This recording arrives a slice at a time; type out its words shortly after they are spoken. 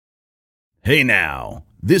Hey now,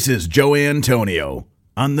 this is Joe Antonio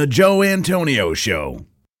on The Joe Antonio Show.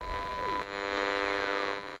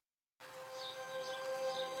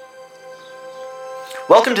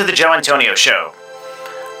 Welcome to The Joe Antonio Show.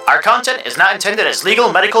 Our content is not intended as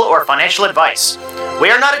legal, medical, or financial advice. We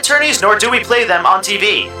are not attorneys, nor do we play them on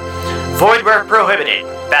TV. Void where prohibited.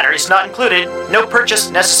 Batteries not included. No purchase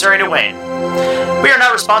necessary to win. We are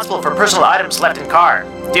not responsible for personal items left in car.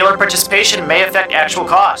 Dealer participation may affect actual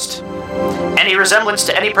cost. Any resemblance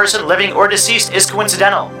to any person living or deceased is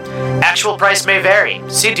coincidental. Actual price may vary.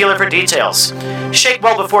 See dealer for details. Shake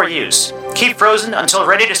well before use. Keep frozen until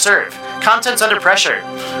ready to serve. Contents under pressure.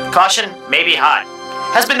 Caution, may be hot.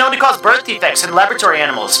 Has been known to cause birth defects in laboratory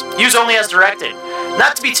animals. Use only as directed.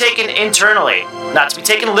 Not to be taken internally. Not to be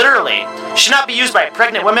taken literally. Should not be used by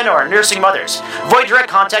pregnant women or nursing mothers. Avoid direct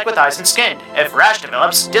contact with eyes and skin. If rash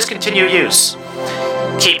develops, discontinue use.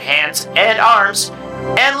 Keep hands and arms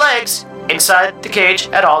and legs inside the cage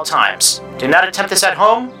at all times. Do not attempt this at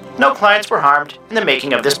home. No clients were harmed in the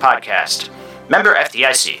making of this podcast. Member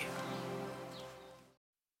FDIC.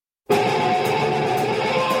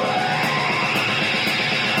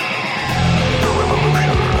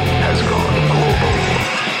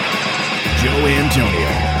 Joe Antonio.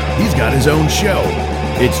 He's got his own show.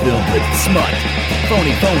 It's filled with smut,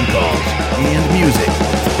 phony phone calls, and music.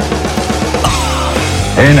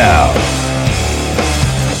 Hey now.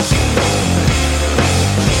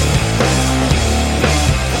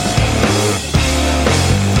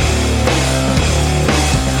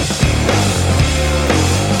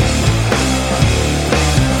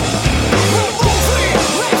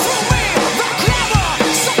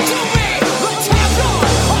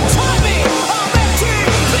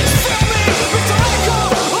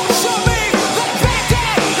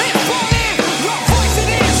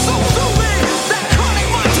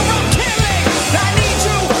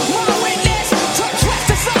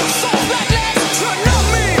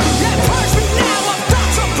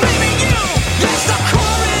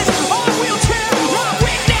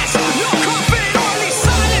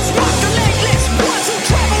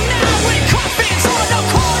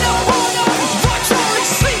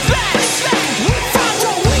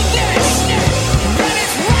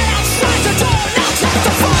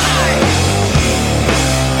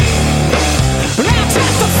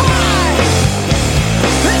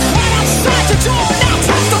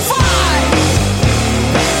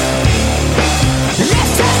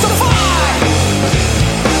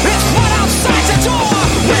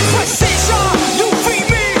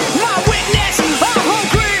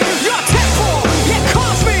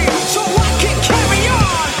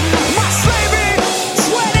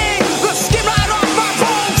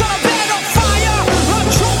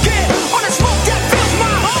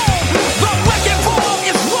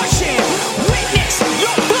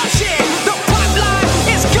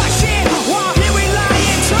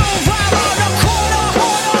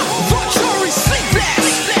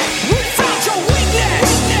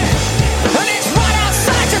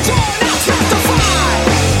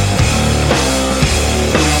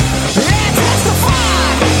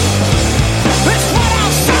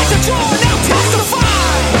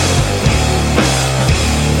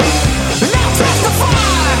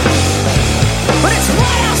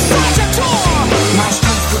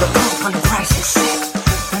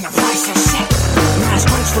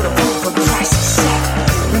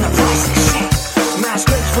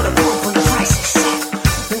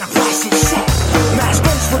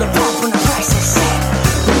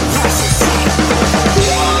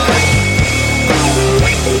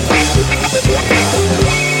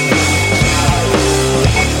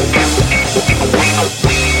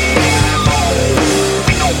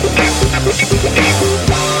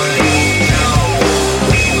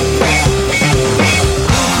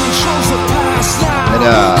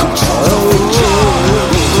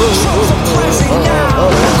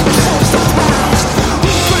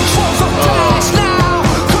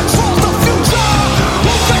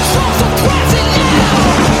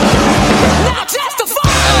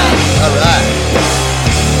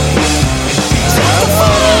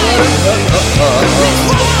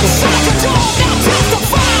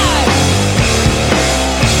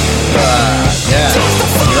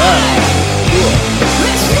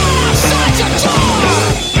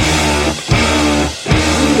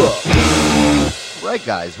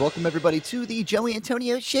 Guys, welcome everybody to the Joe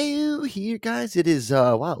Antonio Show here, guys. It is,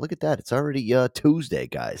 wow, look at that. It's already Tuesday,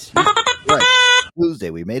 guys. Right, Tuesday.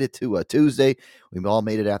 We made it to Tuesday. We all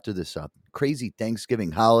made it after this crazy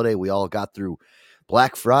Thanksgiving holiday. We all got through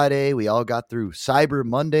Black Friday. We all got through Cyber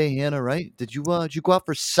Monday, Hannah, right? Did you go out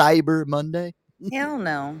for Cyber Monday? Hell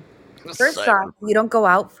no. First off, you don't go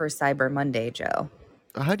out for Cyber Monday, Joe.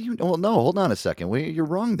 How do you? Well, no. Hold on a second. You're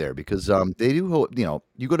wrong there because they do.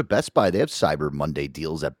 You go to Best Buy. They have Cyber Monday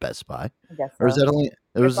deals at Best Buy. I guess Or is so. that only?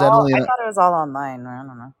 Or is It's that all. only? I thought it was all online. I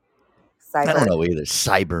don't know. I don't Cyber. know either.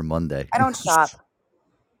 Cyber Monday. I don't shop.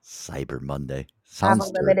 Cyber Monday I have a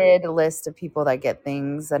sounds dirty. limited list of people that get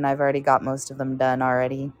things, and I've already got most of them done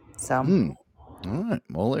already. So All right.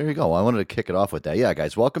 Well, there you go. I wanted to kick it off with that. Yeah,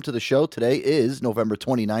 guys, welcome to the show. Today is November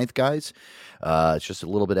 29th, guys. It's just a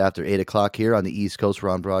little bit after 8 o'clock here on the East Coast. We're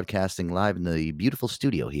on broadcasting live in the beautiful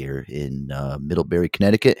studio here in Middlebury,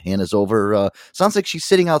 Connecticut. Hannah's over. Sounds like she's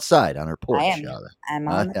sitting outside on her porch. I am. I'm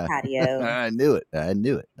on the Yeah. patio. I knew it. I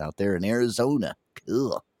knew it. Out there in Arizona.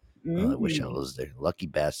 Cool. I wish I Mhm. was there. Lucky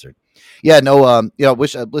bastard. Yeah, no,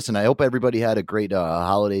 listen, I hope everybody had a great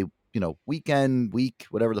holiday, weekend, week,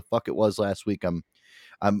 whatever the fuck it was last week.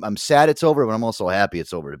 I'm sad it's over, but I'm also happy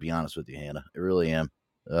it's over, to be honest with you, Hannah. I really am.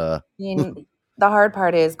 I mean, the hard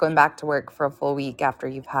part is going back to work for a full week after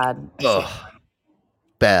you've had a shit.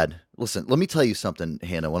 Bad. Listen, let me tell you something,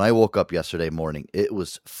 Hannah. When I woke up yesterday morning, it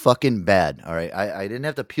was fucking bad. All right. I didn't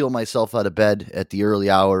have to peel myself out of bed at the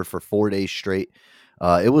early hour for 4 days straight.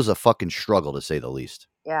 It was a fucking struggle, to say the least.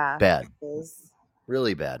 Yeah. Bad. It is.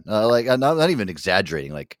 Really bad. Like, I'm not even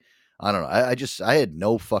exaggerating. Like, I don't know. I had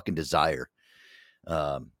no fucking desire.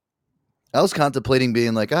 I was contemplating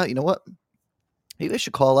being like, you know what? Maybe I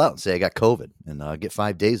should call out and say I got COVID and get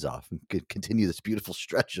 5 days off and continue this beautiful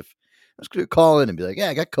stretch of. I was going to call in and be like, yeah,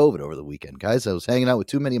 I got COVID over the weekend, guys. I was hanging out with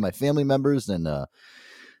too many of my family members, and I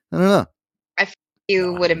don't know. I feel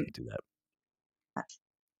you I wouldn't. didn't do that.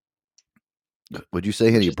 Would you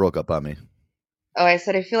say, Hannah? You broke up on me. Oh, I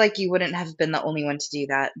said I feel like you wouldn't have been the only one to do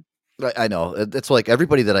that. I know. It's like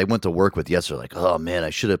everybody that I went to work with yesterday, like, oh man, I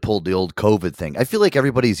should have pulled the old COVID thing. I feel like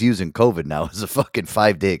everybody's using COVID now as a fucking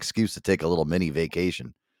 5-day excuse to take a little mini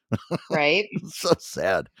vacation. Right? It's so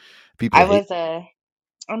sad. People I hate. was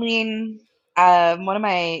one of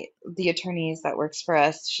the attorneys that works for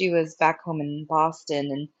us, she was back home in Boston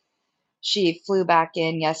and she flew back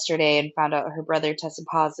in yesterday and found out her brother tested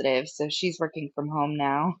positive, so she's working from home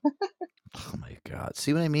now. Oh my God.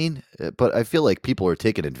 See what I mean? But I feel like people are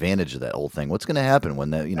taking advantage of that whole thing. What's going to happen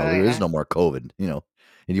when Oh, there is yeah. no more COVID, and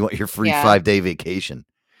you want your free Yeah. 5-day vacation?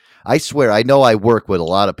 I swear, I know I work with a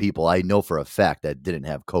lot of people I know for a fact that didn't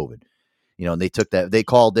have COVID. And they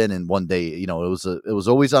called in and one day, it was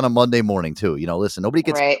always on a Monday morning too. Listen,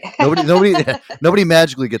 Right. nobody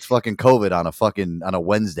magically gets fucking COVID on a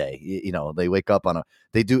Wednesday. They wake up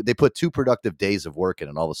they put 2 productive days of work in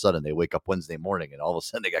and all of a sudden they wake up Wednesday morning and all of a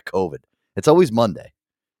sudden they got COVID. It's always Monday.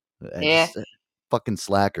 Yeah. Fucking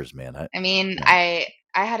slackers, man. I mean, No. I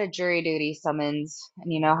had a jury duty summons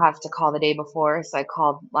and have to call the day before, so I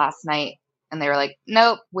called last night and they were like,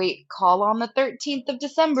 "Nope, wait, call on the 13th of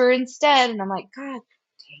December instead." And I'm like, "God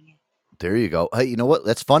dang it." There you go. Hey, you know what?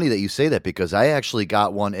 That's funny that you say that because I actually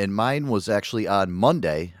got one and mine was actually on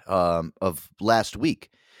Monday of last week.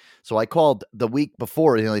 So I called the week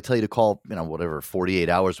before, they tell you to call, whatever, 48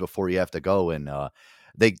 hours before you have to go and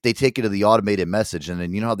they take you to the automated message, and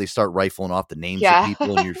then you know how they start rifling off the names of Yeah.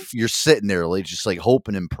 people, and you're sitting there like just like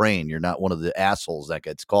hoping and praying you're not one of the assholes that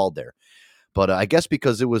gets called there. But I guess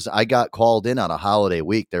because I got called in on a holiday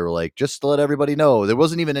week, they were like, just to let everybody know, there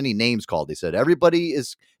wasn't even any names called. They said everybody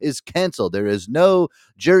is canceled. There is no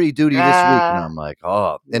jury duty this week, and I'm like,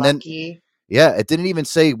 oh, and then Lucky. yeah, it didn't even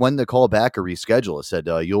say when to call back or reschedule. It said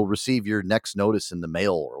you'll receive your next notice in the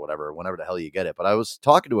mail or whatever, whenever the hell you get it. But I was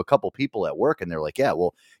talking to a couple people at work, and they're like, "Yeah,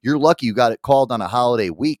 well, you're lucky you got it called on a holiday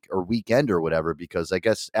week or weekend or whatever, because I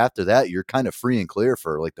guess after that you're kind of free and clear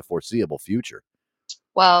for like the foreseeable future."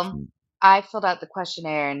 Well, I filled out the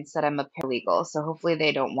questionnaire and said I'm a paralegal, so hopefully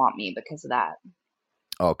they don't want me because of that.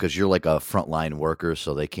 Oh, because you're like a frontline worker,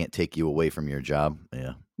 so they can't take you away from your job.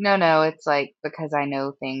 Yeah. No, it's like because I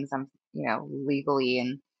know things, I'm, legally,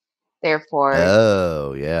 and therefore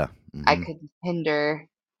Oh, yeah. I Mhm. could hinder,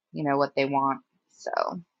 what they want.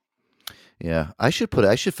 So, Yeah, I should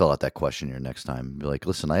fill out that questionnaire next time. Be like,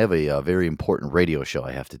 listen, I have a very important radio show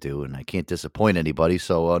I have to do, and I can't disappoint anybody.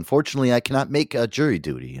 So unfortunately, I cannot make jury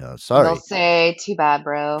duty. they'll Sorry. say, "Too bad,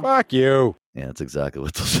 bro." Fuck you. Yeah, that's exactly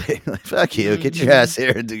what they'll say. Like, fuck you, get your Mhm. ass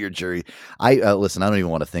here and do your jury. I listen. I don't even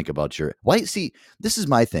want to think about jury. Why? See, this is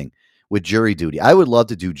my thing with jury duty. I would love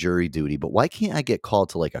to do jury duty, but why can't I get called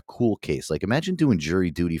to like a cool case? Like, imagine doing jury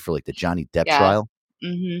duty for like the Johnny Depp Yeah. trial.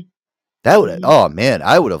 Mhm. That would have, Mhm. oh man,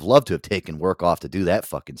 I would have loved to have taken work off to do that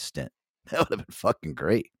fucking stint. That would have been fucking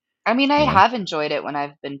great. I mean, I You know? have enjoyed it when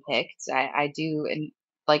I've been picked. I do, and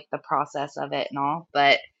like the process of it and all.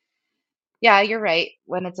 But yeah, you're right.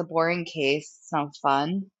 When it's a boring case, it's not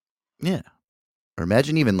fun. Yeah. Or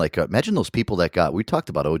imagine even like imagine those people that got. We talked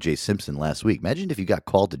about O.J. Simpson last week. Imagine if you got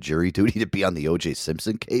called to jury duty to be on the O.J.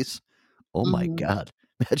 Simpson case. Oh my Hmm. God!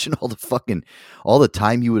 Imagine all the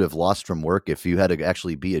time you would have lost from work if you had to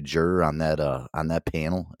actually be a juror on that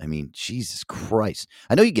panel. I mean, Jesus Christ!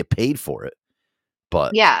 I know you get paid for it,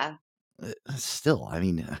 but Yeah. still, I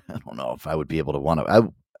mean, I don't know if I would be able to want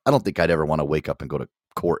to. I don't think I'd ever want to wake up and go to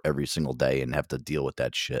court every single day and have to deal with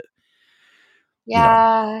that shit. You know?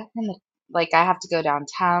 Yeah. Like I have to go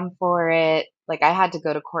downtown for it. Like I had to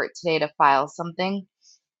go to court today to file something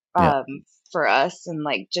Yeah. um for us, and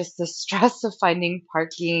like just the stress of finding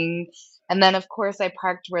parking. And then of course I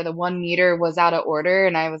parked where the 1 meter was out of order,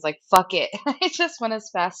 and I was like, fuck it. I just went as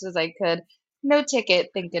fast as I could. No ticket,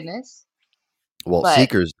 thank goodness. Well, But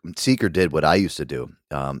Seeker did what I used to do.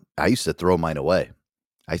 I used to throw mine away.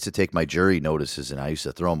 I used to take my jury notices and I used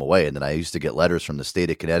to throw them away. And then I used to get letters from the state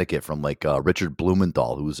of Connecticut from like Richard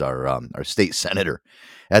Blumenthal, who's our state senator.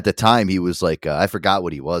 At the time, he was like I forgot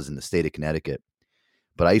what he was in the state of Connecticut,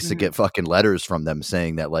 but I used to mhm. get fucking letters from them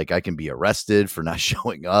saying that like I can be arrested for not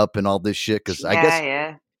showing up and all this shit. Because I Yeah, guess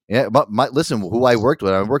yeah. yeah, but listen, who I worked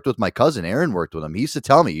with, I worked with my cousin. Aaron worked with him. He used to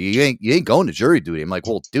tell me, you ain't going to jury duty. I'm like,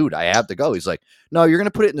 well, dude, I have to go. He's like, no, you're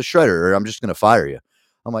gonna put it in the shredder, or I'm just gonna fire you.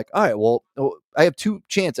 I'm like, all right, well, I have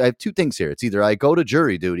I have two things here. It's either I go to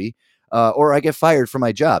jury duty, or I get fired from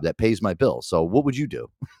my job that pays my bill. So what would you do?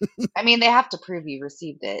 I mean, they have to prove you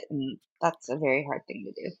received it, and that's a very hard thing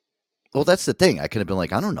to do. Well, that's the thing. I could have been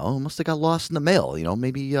like, I don't know, it must have got lost in the mail.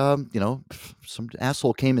 Maybe some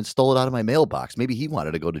asshole came and stole it out of my mailbox. Maybe he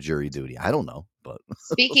wanted to go to jury duty. I don't know, but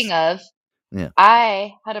Speaking of, yeah.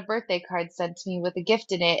 I had a birthday card sent to me with a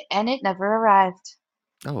gift in it, and it never arrived.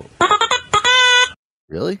 Oh,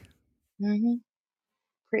 really? Hmm.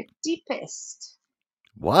 Pretty pissed.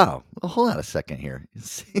 Wow. Well, hold on a second here.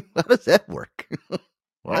 See, how does that work? I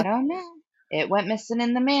What? don't know. It went missing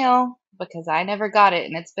in the mail because I never got it,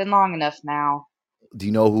 and it's been long enough now. Do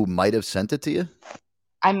you know who might have sent it to you?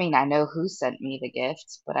 I mean, I know who sent me the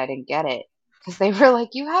gift, but I didn't get it because they were like,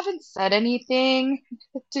 "You haven't said anything.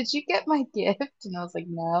 Did you get my gift?" And I was like,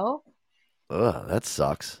 "No." Ugh, that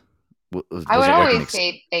sucks. I Was would it like always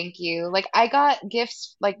say thank you. Like I got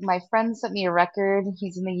gifts, like my friend sent me a record.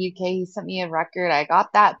 He's in the UK. He sent me a record. I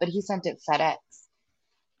got that, but he sent it FedEx.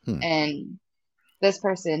 hmm, And this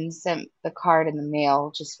person sent the card in the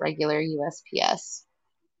mail, just regular USPS.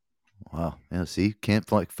 wow. Yeah, see,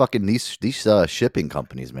 can't like fucking these shipping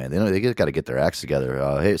companies, man. They got to get their acts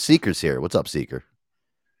together. Hey, Seeker's here. What's up, Seeker?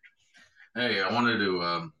 Hey, I wanted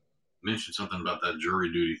to mention something about that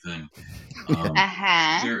jury duty thing. Um,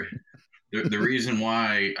 Uh-huh. the reason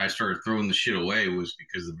why I started throwing the shit away was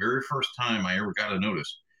because the very first time I ever got a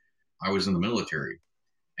notice, I was in the military,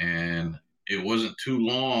 and it wasn't too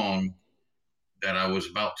long that I was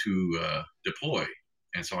about to deploy,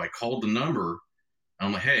 and so I called the number. And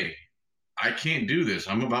I'm like, "Hey, I can't do this.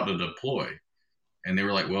 I'm about to deploy," and they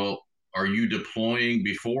were like, "Well, are you deploying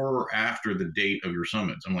before or after the date of your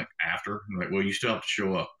summons?" I'm like, "After." And they're like, "Well, you still have to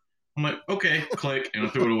show up." I'm like, "Okay," click, and I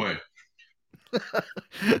threw it away.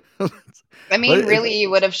 I What mean, really, you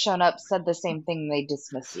would have shown up, said the same thing, they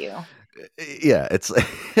dismiss you. yeah, it's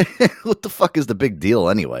what the fuck is the big deal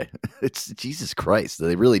anyway? It's Jesus Christ. Do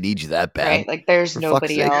they really need you that bad? Right? Like there's For fuck's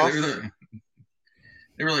nobody sake. Yeah, else.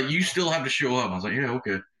 they were like, "You still have to show up." I was like, "Yeah,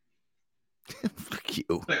 okay." Fuck you.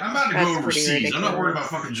 Like, I'm about to That's go pretty overseas. I'm not worried about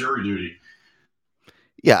ridiculous. fucking jury duty.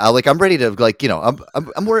 Yeah, I'm ready to like,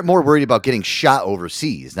 I'm more worried about getting shot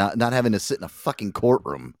overseas, not having to sit in a fucking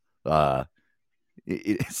courtroom.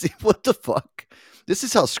 See, what the fuck? This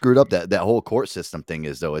is how screwed up that whole court system thing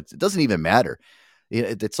is, though. It doesn't even matter.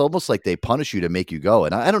 It's almost like they punish you to make you go.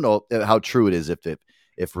 And I don't know how true it is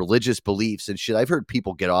if religious beliefs and shit. I've heard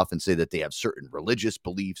people get off and say that they have certain religious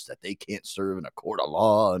beliefs that they can't serve in a court of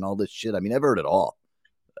law and all this shit. I mean, I've heard it all.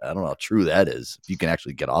 I don't know how true that is. If you can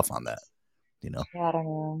actually get off on that, you know. Yeah, I don't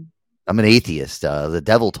know. I'm an atheist. The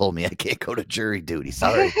devil told me I can't go to jury duty.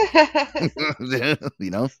 Sorry.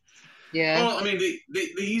 You know? Yeah. Well, I mean, the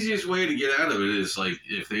easiest way to get out of it is like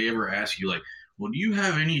if they ever ask you, like, "Well, do you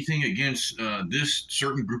have anything against this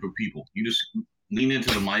certain group of people?" You just lean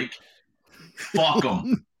into the mic. Fuck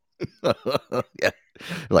them. Yeah.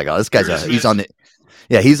 Like, oh, this guy's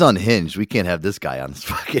he's unhinged. We can't have this guy on this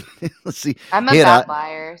fucking. Let's see. I'm a Hannah, bad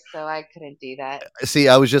liar, so I couldn't do that. see,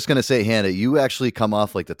 I was just gonna say, Hannah, you actually come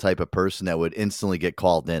off like the type of person that would instantly get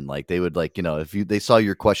called in. Like they would, like, if they saw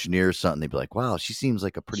your questionnaire or something, they'd be like, "Wow, she seems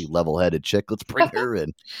like a pretty level-headed chick. Let's bring her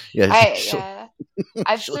in." Yeah, Yeah.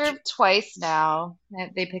 I've she'll- served twice now.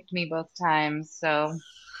 They picked me both times, so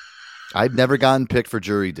I've never gotten picked for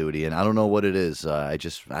jury duty, and I don't know what it is. I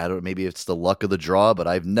don't. Maybe it's the luck of the draw, but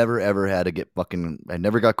I've never ever had to get fucking. I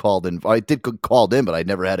never got called in. I did get called in, but I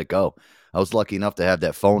never had to go. I was lucky enough to have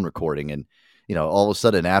that phone recording, and all of a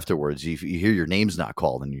sudden afterwards, you hear your name's not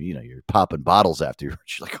called, and you're popping bottles afterwards.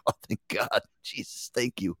 You're like, oh, thank God, Jesus,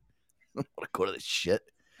 thank you. I don't want to go to this shit.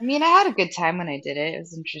 I mean, I had a good time when I did it. It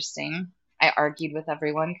was interesting. I argued with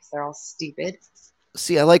everyone because they're all stupid.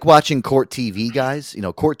 See, I like watching court TV, guys.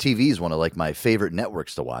 Court TV is one of like my favorite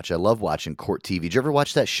networks to watch. I love watching court TV. Did you ever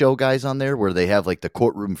watch that show, guys, on there where they have like the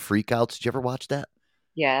courtroom freakouts? Did you ever watch that?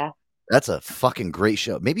 Yeah. That's a fucking great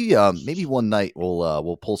show. Maybe one night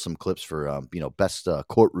we'll pull some clips for best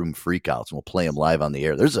courtroom freakouts and we'll play them live on the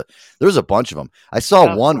air. There's a bunch of them. I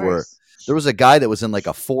saw one where there was a guy that was in like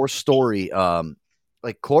a 4-story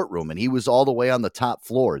like courtroom, and he was all the way on the top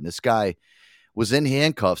floor, and this guy was in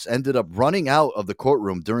handcuffs, ended up running out of the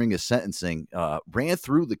courtroom during his sentencing, ran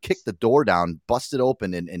through, kicked the door down, busted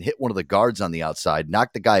open, and hit one of the guards on the outside,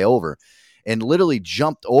 knocked the guy over, and literally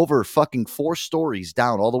jumped over fucking 4 stories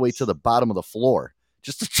down all the way to the bottom of the floor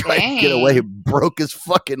just to try to get away. Broke his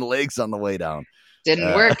fucking legs on the way down.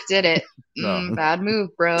 Didn't work, did it? No. Bad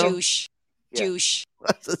move, bro. Douche.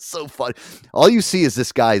 That's so funny. All you see is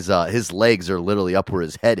this guy's his legs are literally up where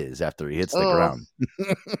his head is after he hits the ground.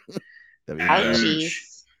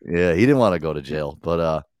 Yeah, he didn't want to go to jail,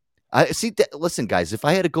 but I see. Listen, guys, if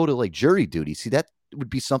I had to go to like jury duty, see, that would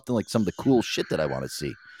be something like some of the cool shit that I want to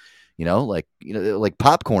see. Like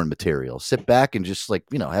popcorn material. Sit back and just like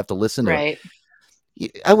have to listen to. Right.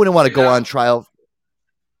 I wouldn't want to go on trial.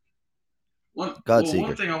 One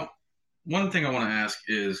thing I want to ask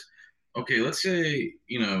is, okay, let's say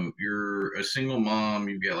you're a single mom,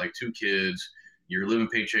 you've got like 2 kids, you're living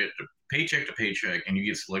paycheck to paycheck, and you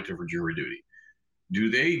get selected for jury duty. Do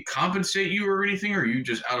they compensate you or anything, or are you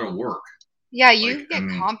just out of work? Yeah, you get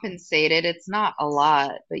compensated. It's not a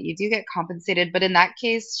lot, but you do get compensated. But in that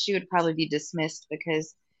case, she would probably be dismissed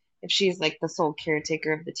because if she's like the sole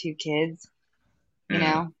caretaker of the 2 kids, they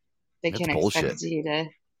That's can bullshit. expect you to.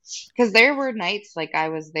 Because there were nights like I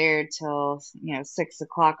was there till 6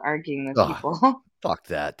 o'clock arguing with people. Fuck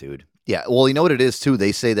that, dude. Yeah, well, you know what it is too.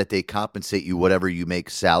 They say that they compensate you whatever you make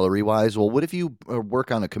salary wise. Well, what if you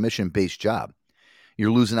work on a commission based job? You're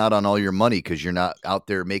losing out on all your money because you're not out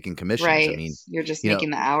there making commissions. Right. I mean, you're just making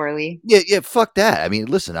the hourly. Yeah. Fuck that. I mean,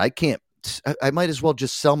 listen, I can't. I might as well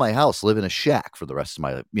just sell my house, live in a shack for the rest of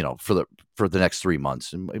my, for the next 3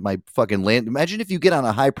 months, and my fucking land. Imagine if you get on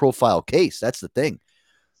a high profile case. That's the thing.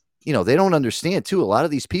 They don't understand too. A lot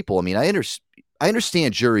of these people. I mean, I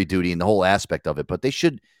understand jury duty and the whole aspect of it, but they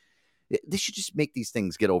should just make these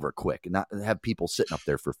things get over quick and not have people sitting up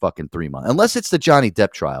there for fucking 3 months. Unless it's the Johnny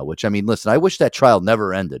Depp trial, which, I mean, listen, I wish that trial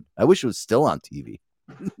never ended. I wish it was still on TV.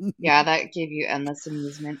 Yeah, that gave you endless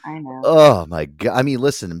amusement. I know. Oh, my God. I mean,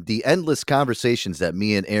 listen, the endless conversations that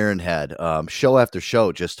me and Aaron had, show after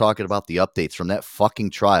show, just talking about the updates from that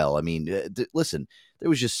fucking trial. I mean, listen, there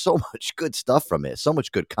was just so much good stuff from it. So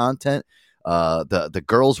much good content. The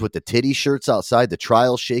girls with the titty shirts outside the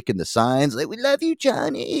trial shaking the signs like, we love you,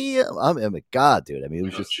 Johnny. I mean, God, dude. I mean,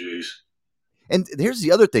 it was just. And here's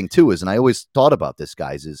the other thing too, and I always thought about this,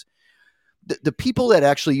 guys, is the people that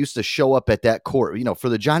actually used to show up at that court, for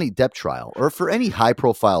the Johnny Depp trial or for any high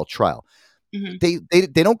profile trial. Mm-hmm.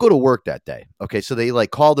 They don't go to work that day. Okay. So they like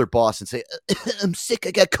call their boss and say, I'm sick.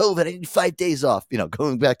 I got COVID. I need 5 days off,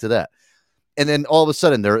 going back to that. And then all of a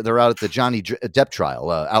sudden they're out at the Johnny Depp trial,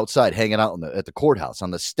 outside hanging out at the courthouse on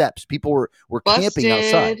the steps. People were camping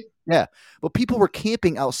outside. Yeah. But people were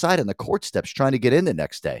camping outside on the court steps trying to get in the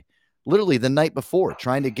next day, literally the night before,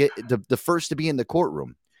 trying to get the first to be in the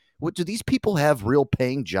courtroom. What do these people have real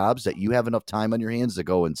paying jobs that you have enough time on your hands to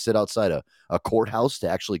go and sit outside a courthouse to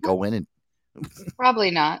actually go in and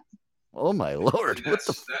probably not. Oh my Lord. That's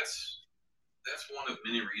one of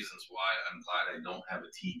many reasons why I'm glad I don't have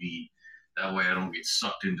a TV. That way I don't get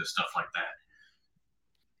sucked into stuff like that.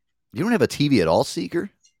 You don't have a TV at all,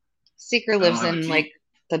 Seeker? Seeker lives in like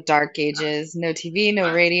the dark ages. No TV,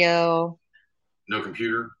 no radio. No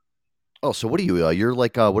computer. Oh, so what are you? You're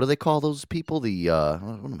like, what do they call those people? The,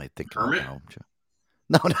 what am I thinking? Hermit?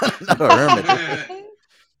 No, not a hermit.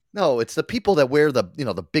 No, it's the people that wear the,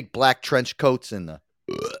 the big black trench coats and the,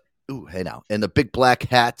 and the big black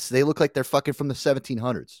hats. They look like they're fucking from the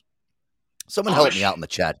 1700s. Someone help me out in the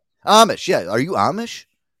chat. Amish, yeah. Are you Amish?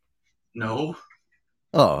 No.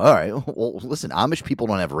 Oh, all right. Well, listen, Amish people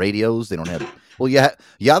don't have radios. They don't have. Well,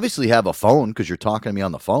 you obviously have a phone because you're talking to me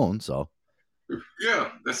on the phone. So.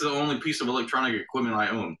 Yeah, that's the only piece of electronic equipment I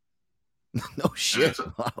own. No shit.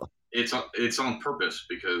 It's on purpose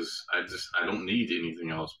because I don't need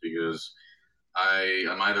anything else because I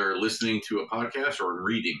am either listening to a podcast or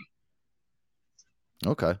reading.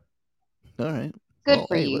 Okay. All right. Good Well,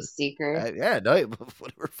 for hey, you, Seeker. yeah, no,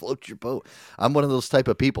 whatever floats your boat. I'm one of those type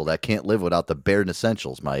of people that can't live without the bare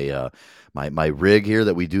essentials. My rig here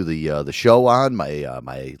that we do the show on,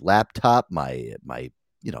 my laptop, my my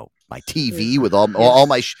TV with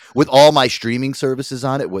with all my streaming services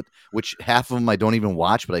on it, with which half of them I don't even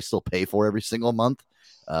watch, but I still pay for every single month.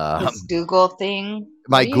 This Google thing.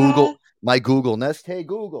 My What do you have? Google Nest. Hey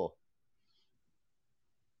Google,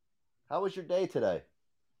 how was your day today?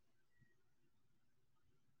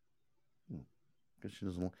 Because she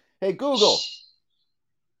doesn't. Hey Google,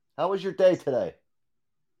 how was your day today?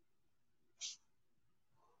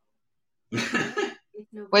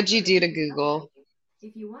 What'd you do to Google?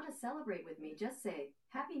 If you want to celebrate with me, just say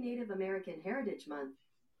Happy Native American Heritage Month.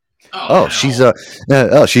 She's There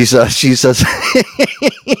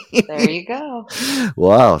you go.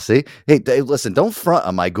 Wow, see? Hey, Dave, listen, don't front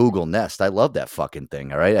on my Google Nest. I love that fucking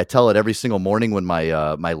thing, all right? I tell it every single morning when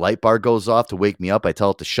my my light bar goes off to wake me up. I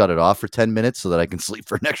tell it to shut it off for 10 minutes so that I can sleep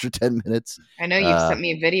for an extra 10 minutes. I know you've sent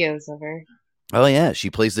me videos of her. Oh yeah,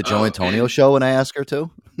 she plays the Joe Antonio show when I ask her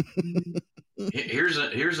to. Here's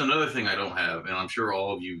another thing I don't have, and I'm sure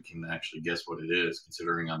all of you can actually guess what it is,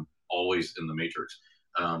 considering I'm always in the Matrix.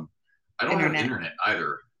 I don't have internet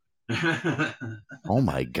either. Oh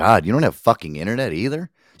my God, you don't have fucking internet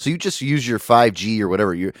either? So you just use your 5G or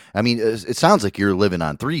whatever. I mean, it sounds like you're living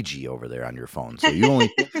on 3G over there on your phone. So you only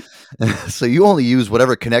you only use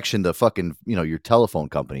whatever connection the fucking your telephone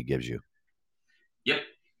company gives you. Yep.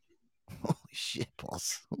 Holy shit,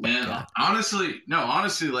 boss. Oh and honestly,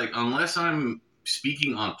 like unless I'm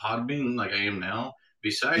speaking on Podbean like I am now,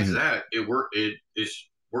 besides that, it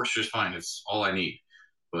works just fine. It's all I need.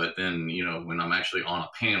 But then, when I'm actually on a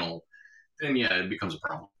panel, then yeah, it becomes a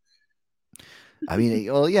problem. I mean,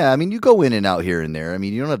 well, yeah. I mean, you go in and out here and there. I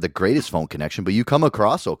mean, you don't have the greatest phone connection, but you come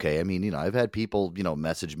across okay. I mean, I've had people,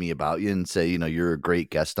 message me about you and say, you're a great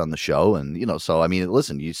guest on the show, and so I mean,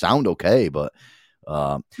 listen, you sound okay, but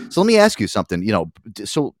so let me ask you something.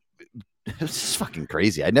 So this is fucking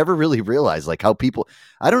crazy. I never really realized like how people.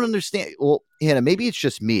 I don't understand. Well, Hannah, maybe it's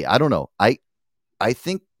just me. I don't know. I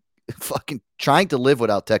think fucking trying to live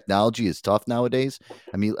without technology is tough nowadays.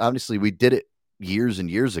 I mean, obviously we did it years and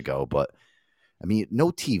years ago, but I mean,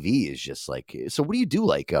 no TV is just like, so what do you do?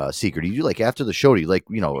 Like, Seeker, do you do like after the show, do you like,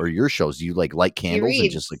 or your shows, do you like light candles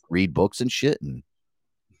and just like read books and shit? And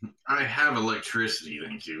I have electricity.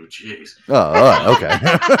 Thank you. Jeez. Oh, all right. Okay.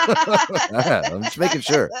 All right, I'm just making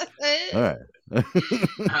sure. All right.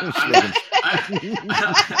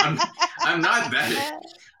 I'm not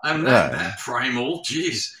that primal.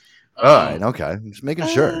 Jeez. All right. Okay. I'm just making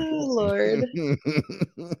sure. Oh, Lord.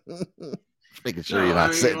 Just making sure you're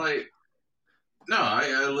not sitting.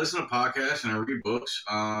 I listen to podcasts and I read books.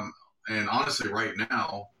 And honestly, right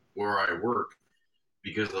now where I work,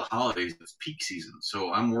 because of the holidays, it's peak season.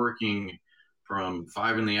 So I'm working from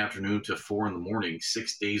 5 p.m. to 4 a.m,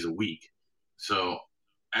 6 days a week. So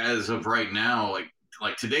as of right now,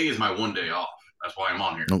 like today is my one day off. That's why I'm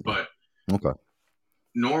on here. Okay. But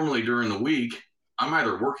normally during the week, I'm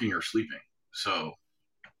either working or sleeping. So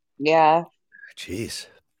yeah. Jeez.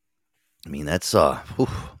 I mean, that's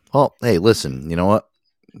well, hey, listen, you know what?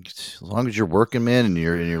 As long as you're working, man, and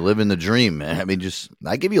you're living the dream, man. I mean,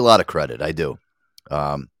 I give you a lot of credit. I do.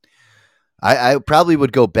 I probably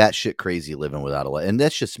would go batshit crazy living without a light, and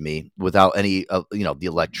that's just me, without any the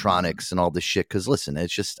electronics and all this shit. Because listen,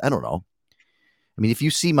 it's just I don't know. I mean, if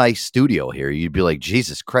you see my studio here, you'd be like,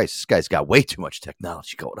 Jesus Christ, this guy's got way too much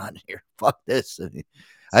technology going on in here. Fuck this. I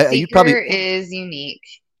mean, you probably is unique,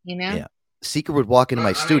 Yeah. Seeker would walk into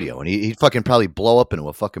my studio and he'd fucking probably blow up into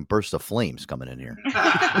a fucking burst of flames coming in here.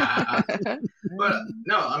 But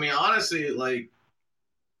no, I mean, honestly, like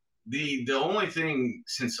the only thing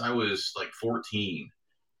since I was like 14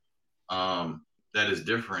 that is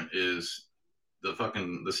different is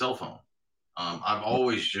the cell phone. I've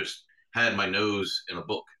always just had my nose in a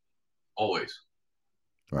book. Always.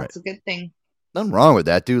 Right. That's a good thing. Nothing wrong with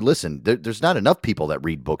that, dude. Listen, there's not enough people that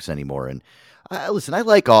read books anymore. And listen, I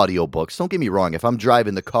like audiobooks. Don't get me wrong. If I'm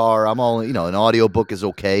driving the car, I'm all, an audiobook is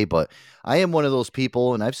okay. But I am one of those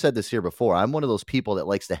people, and I've said this here before, I'm one of those people that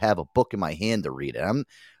likes to have a book in my hand to read it.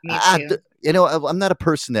 Me too. I'm not a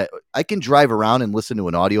person that I can drive around and listen to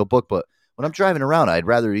an audiobook, but when I'm driving around, I'd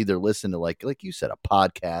rather either listen to like you said, a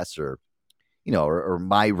podcast or, or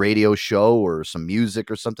my radio show or some music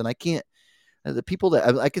or something. I can't. The people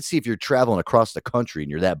that I could see if you're traveling across the country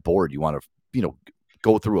and you're that bored, you want to,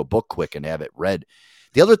 go through a book quick and have it read.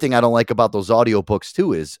 The other thing I don't like about those audiobooks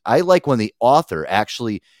too is I like when the author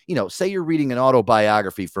actually, say you're reading an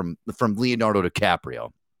autobiography from Leonardo DiCaprio.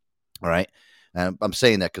 All right. And I'm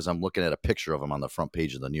saying that because I'm looking at a picture of him on the front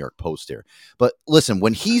page of the New York Post here. But listen,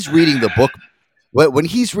 when he's reading the book,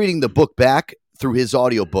 back through his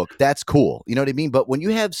audiobook, that's cool. You know what I mean? But when you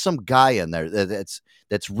have some guy in there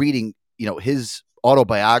that's reading, his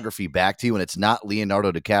autobiography back to you and it's not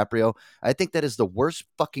Leonardo DiCaprio, I think that is the worst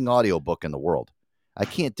fucking audiobook in the world. I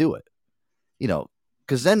can't do it.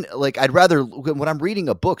 Because then, like, I'd rather, when I'm reading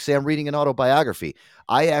a book, say I'm reading an autobiography,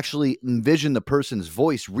 I actually envision the person's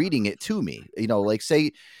voice reading it to me. Like,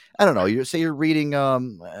 say, I don't know, you're reading, I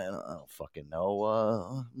don't fucking know.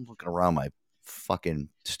 I'm looking around my fucking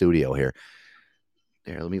studio here.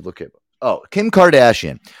 There, let me look at. Oh, Kim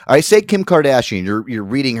Kardashian. All right, say Kim Kardashian. You're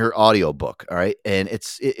reading her audiobook, all right, and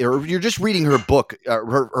or you're just reading her book,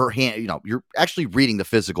 her hand. You're actually reading the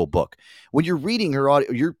physical book. When you're reading her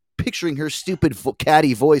audio, you're picturing her stupid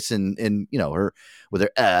catty voice and her with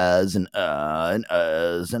her uhs and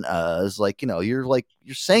uhs and uhs, like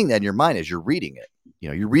you're saying that in your mind as you're reading it.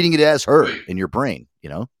 You're reading it as her in your brain.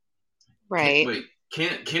 Right.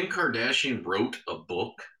 Kim Kardashian wrote a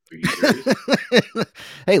book. Are you serious?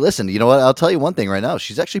 Hey, listen, you know what? I'll tell you one thing right now.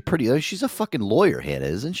 She's actually pretty. She's a fucking lawyer, Hannah,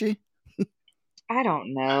 isn't she? I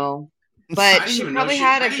don't know, but she probably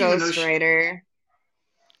had a ghostwriter.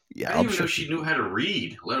 Yeah, I didn't even know she knew how to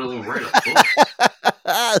read, let alone write a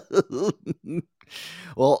book.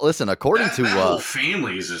 Well, listen, according to that whole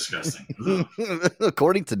family is disgusting.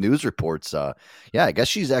 According to news reports, yeah, I guess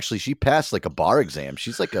she passed like a bar exam.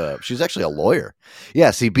 She's actually a lawyer.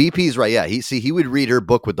 Yeah, see, BP's right. Yeah, he would read her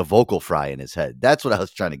book with the vocal fry in his head. That's what I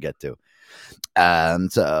was trying to get to.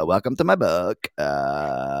 So welcome to my book.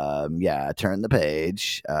 Yeah, turn the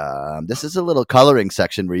page. This is a little coloring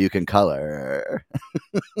section where you can color.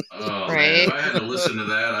 Oh, right. Man, if I had to listen to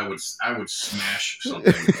that, I would smash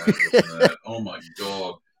something. That. Oh my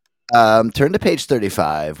god. Turn to page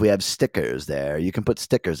 35. We have stickers there. You can put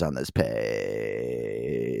stickers on this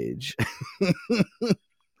page.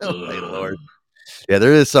 Oh my lord. Yeah,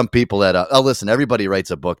 there is some people that listen, everybody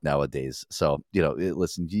writes a book nowadays. So,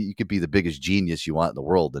 listen, you could be the biggest genius you want in the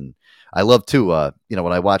world. And I love too, when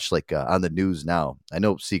I watch like on the news now, I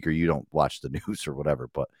know Seeker, you don't watch the news or whatever,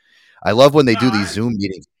 but I love when they do these Zoom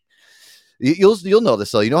meetings. You'll know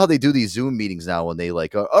this though. You know how they do these Zoom meetings now when they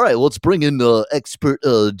like, all right, let's bring in expert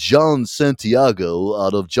John Santiago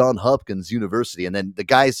out of John Hopkins University, and then the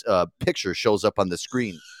guy's picture shows up on the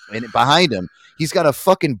screen, and behind him, he's got a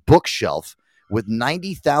fucking bookshelf with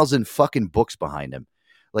 90,000 fucking books behind him.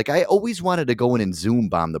 Like, I always wanted to go in and Zoom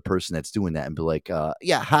bomb the person that's doing that and be like,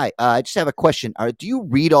 yeah, hi, I just have a question. Do you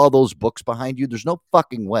read all those books behind you? There's no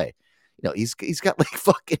fucking way. He's got like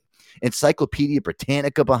fucking Encyclopedia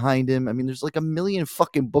Britannica behind him. I mean, there's like a million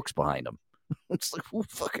fucking books behind him. It's like, who the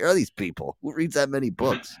fuck are these people? Who reads that many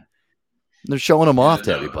books? And they're showing them off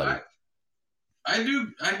to everybody. I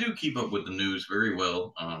do keep up with the news very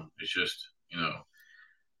well. It's just,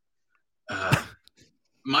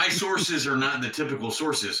 my sources are not the typical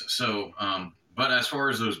sources. So, but as far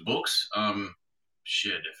as those books,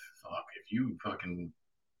 shit, if you fucking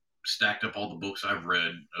stacked up all the books I've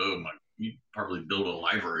read, oh my, you'd probably build a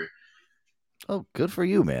library. Oh, good for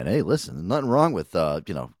you, man. Hey, listen, nothing wrong with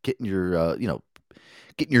getting your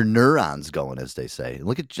getting your neurons going, as they say.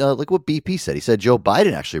 Look at what BP said. He said Joe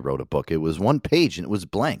Biden actually wrote a book. It was one page and it was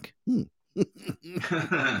blank.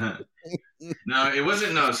 No, it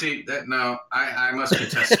wasn't. No, see that. No, I must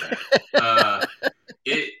contest that.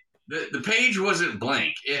 The page wasn't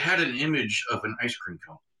blank. It had an image of an ice cream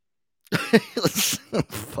cone.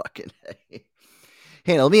 Fucking hey.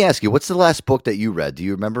 Hannah, let me ask you, what's the last book that you read? Do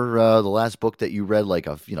you remember the last book that you read, like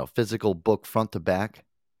a physical book front to back?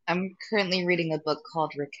 I'm currently reading a book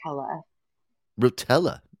called Raquella.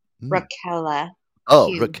 Rotella? Raquella.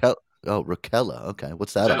 Oh, Raquel. Oh, Raquella. Okay,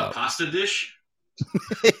 what's that Is that about? a pasta dish?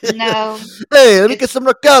 No. Hey, let me get some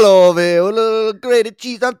Raquella over here. A little grated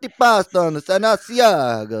cheese antipasta on the San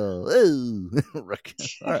Asiago. All right.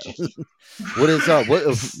 What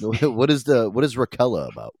is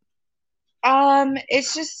Raquella about?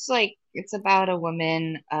 It's just like it's about a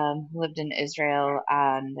woman who lived in Israel,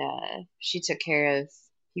 and she took care of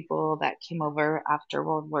people that came over after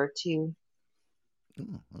World War II.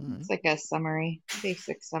 Right. It's like a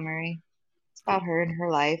basic summary. It's about her and her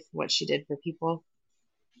life, what she did for people.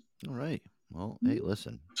 All right. Well, hey,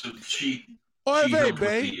 listen. So she helped with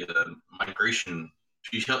the migration.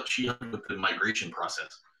 She helped with the migration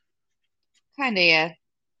process. Kinda, yeah.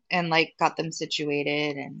 And like got them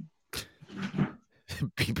situated and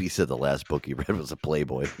BP said the last book he read was a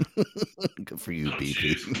Playboy. Good for you, Oh,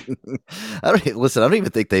 BP. I don't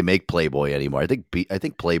even think they make Playboy anymore. I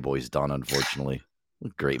think Playboy's done, unfortunately.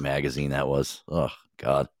 What a great magazine that was. Oh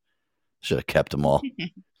God, should have kept them all. You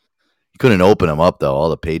couldn't open them up though. All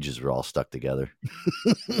the pages were all stuck together.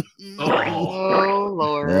 Oh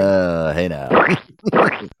Lord. Hey now.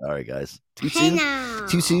 All right, guys. Too soon.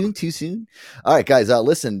 All right, guys.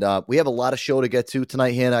 Listen, we have a lot of show to get to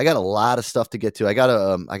tonight, Hannah. I got a lot of stuff to get to. I got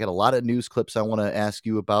a lot of news clips I want to ask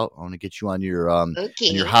you about. I want to get you on your on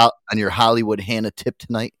your Hollywood Hannah tip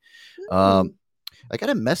tonight. I got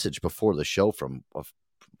a message before the show from a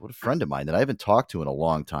friend of mine that I haven't talked to in a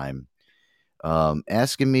long time,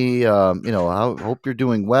 asking me, I hope you're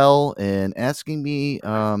doing well, and asking me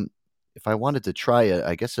if I wanted to try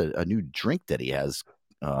a new drink that he has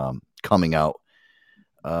coming out.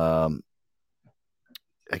 I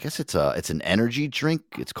guess it's an energy drink.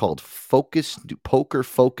 It's called Poker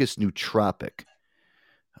Focus Nootropic.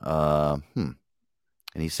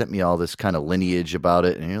 And he sent me all this kind of lineage about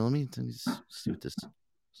it. And here, let me see what this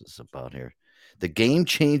is about here. The Game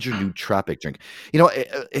Changer Nootropic drink.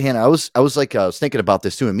 Hannah, I was thinking about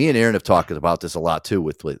this too, and me and Aaron have talked about this a lot too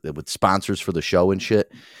with sponsors for the show and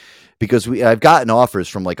shit. Because I've gotten offers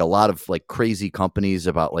from like a lot of like crazy companies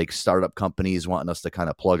about like startup companies wanting us to kind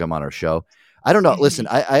of plug them on our show. I don't know. Listen,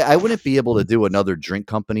 I wouldn't be able to do another drink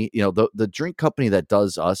company. The drink company that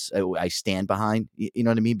does us, I stand behind. You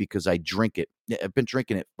know what I mean? Because I drink it. I've been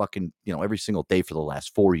drinking it fucking every single day for the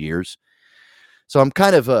last 4 years. So I'm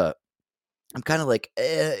kind of like,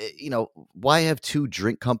 why have two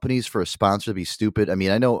drink companies for a sponsor? To be stupid. I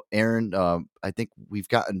mean, I know Aaron. I think we've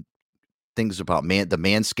gotten things about the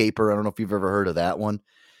Manscaper. I don't know if you've ever heard of that one.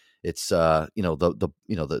 It's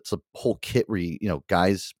it's a whole kit where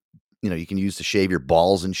guys. You can use to shave your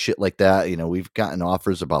balls and shit like that. We've gotten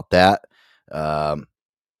offers about that.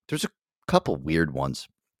 There's a couple weird ones.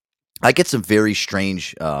 I get some very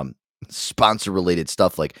strange sponsor related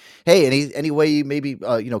stuff like, hey, any way you maybe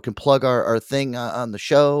can plug our thing on the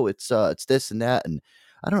show. It's this and that, and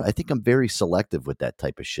I don't know. I think I'm very selective with that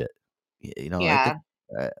type of shit. Yeah.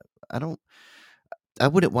 I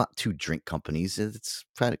wouldn't want two drink companies. It's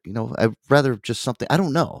kind of I'd rather just something. I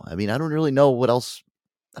don't know. I mean, I don't really know what else.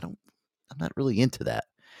 I'm not really into that.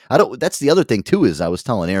 That's the other thing too, is I was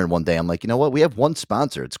telling Aaron one day, I'm like, you know what? We have one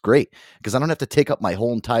sponsor. It's great because I don't have to take up my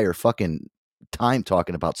whole entire fucking time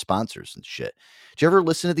talking about sponsors and shit. Do you ever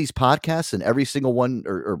listen to these podcasts and every single one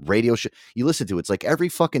or radio show you listen to? It's like every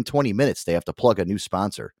fucking 20 minutes they have to plug a new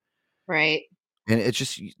sponsor. Right. And it's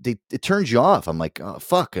just, it turns you off. I'm like, oh,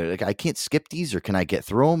 fuck, I can't skip these, or can I get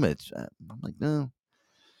through them? I'm like, no,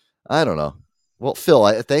 I don't know. Well, Phil,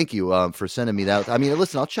 I thank you for sending me that. I mean,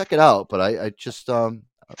 listen, I'll check it out, but I just so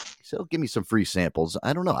give me some free samples.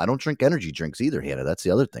 I don't know. I don't drink energy drinks either, Hannah. That's the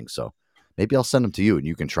other thing. So maybe I'll send them to you and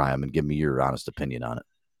you can try them and give me your honest opinion on it.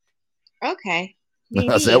 Okay.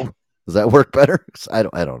 Does that work better? 'Cause I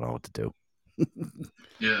don't know what to do.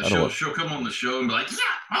 Yeah, she'll come on the show and be like,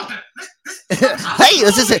 hey,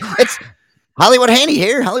 this is it. It's Hollywood Handy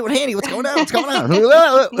here. Hollywood Handy. What's going on? What's going on?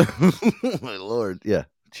 My Lord. Yeah.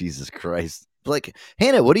 Jesus Christ. Like,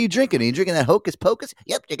 Hannah, what are you drinking? Are you drinking that Hocus Pocus?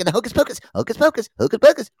 Yep, drinking the Hocus Pocus. Hocus Pocus. Hocus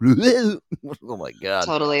Pocus. Oh, my God.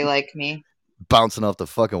 Totally like me. Bouncing off the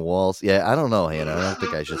fucking walls. Yeah, I don't know, Hannah. I don't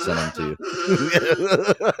think I should send them to you.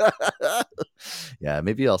 Yeah,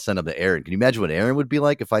 maybe I'll send them to Aaron. Can you imagine what Aaron would be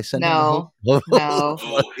like if I sent him? No.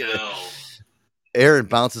 Aaron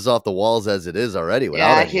bounces off the walls as it is already.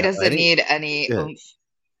 Without he doesn't need any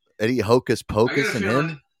any Hocus Pocus in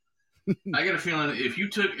him. I got a feeling if you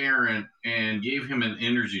took Aaron and gave him an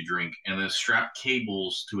energy drink and then strapped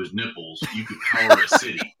cables to his nipples, you could power a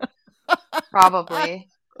city. Probably.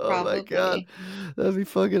 Oh my God, that'd be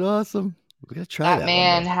fucking awesome. We gotta try that. That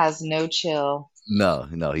man has no chill. No,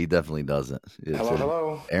 he definitely doesn't.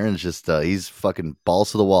 Hello. Aaron's just he's fucking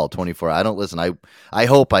balls to the wall 24. I don't listen. I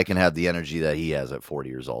hope I can have the energy that he has at 40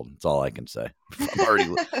 years old. That's all I can say.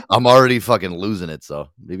 I'm already fucking losing it. So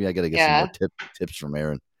maybe I gotta get some more tips from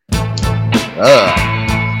Aaron. All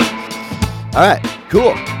right,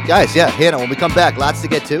 cool, guys. Yeah, Hannah, when we come back, lots to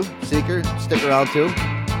get to. Seeker, stick around too.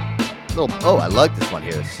 I like this one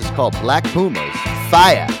here. This is called Black Pumas.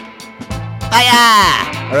 Fire.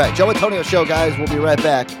 All right, Joe Antonio Show, guys. We'll be right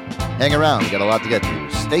back. Hang around. We got a lot to get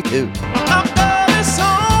to. Stay tuned.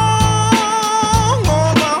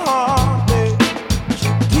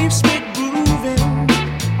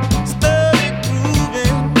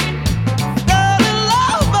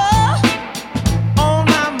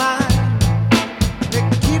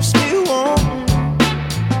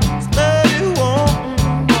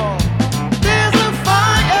 There's a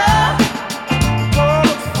fire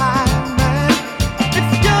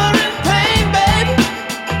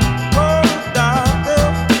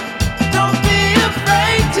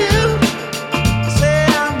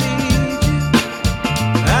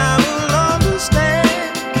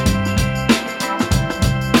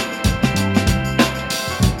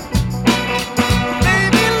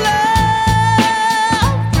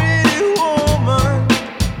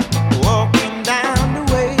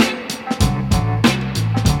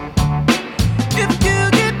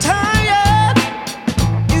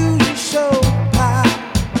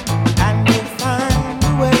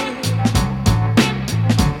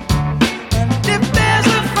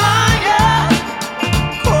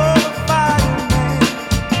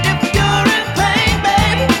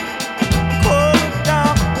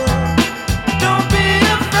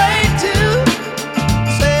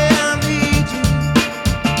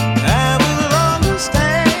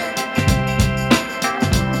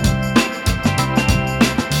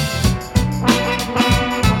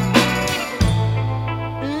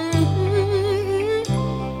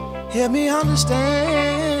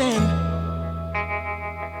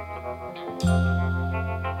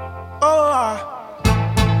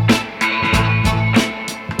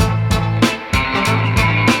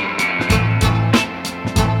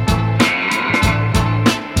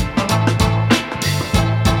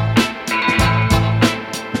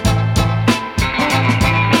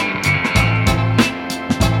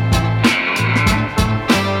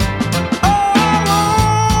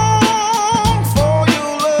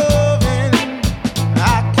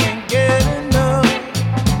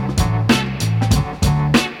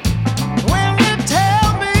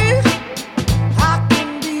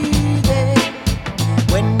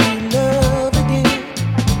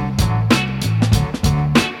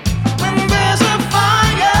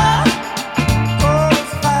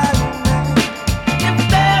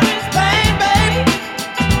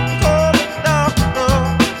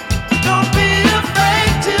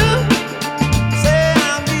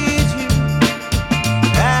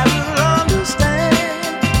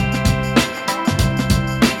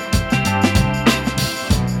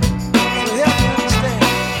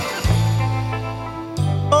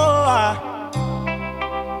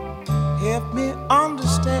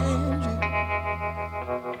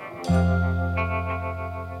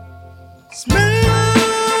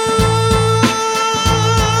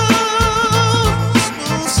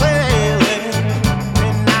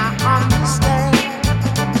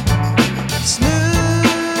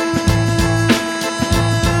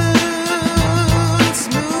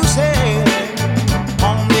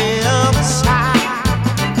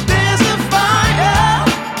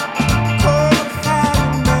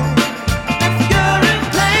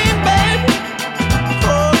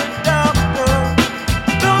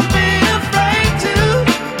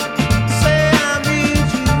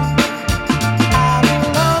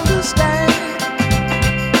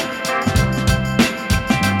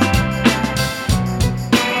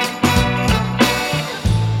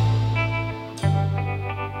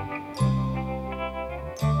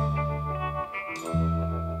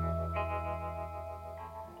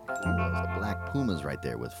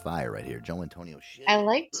with Fire right here. Joe Antonio shit. I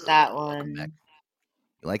liked that Welcome back. one.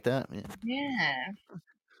 You like that? Yeah. Yeah.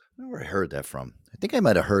 Where I heard that from? I think I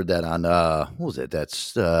might have heard that on what was it?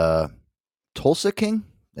 That's Tulsa King.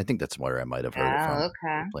 I think that's where I might have heard it from. Oh,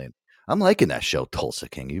 okay. Playing. I'm liking that show, Tulsa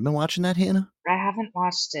King. You been watching that, Hannah? I haven't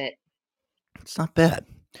watched it. It's not bad.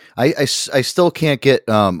 I still can't get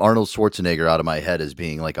Arnold Schwarzenegger out of my head as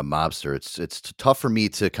being like a mobster. It's tough for me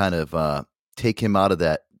to kind of take him out of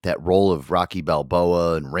that role of Rocky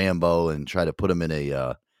Balboa and Rambo and try to put him in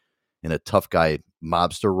a tough guy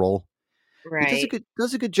mobster role. Right. He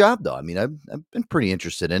does a good job though. I mean, I've been pretty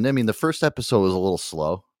interested in it. I mean, the first episode was a little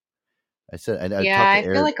slow. I said, I Yeah, talked to I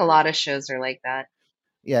feel Eric. like a lot of shows are like that.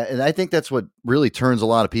 Yeah, and I think that's what really turns a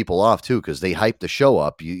lot of people off too, because they hype the show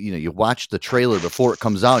up. You watch the trailer before it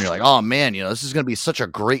comes out, and you're like, oh man, this is going to be such a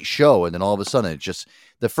great show, and then all of a sudden, it just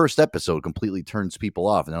the first episode completely turns people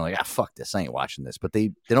off, and they're like, fuck this, I ain't watching this. But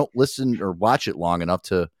they don't listen or watch it long enough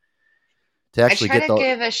to actually I try get to the.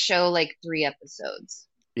 give a show like 3 episodes.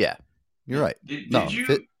 Yeah, you're right. Did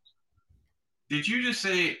you just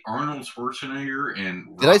say Arnold Schwarzenegger and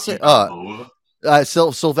Rocky Did I say Balboa?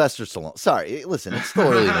 Sylvester Stallone. Sorry, listen, it's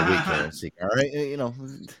still early in the week here. All right,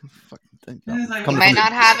 He might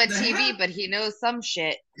not have a TV, but he knows some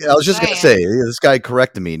shit. Yeah, I was just gonna say this guy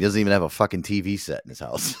corrected me. He doesn't even have a fucking TV set in his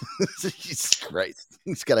house. Jesus Christ,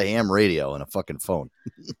 he's got a ham radio and a fucking phone.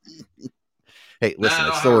 Hey, listen,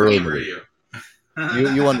 it's still early in the week.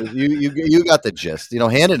 You got the gist.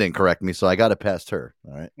 Hannah didn't correct me, so I got it past her.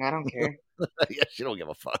 All right. I don't care. Yeah, she don't give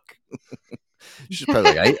a fuck. She's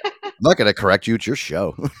probably like, I'm not going to correct you. It's your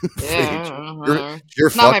show. Yeah, your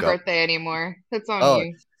it's not my fuck up. birthday anymore. It's on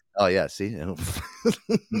you. Oh yeah, see,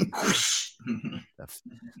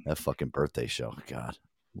 that fucking birthday show. God,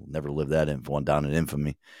 we'll never live that one down in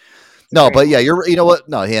infamy. No, but yeah, you know what?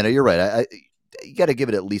 No, Hannah, you're right. You got to give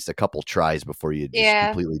it at least a couple tries before you just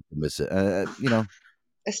completely miss it.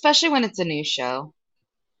 Especially when it's a new show.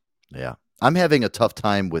 Yeah. I'm having a tough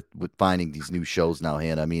time with finding these new shows now,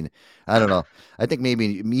 Hannah. I mean, I don't know. I think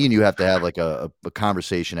maybe me and you have to have like a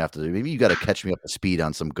conversation after. Maybe you got to catch me up to speed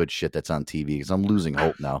on some good shit that's on TV because I'm losing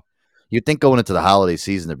hope now. You'd think going into the holiday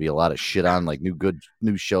season there'd be a lot of shit on, like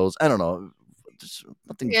new shows. I don't know. Just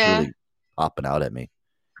nothing's really popping out at me.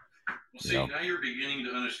 See, now you're beginning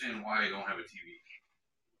to understand why I don't have a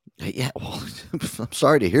TV. Yeah, well, I'm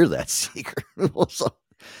sorry to hear that, Seeker.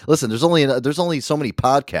 Listen, there's only so many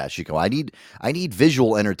podcasts you can. I need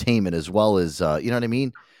visual entertainment as well as you know what I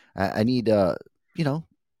mean. I need So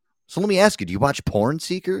let me ask you: do you watch porn,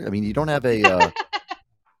 Seeker? I mean, you don't have a.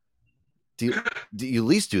 Do you at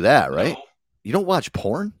least do that, right? No. You don't watch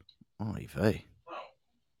porn? Oh, hey.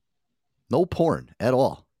 No porn at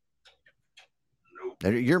all. Nope.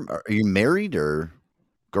 Are you married or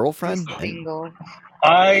girlfriend? Single.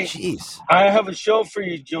 Jeez. I have a show for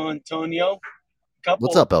you, Joe Antonio.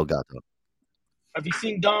 What's up, El Gato? Have you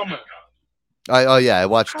seen Dahmer? Oh yeah, I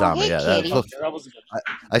watched Dahmer. Hey, Yeah, kitty. That was good.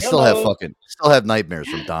 I still have nightmares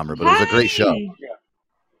from Dahmer, but it was a great show. Yeah.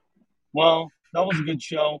 Well, that was a good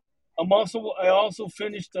show. I also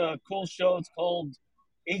finished a cool show. It's called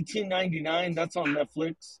 1899. That's on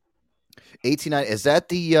Netflix.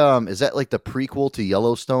 1899 is that like the prequel to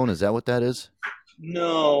Yellowstone? Is that what that is?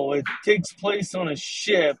 No, it takes place on a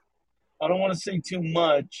ship. I don't want to say too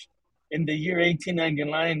much. In the year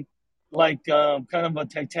 1899, like kind of a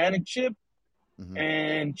Titanic ship,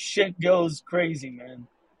 and shit goes crazy, man.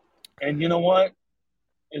 And you know what?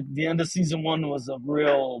 At the end of season 1 was a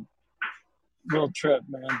real trip,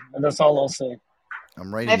 man. And that's all I'll say.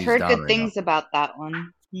 I've heard good things about that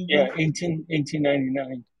one. Yeah,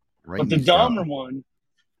 1899. But the Dahmer one,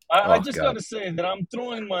 I just got to say that I'm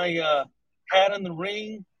throwing my hat in the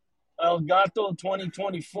ring, El Gato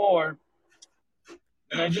 2024.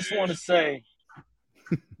 And I just want to say,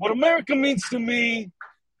 what America means to me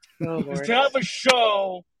is to have a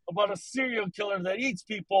show about a serial killer that eats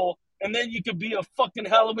people, and then you could be a fucking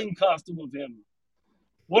Halloween costume of him.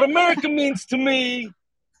 What America means to me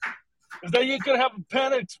is that you could have a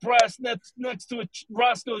Panda Express next to a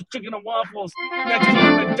Roscoe's Chicken and Waffles, next to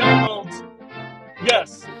a McDonald's.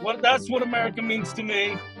 Yes, that's what America means to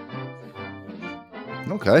me.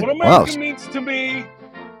 Okay. What America means to me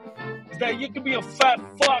is that you could be a fat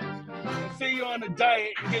fuck and say you're on a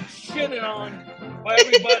diet and get shitted on by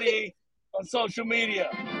everybody on social media.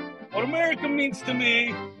 What America means to me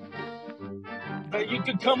is that you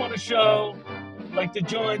could come on a show like the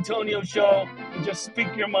Joe Antonio show and just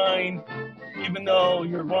speak your mind, even though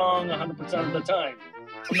you're wrong 100% of the time.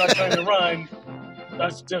 I'm not trying to rhyme.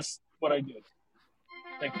 That's just what I do.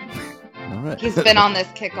 Thank you. All right. He's been on this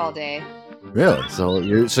kick all day. Really? So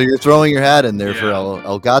you're throwing your hat in there for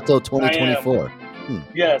El Gato 2024.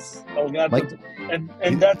 Yes, Elgato. Mike?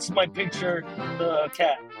 And that's my picture, the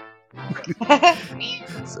cat.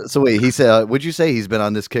 So wait, he said, would you say he's been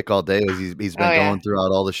on this kick all day? He's been going yeah.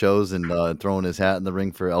 throughout all the shows and throwing his hat in the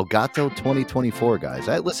ring for Elgato 2024, guys.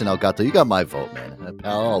 Listen, Elgato, you got my vote, man.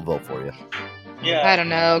 I'll vote for you. Yeah. I don't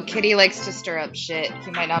know. Kitty likes to stir up shit. He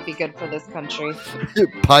might not be good for this country.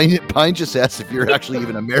 Pine just asked if you're actually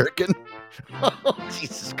even American. Oh,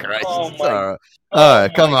 Jesus Christ. Oh, It's my. all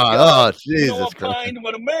right, come on. God. Oh, Jesus You know what, Christ. Pine?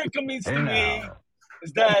 What America means to me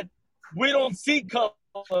is that we don't see color.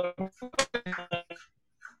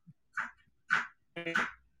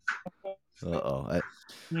 Uh-oh.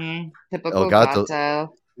 Typical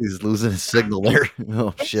Gato. He's losing his signal there.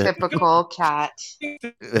 Oh shit! Typical cat.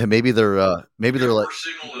 Maybe they're like,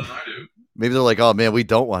 signal than I do. Maybe they're like, oh man, we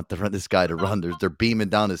don't want this guy to run. They're beaming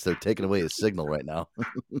down they're taking away his signal right now.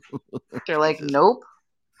 They're like, nope.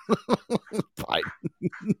 Fine.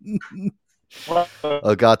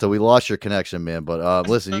 Gato, we lost your connection, man. But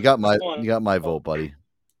listen, you got my vote, buddy.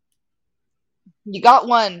 You got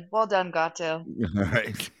one. Well done, Gato. All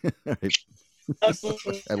right.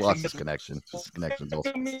 I lost his connection. His connection's all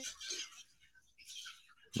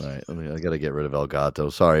right. I got to get rid of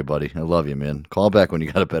Elgato. Sorry, buddy. I love you, man. Call back when you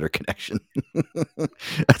got a better connection.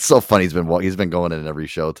 That's so funny. He's been going in every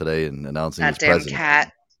show today and announcing his presence. That damn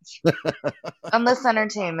cat. Endless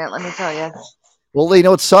entertainment, let me tell you. Well, you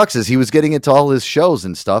know what sucks is he was getting into all his shows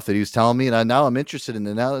and stuff that he was telling me, and now I'm interested in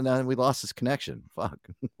it. Now we lost his connection. Fuck.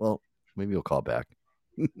 Well, maybe he'll call back.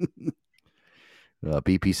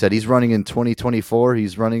 BP said he's running in 2024.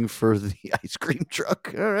 He's running for the ice cream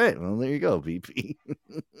truck. All right. Well, there you go, BP.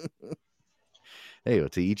 Hey,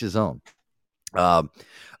 to each his own. All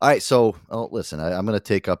right. So, listen, I'm going to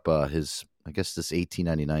take up this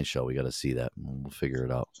 $18.99 show. We got to see that. We'll figure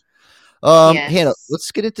it out. Yes. Hannah,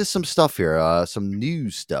 let's get into some stuff here. Some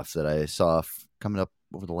news stuff that I saw coming up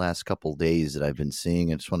over the last couple of days that I've been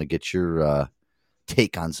seeing. I just want to get your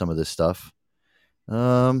take on some of this stuff.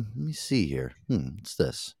 Let me see here. What's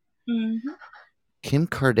this? Mm-hmm. Kim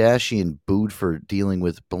Kardashian booed for dealing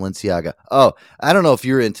with Balenciaga. Oh, I don't know if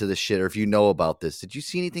you're into this shit or if you know about this. Did you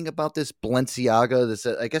see anything about this Balenciaga? This,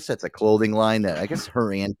 I guess that's a clothing line that I guess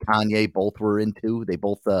her and Kanye both were into. They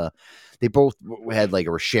both had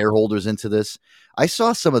were shareholders into this. I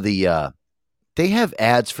saw some of the. They have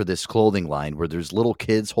ads for this clothing line where there's little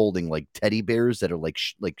kids holding like teddy bears that are like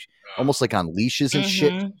almost like on leashes and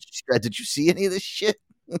shit. Did you see any of this shit?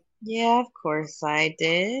 Yeah, of course I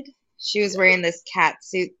did. She was wearing this cat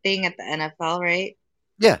suit thing at the NFL, right?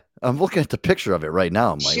 Yeah, I'm looking at the picture of it right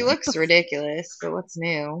now. I'm like, she looks ridiculous, but what's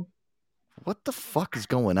new? What the fuck is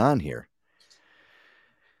going on here?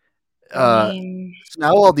 I So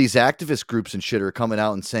now all these activist groups and shit are coming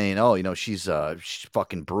out and saying, oh, she's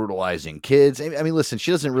fucking brutalizing kids. I mean, listen,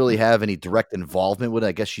 she doesn't really have any direct involvement with it.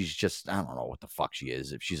 I guess she's just, I don't know what the fuck she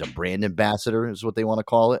is. If she's a brand ambassador is what they want to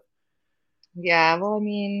call it. Yeah, well, I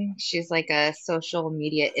mean, she's like a social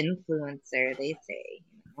media influencer, they say.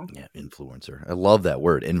 Yeah, influencer. I love that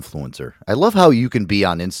word, influencer. I love how you can be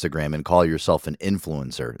on Instagram and call yourself an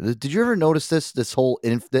influencer. Did you ever notice this? This whole,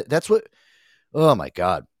 that's what, oh my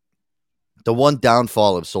God. The one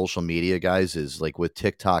downfall of social media, guys, is like with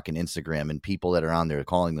TikTok and Instagram and people that are on there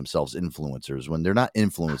calling themselves influencers when they're not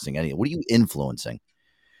influencing anyone. What are you influencing?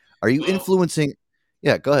 Are you influencing?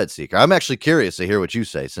 Yeah, go ahead, Seeker. I'm actually curious to hear what you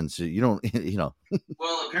say since you don't,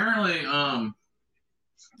 Well, apparently,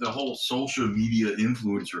 the whole social media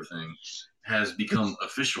influencer thing has become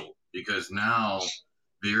official because now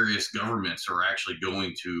various governments are actually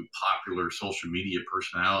going to popular social media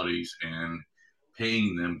personalities and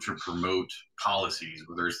paying them to promote policies,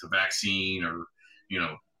 whether it's the vaccine or,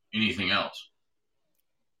 anything else.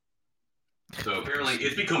 So apparently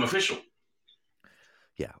it's become official.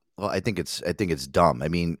 Yeah. Well, I think it's dumb. I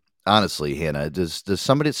mean, honestly, Hannah, does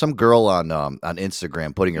some girl on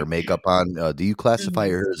Instagram putting her makeup on, do you classify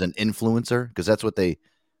her as an influencer? Because that's what they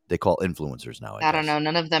call influencers now. I don't know.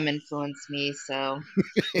 None of them influence me, so.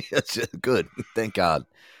 That's good. Thank God.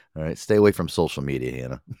 All right, stay away from social media,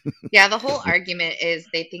 Hannah. Yeah, the whole argument is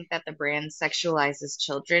they think that the brand sexualizes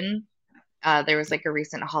children. There was like a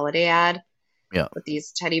recent holiday ad with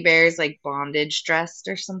these teddy bears like bondage dressed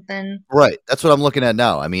or something. Right, that's what I'm looking at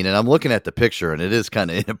now. I mean, and I'm looking at the picture, and it is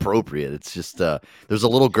kind of inappropriate. It's just there's a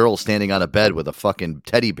little girl standing on a bed with a fucking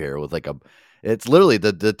teddy bear with it's literally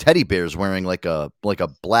the teddy bear's wearing like a black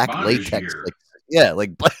bondage latex.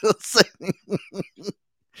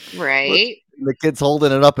 Right. The kid's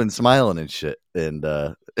holding it up and smiling and shit. And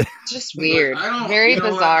just weird. Very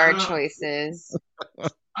bizarre choices.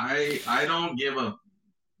 I don't give a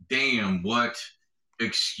damn what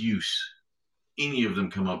excuse any of them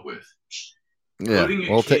come up with. Putting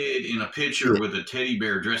a kid in a picture with a teddy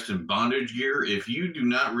bear dressed in bondage gear, if you do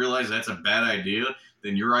not realize that's a bad idea,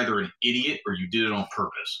 then you're either an idiot or you did it on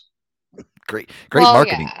purpose. Great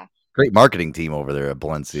marketing. Yeah. Great marketing team over there at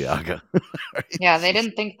Balenciaga. Right? Yeah, they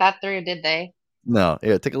didn't think that through, did they? No,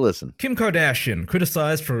 yeah, take a listen. Kim Kardashian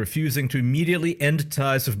criticized for refusing to immediately end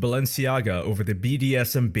ties with Balenciaga over the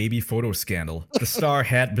BDSM baby photo scandal. The star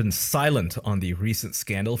had been silent on the recent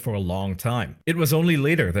scandal for a long time. It was only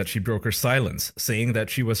later that she broke her silence, saying that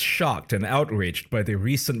she was shocked and outraged by the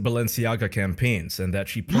recent Balenciaga campaigns and that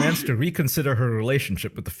she plans to reconsider her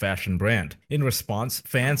relationship with the fashion brand. In response,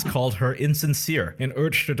 fans called her insincere and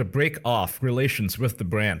urged her to break off relations with the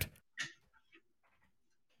brand.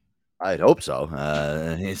 I'd hope so. You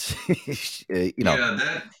know.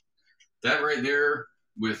 Yeah, that right there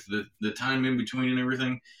with the time in between and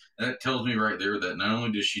everything, that tells me right there that not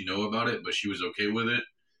only does she know about it, but she was okay with it.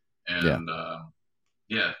 And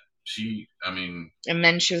and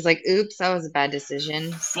then she was like, oops, that was a bad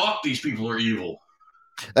decision. Fuck, these people are evil.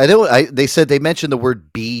 I know. They said they mentioned the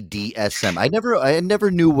word BDSM. I never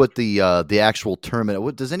knew what the actual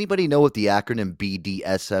term. Does anybody know what the acronym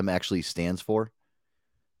BDSM actually stands for?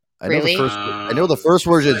 I know the first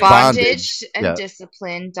word is bondage and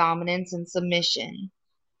discipline, dominance, and submission.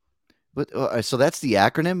 But so that's the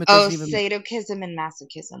acronym. Sadism and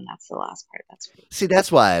masochism. That's the last part. See,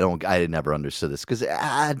 that's why I never understood this, because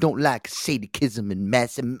I don't like sadism and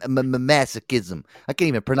masochism. I can't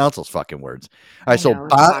even pronounce those fucking words. All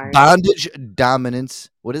right, bondage,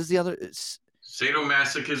 dominance. What is the other?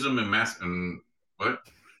 Sadomasochism and what?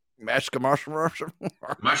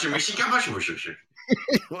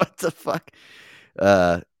 What the fuck?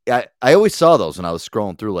 I always saw those when I was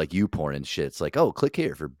scrolling through like YouPorn and shit. It's like, oh, click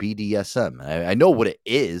here for BDSM. I know what it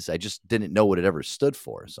is. I just didn't know what it ever stood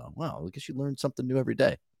for. So, wow, I guess you learn something new every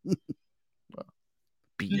day.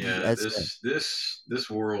 BDSM. Yeah, this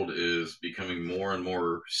world is becoming more and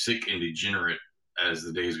more sick and degenerate as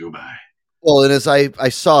the days go by. Well, and as I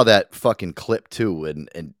saw that fucking clip too, and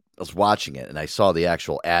I was watching it and I saw the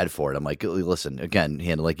actual ad for it. I'm like, listen, again,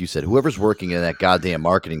 Hannah, like you said, whoever's working in that goddamn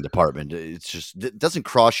marketing department, it doesn't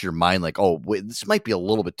cross your mind like, oh, wait, this might be a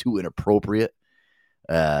little bit too inappropriate.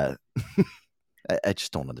 I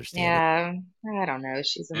just don't understand. Yeah, I don't know.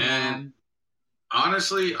 She's a mom.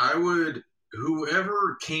 Honestly,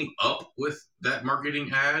 whoever came up with that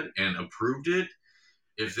marketing ad and approved it,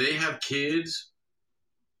 if they have kids,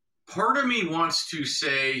 part of me wants to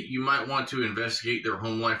say you might want to investigate their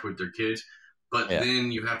home life with their kids, but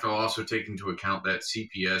then you have to also take into account that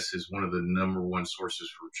CPS is one of the number one sources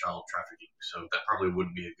for child trafficking. So that probably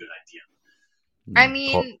wouldn't be a good idea. I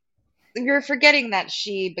mean, you're forgetting that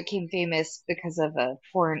she became famous because of a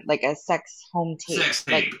sex home tape. Sex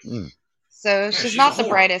tape. So she's not the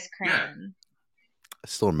brightest crown. Yeah. I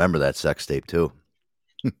still remember that sex tape too.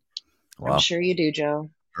 Wow. I'm sure you do, Joe.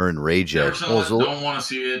 Her and Ray J. Don't want to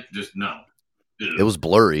see it. Just no. It was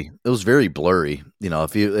blurry. It was very blurry. You know,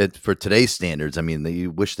 for today's standards, I mean,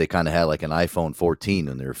 you wish they kind of had like an iPhone 14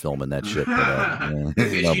 when they were filming that shit.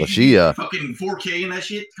 But she fucking 4K and that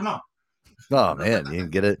shit. Come on. Oh man, you can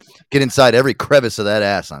get inside every crevice of that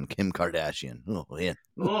ass on Kim Kardashian. Oh man.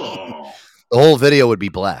 Oh. The whole video would be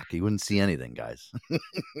black. You wouldn't see anything, guys.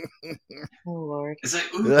 Oh Lord. It's like,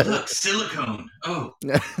 ooh, look, silicone. Oh.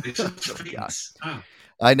 Oh.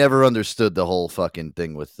 I never understood the whole fucking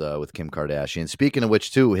thing with Kim Kardashian. Speaking of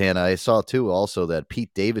which, too, Hannah, I saw too also that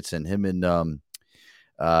Pete Davidson, him and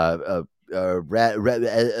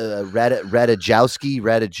Radajowski,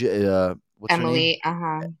 what's Emily,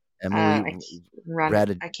 her name? Emily,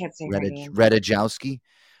 I can't say her name. Radajowski.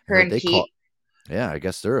 Her and Pete. Yeah, I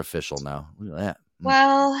guess they're official now. Look at that.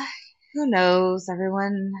 Well, who knows?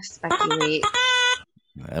 Everyone speculates.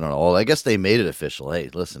 I don't know. Well, I guess they made it official. Hey,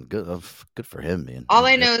 listen, good for him, man. All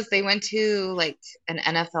I know is they went to like an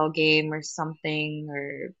NFL game or something,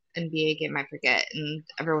 or NBA game, I forget, and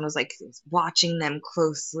everyone was like watching them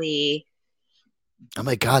closely. Oh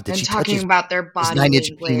my God! Did she talking about their body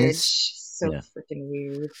language? Penis? So freaking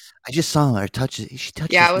weird. I just saw her touch it. She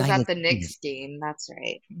touched. Yeah, I was at the Knicks game. That's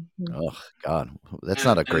right. Mm-hmm. Oh God, that's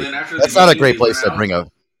not a great. That's not a great place to bring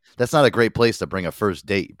a. That's not a great place to bring a first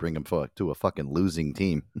date. Bring them to a fucking losing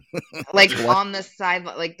team. Like on the side,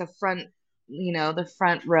 like the front, the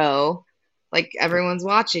front row, like everyone's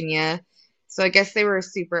watching you. So I guess they were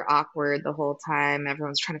super awkward the whole time.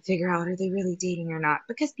 Everyone's trying to figure out, are they really dating or not?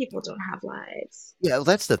 Because people don't have lives. Yeah, well,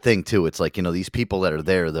 that's the thing too. It's like, these people that are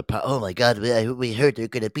there, oh my God, we heard they're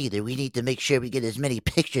going to be there. We need to make sure we get as many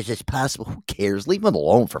pictures as possible. Who cares? Leave them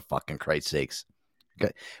alone, for fucking Christ's sakes.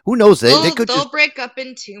 Okay. Who knows? They could they'll break up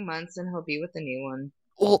in 2 months and he'll be with a new one.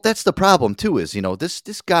 Well, that's the problem too. Is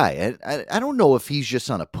this guy? I don't know if he's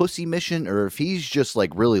just on a pussy mission or if he's just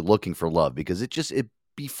like really looking for love, because it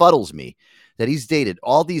befuddles me that he's dated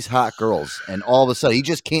all these hot girls and all of a sudden he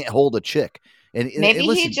just can't hold a chick. And Maybe he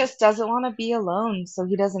listen, just doesn't want to be alone, so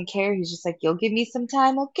he doesn't care. He's just like, "You'll give me some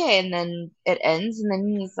time, okay?" And then it ends, and then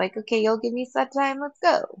he's like, "Okay, you'll give me some time. Let's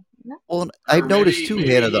go." well, Or I've noticed too,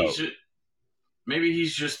 Hannah, though. Maybe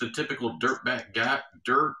he's just the typical dirtbag guy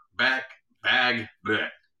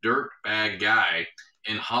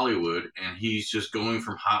in Hollywood, and he's just going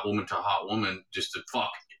from hot woman to hot woman just to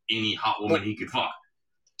fuck any hot woman he could fuck.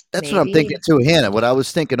 That's what I'm thinking too, Hannah. What I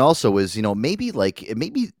was thinking also is, maybe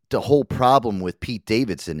the whole problem with Pete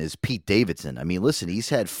Davidson is Pete Davidson. I mean, listen, he's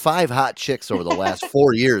had 5 hot chicks over the last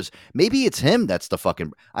 4 years. Maybe it's him that's the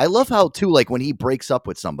fucking. I love how too, like when he breaks up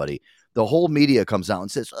with somebody, the whole media comes out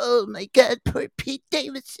and says, "Oh my God, poor Pete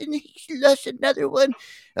Davidson, he lost another one."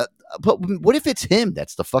 But what if it's him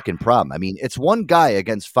that's the fucking problem? I mean, it's one guy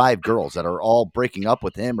against 5 girls that are all breaking up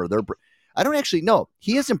with him, or they're. I don't actually know.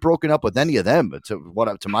 He hasn't broken up with any of them,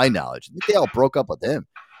 to my knowledge. I think they all broke up with him.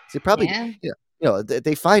 So probably,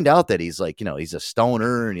 they find out that he's like, he's a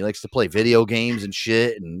stoner and he likes to play video games and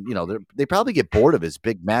shit. And, they probably get bored of his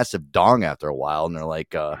big, massive dong after a while. And they're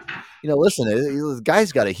like, listen, the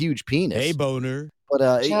guy's got a huge penis. Hey, boner.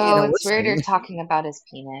 But, Joe, it's weird you're talking about his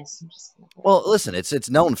penis. Well, listen, it's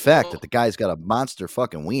known fact that the guy's got a monster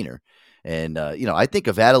fucking wiener. And, I think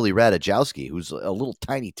of Natalie Radajowski, who's a little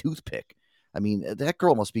tiny toothpick. I mean, that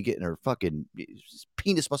girl must be getting her fucking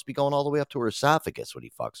penis must be going all the way up to her esophagus when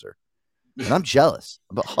he fucks her. And I'm jealous.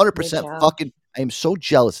 I'm 100% fucking. I am so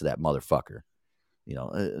jealous of that motherfucker.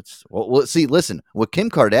 See, listen, with Kim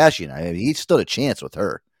Kardashian, I mean, he stood a chance with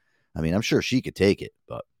her. I mean, I'm sure she could take it,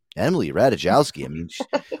 but Emily Ratajkowski, I mean,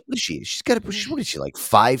 what is she? She's got what is she, like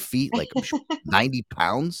 5 feet, like 90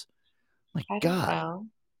 pounds? My God.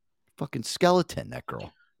 Fucking skeleton, that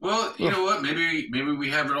girl. Well, you know what? Maybe we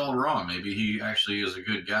have it all wrong. Maybe he actually is a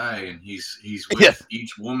good guy, and he's with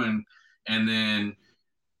each woman, and then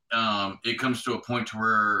it comes to a point to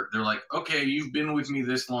where they're like, "Okay, you've been with me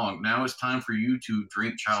this long. Now it's time for you to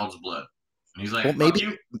drink child's blood." And he's like, well,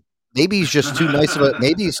 maybe he's just too nice of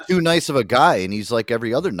a guy, and he's like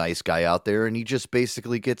every other nice guy out there, and he just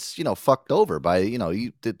basically gets fucked over by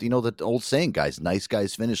the old saying, guys, nice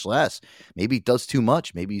guys finish last. Maybe he does too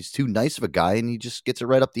much. Maybe he's too nice of a guy, and he just gets it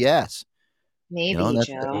right up the ass. Maybe,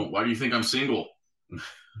 Joe. Well, why do you think I'm single?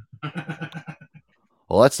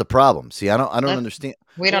 Well, that's the problem. See, I don't understand.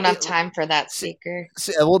 We don't have time for that, Seeker.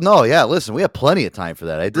 Well, no, yeah. Listen, we have plenty of time for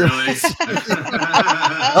that. I do. Really?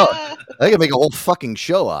 I could make a whole fucking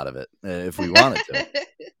show out of it if we wanted to.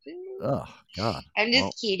 Oh God! I'm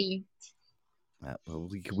just kidding. Well,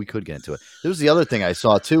 we could get into it. There was the other thing I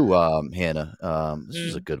saw too, Hannah. This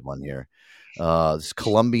was a good one here. This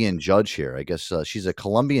Colombian judge here. I guess she's a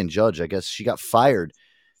Colombian judge. I guess she got fired.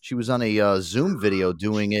 She was on a Zoom video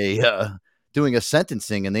doing a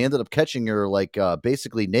sentencing, and they ended up catching her like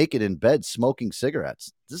basically naked in bed smoking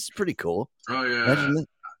cigarettes. This is pretty cool. Oh yeah.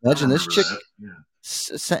 Imagine this chick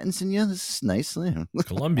sentencing you. This is nice.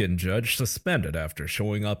 Colombian judge suspended after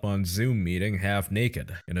showing up on Zoom meeting half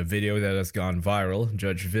naked. In a video that has gone viral,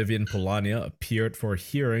 Judge Vivian Polania appeared for a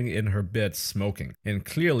hearing in her bed smoking, and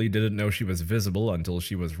clearly didn't know she was visible until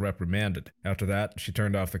she was reprimanded. After that, she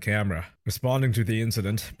turned off the camera. Responding to the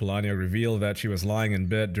incident, Polania revealed that she was lying in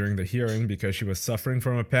bed during the hearing because she was suffering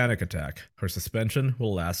from a panic attack. Her suspension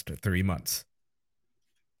will last 3 months.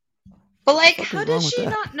 But like, how did she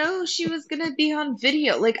not know she was gonna be on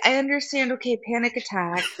video? Like, I understand, okay, panic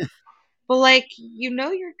attack, but like,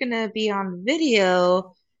 you're gonna be on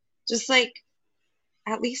video. Just like,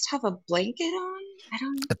 at least have a blanket on. I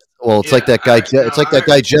don't. Well, it's like that guy. It's like that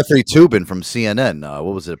guy Jeffrey Toobin from CNN.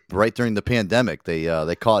 What was it? Right during the pandemic,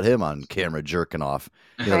 they caught him on camera jerking off.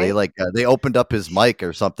 They opened up his mic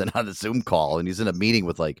or something on a Zoom call, and he's in a meeting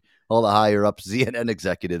with like all the higher up CNN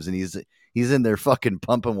executives, and he's in there fucking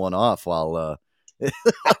pumping one off while.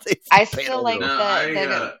 I still like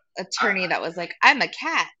the attorney that was like, "I'm a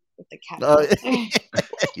cat." With the cat.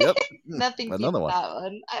 Yep. Nothing Another keeps one. That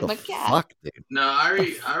one. I'm a cat. Fuck, dude. No,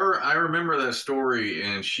 I remember that story,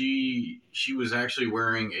 and she was actually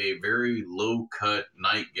wearing a very low cut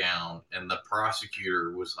nightgown, and the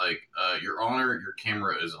prosecutor was like, "Your Honor, your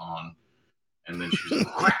camera is on," and then she was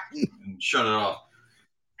like, and shut it off.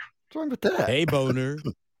 What's wrong with that? Hey, boner.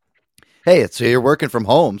 Hey, so you're working from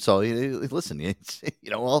home, so listen,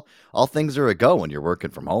 all things are a go when you're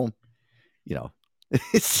working from home.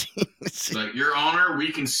 It's like, Your Honor,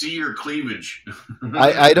 we can see your cleavage.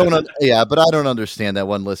 I don't, but I don't understand that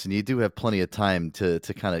one. Listen, you do have plenty of time to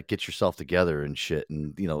kind of get yourself together and shit,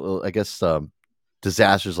 and I guess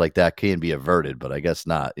disasters like that can be averted, but I guess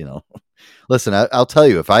not. Listen, I'll tell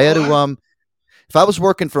you, if I had to if I was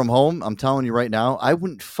working from home, I'm telling you right now, I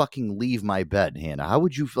wouldn't fucking leave my bed, Hannah. How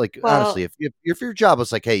would you honestly, if your job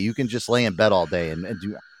was like, hey, you can just lay in bed all day and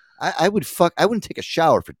do, I wouldn't take a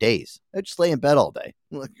shower for days. I'd just lay in bed all day.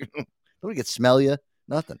 Nobody could smell you,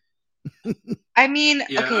 nothing. I mean,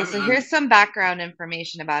 so here's some background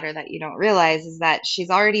information about her that you don't realize is that she's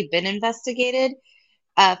already been investigated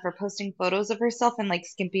for posting photos of herself in like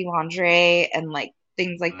skimpy lingerie and like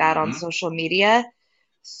things like that on social media.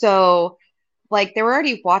 So like they were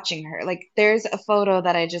already watching her. Like there's a photo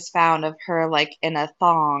that I just found of her like in a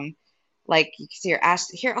thong. Like you can see her ass.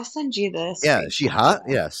 Here, I'll send you this. Yeah, is she hot?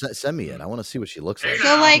 Yeah, send me it. I want to see what she looks like.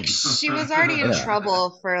 So like she was already in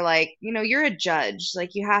trouble for like, you're a judge.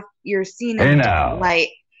 Like you're seen in a different light.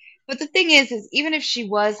 But the thing is even if she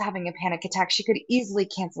was having a panic attack, she could easily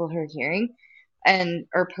cancel her hearing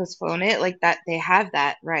or postpone it. Like that, they have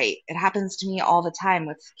that right. It happens to me all the time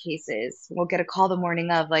with cases. We'll get a call the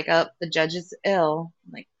morning of like, oh, the judge is ill.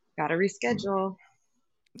 Like, gotta reschedule.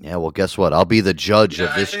 Yeah, well, guess what? I'll be the judge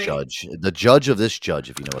of this judge. The judge of this judge,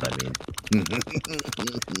 if you know what I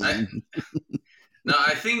mean.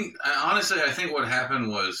 Honestly, I think what happened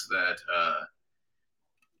was that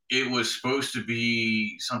it was supposed to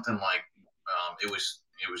be something like it was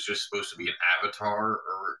just supposed to be an avatar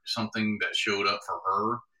or something that showed up for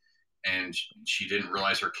her, and she didn't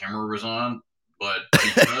realize her camera was on. But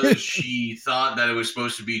because she thought that it was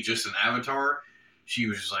supposed to be just an avatar, she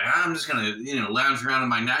was just like, I'm just gonna lounge around in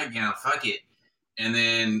my nightgown, fuck it. And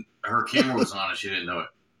then her camera was on and she didn't know it.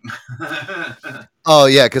 Oh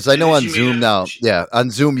yeah, because I know on Zoom now. Yeah, on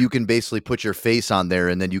Zoom you can basically put your face on there,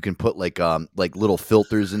 and then you can put like little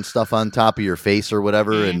filters and stuff on top of your face or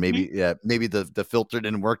whatever. And maybe the filter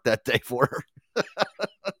didn't work that day for her.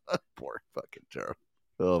 Poor fucking Tara.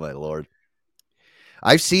 Oh my lord.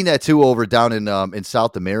 I've seen that too over down in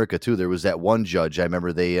South America too. There was that one judge. I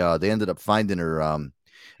remember they ended up finding her.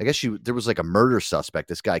 I guess there was like a murder suspect.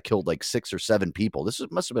 This guy killed like 6 or 7 people.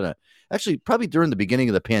 Must have been actually probably during the beginning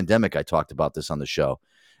of the pandemic. I talked about this on the show,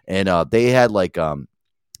 and they had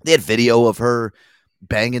they had video of her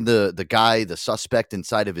banging the suspect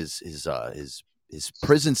inside of his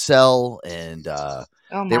prison cell, and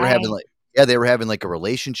they were having like a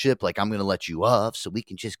relationship. Like, I'm going to let you off so we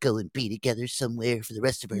can just go and be together somewhere for the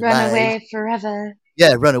rest of our lives. Run away forever.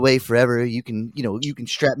 Yeah, run away forever. You can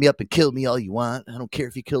strap me up and kill me all you want. I don't care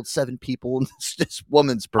if you killed 7 people. And this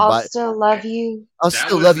woman's I'll still love you. I'll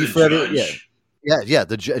still love you forever. Judge? Yeah.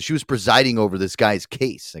 She was presiding over this guy's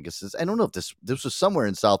case. I guess I don't know if this was somewhere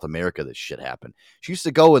in South America this shit happened. She used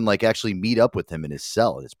to go and like actually meet up with him in his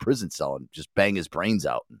cell, in his prison cell, and just bang his brains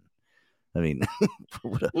out. I mean,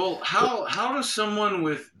 how does someone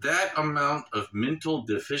with that amount of mental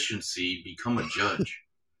deficiency become a judge?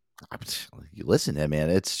 You listen,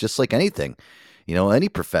 man, it's just like anything, any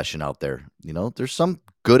profession out there. There's some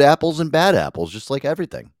good apples and bad apples, just like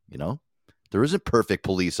everything. There isn't perfect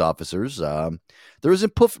police officers. There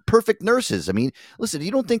isn't perfect nurses. I mean, listen,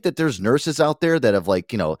 you don't think that there's nurses out there that have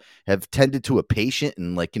have tended to a patient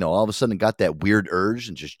and all of a sudden got that weird urge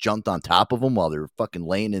and just jumped on top of them while they're fucking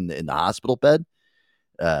laying in the hospital bed?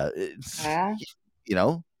 I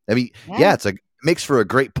mean, it's it makes for a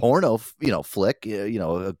great porno, flick.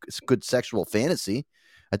 It's a good sexual fantasy.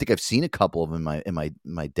 I think I've seen a couple of them in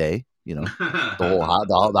my day.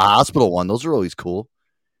 The hospital one. Those are always cool.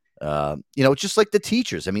 It's just like the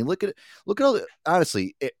teachers. I mean, look at all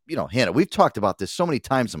honestly, Hannah, we've talked about this so many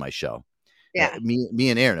times on my show. Yeah. Me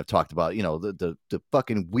and Aaron have talked about, the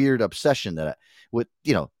fucking weird obsession that with,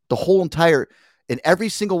 the whole entire, and every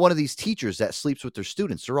single one of these teachers that sleeps with their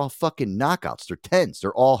students, they're all fucking knockouts. They're 10s.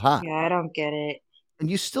 They're all hot. Yeah, I don't get it.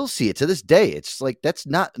 And you still see it to this day. It's like, that's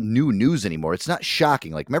not new news anymore. It's not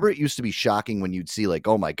shocking. Like, remember it used to be shocking when you'd see like,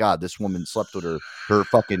 oh my God, this woman slept with her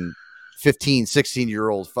fucking 15,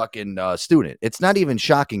 16-year-old fucking student. It's not even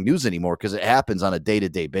shocking news anymore because it happens on a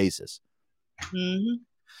day-to-day basis. Mm-hmm.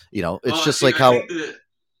 It's just like how...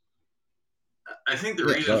 I think the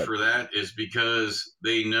reason for that is because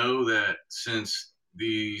they know that since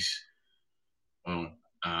these,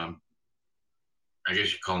 I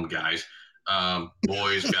guess you call them guys,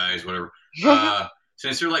 boys, guys, whatever.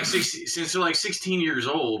 Since they're like 16 years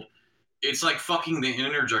old, it's like fucking the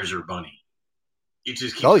Energizer Bunny. It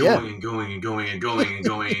just keeps going and going and going and going and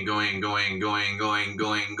going and going and going and going and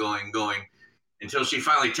going and going and going until she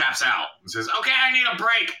finally taps out and says, "Okay, I need a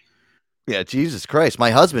break." Yeah, Jesus Christ.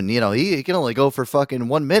 My husband, he can only go for fucking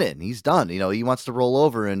 1 minute and he's done. He wants to roll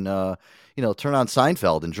over and, turn on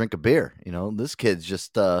Seinfeld and drink a beer. This kid's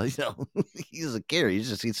just, he doesn't care.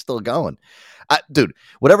 He's still going. Dude,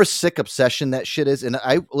 whatever sick obsession that shit is. And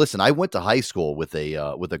I went to high school with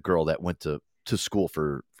a girl that went to school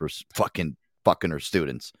for fucking her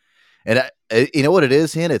students. And you know what it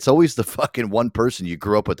is, Hannah? It's always the fucking one person you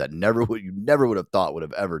grew up with that you never would have thought would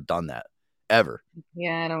have ever done that. Ever.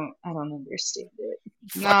 Yeah, I don't understand it.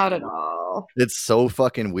 Not at all. It's so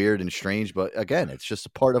fucking weird and strange, but again, it's just a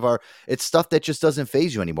part of it's stuff that just doesn't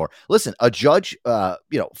phase you anymore. Listen, a judge,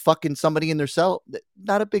 fucking somebody in their cell,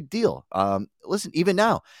 not a big deal. Listen, even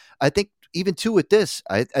now, I think even too with this,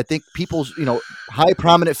 I think people's, high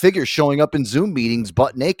prominent figures showing up in Zoom meetings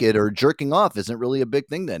butt naked or jerking off isn't really a big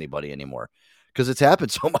thing to anybody anymore because it's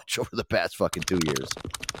happened so much over the past fucking 2 years.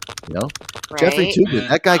 Right. Jeffrey Tubin,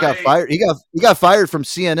 that guy got fired. He got fired from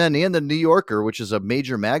CNN and the New Yorker, which is a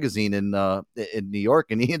major magazine in New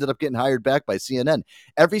York, and he ended up getting hired back by CNN.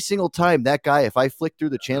 Every single time that guy, if I flick through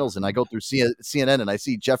the channels and I go through CNN and I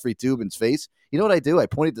see Jeffrey Tubin's face, you know what I do? I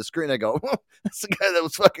point at the screen. And I go, "That's the guy that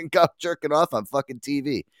was fucking jerking off on fucking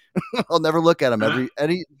TV." I'll never look at him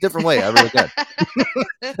any different way ever again.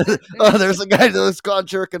 Oh, there's a guy that was caught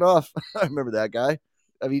jerking off. I remember that guy.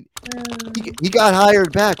 I mean, he got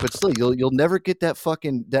hired back, but still, you'll never get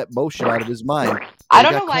that motion out of his mind. I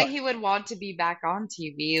don't know why he would want to be back on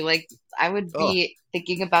TV. Like, I would be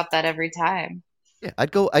thinking about that every time. Yeah,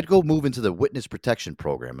 I'd go move into the witness protection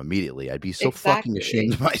program immediately. I'd be so fucking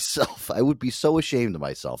ashamed of myself. I would be so ashamed of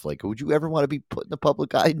myself. Like, would you ever want to be put in the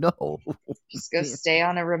public eye? No. Just go stay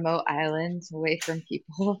on a remote island away from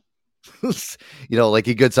people. Like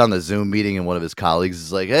he gets on the Zoom meeting and one of his colleagues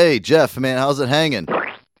is like, "Hey, Jeff, man, how's it hanging?"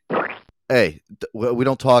 Hey, we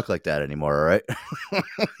don't talk like that anymore, all right?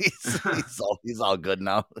 he's all good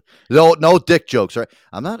now. No dick jokes, right?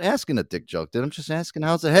 I'm not asking a dick joke, dude. I'm just asking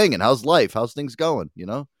how's it hanging? How's life? How's things going?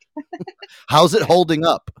 How's it holding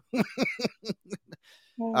up?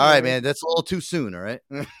 All right, man. That's a little too soon, all right?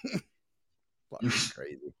 Fucking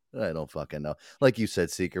crazy. I don't fucking know. Like you said,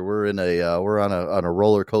 Seeker, we're on a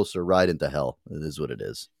roller coaster ride into hell. It is what it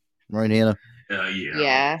is. Right, Hannah?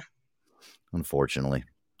 Yeah. Unfortunately.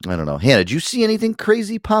 I don't know. Hannah, did you see anything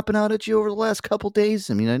crazy popping out at you over the last couple days?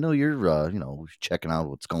 I mean, I know you're, checking out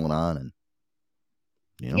what's going on, and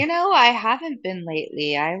I haven't been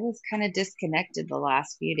lately. I was kind of disconnected the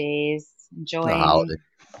last few days, enjoying.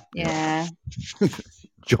 Yeah.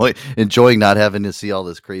 Enjoying not having to see all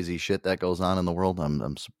this crazy shit that goes on in the world.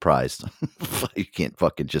 I'm surprised. You can't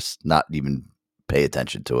fucking just not even pay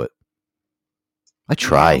attention to it. I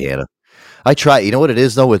try, Hannah. I try. You know what it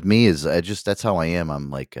is though with me is that's how I am. I'm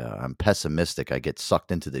like I'm pessimistic. I get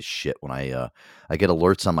sucked into this shit when I get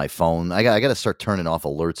alerts on my phone. I got to start turning off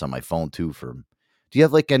alerts on my phone too. Do you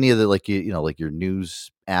have like any of the like like your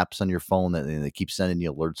news apps on your phone that they keep sending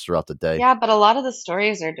you alerts throughout the day? Yeah, but a lot of the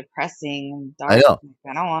stories are depressing and dark. I know.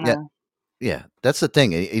 I don't want to. Yeah, that's the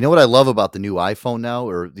thing. You know what I love about the new iPhone now,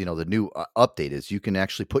 or the new update is you can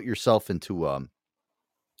actually put yourself into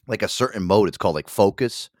like a certain mode. It's called like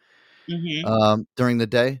focus. Mm-hmm. During the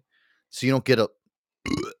day, so you don't get you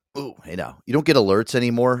don't get alerts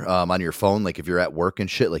anymore on your phone. Like if you're at work and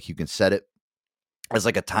shit, like you can set it as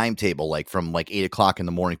like a timetable, like from like 8 o'clock in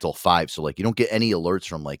the morning till 5. So like you don't get any alerts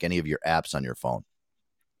from like any of your apps on your phone.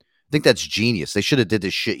 I think that's genius. They should have did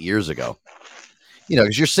this shit years ago.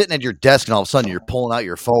 Because you're sitting at your desk and all of a sudden you're pulling out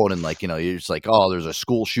your phone and like, you're just like, oh, there's a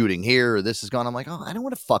school shooting here or this is gone. I'm like, oh, I don't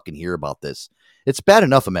want to fucking hear about this. It's bad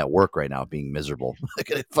enough I'm at work right now being miserable. I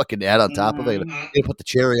gotta fucking add on top of it. You put the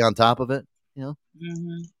cherry on top of it.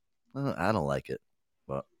 I don't like it,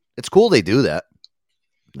 but it's cool they do that.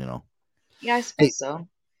 Yeah, I suppose so.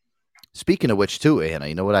 Speaking of which, too, Anna,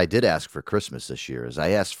 you know what I did ask for Christmas this year is I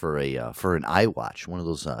asked for an iWatch, one of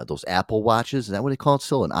those Apple watches. Is that what they call it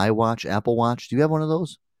still? An iWatch, Apple Watch? Do you have one of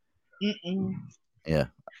those? Mm-mm. Yeah,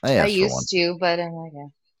 I used to, but I'm like,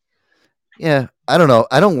 yeah, I don't know.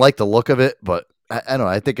 I don't like the look of it, but I don't know.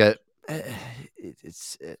 I think I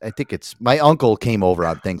think it's my uncle came over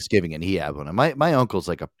on Thanksgiving and he had one. And my uncle's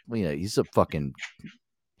like he's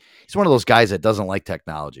one of those guys that doesn't like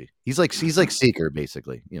technology. He's like Seeker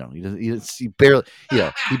basically. He barely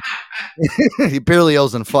he barely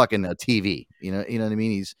owns a fucking TV. You know what I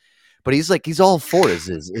mean? He's all for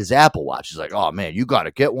his Apple Watch. He's like, oh man, you got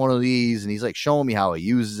to get one of these, and he's like showing me how he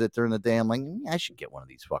uses it during the day. I'm like, I should get one of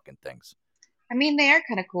these fucking things. I mean, they are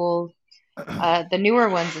kind of cool. The newer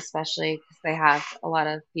ones, especially, because they have a lot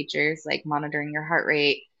of features like monitoring your heart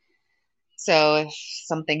rate, So if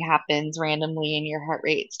something happens randomly and your heart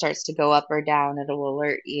rate starts to go up or down, it'll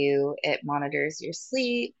alert you. It monitors your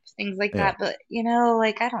sleep, things like that. But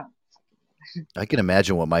like I can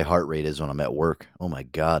imagine what my heart rate is when I'm at work. Oh my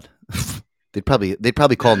God. They'd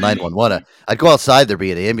probably call 911. I'd go outside. There'd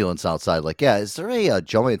be an ambulance outside. Like, yeah, is there a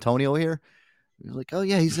Joe Antonio here? You're like, oh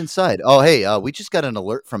yeah, he's inside. Oh hey, we just got an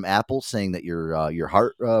alert from Apple saying that your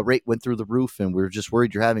heart rate went through the roof, and we're just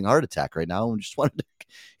worried you're having a heart attack right now, and just wanted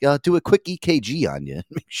to do a quick EKG on you and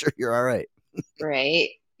make sure you're all right. Right?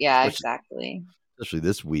 Yeah, exactly. Especially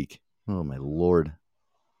this week. Oh my Lord,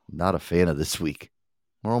 not a fan of this week.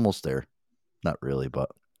 We're almost there. Not really, but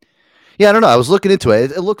yeah, I don't know. I was looking into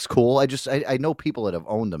it. It looks cool. I know people that have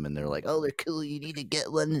owned them, and they're like, oh, they're cool. You need to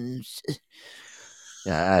get one.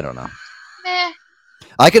 Yeah, I don't know.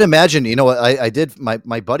 I can imagine, what I did. My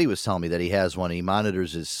buddy was telling me that he has one. He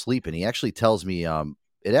monitors his sleep, and he actually tells me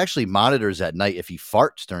it actually monitors at night if he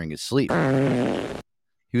farts during his sleep.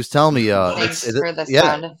 He was telling me thanks for the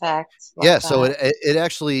sound effect. Yeah, so it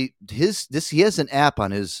actually he has an app on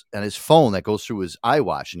his phone that goes through his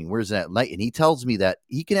iWatch, and he wears it at night, and he tells me that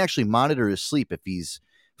he can actually monitor his sleep if he's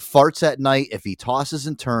farts at night, if he tosses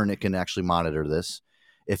and turns, it can actually monitor this.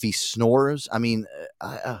 If he snores, I mean,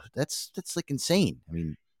 that's like insane. I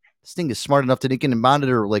mean, this thing is smart enough that it can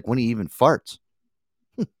monitor like when he even farts.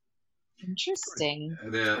 Interesting.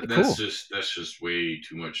 That's just way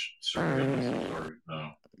too much.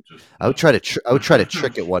 I would try to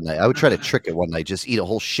trick it one night. Just eat a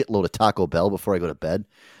whole shitload of Taco Bell before I go to bed.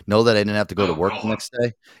 Know that I didn't have to go to work the next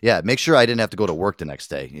day. Yeah, make sure I didn't have to go to work the next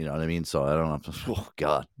day. You know what I mean? So I don't have to. Oh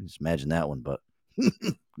God, just imagine that one. But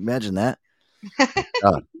imagine that.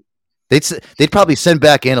 They'd probably send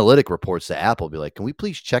back analytic reports to Apple. Be like, can we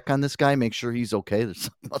please check on this guy? Make sure he's okay. There's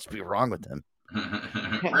something must be wrong with him.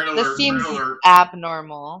 This seems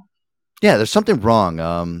abnormal. Yeah, there's something wrong.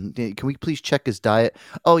 Can we please check his diet?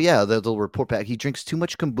 Oh yeah, they'll report back. He drinks too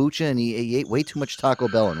much kombucha and he ate way too much Taco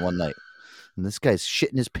Bell in one night. And this guy's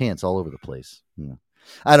shitting his pants all over the place.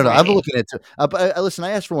 I don't know. Right. I'm looking into. Listen,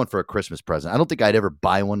 I asked for one for a Christmas present. I don't think I'd ever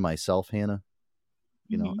buy one myself, Hannah.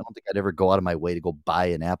 I don't think I'd ever go out of my way to go buy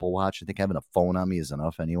an Apple Watch. I think having a phone on me is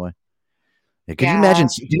enough anyway. Yeah, can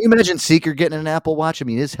you imagine Seeker getting an Apple Watch? I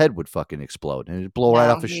mean, his head would fucking explode and it'd blow right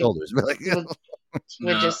off his shoulders.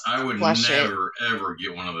 I would never ever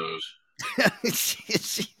get one of those.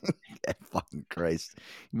 Fucking Christ!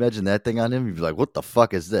 Imagine that thing on him. You'd be like, "What the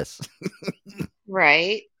fuck is this?"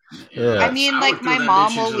 Right. Yeah. I mean, like my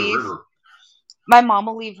mom will leave. My mom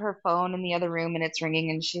will leave her phone in the other room and it's ringing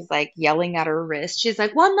and she's like yelling at her wrist. She's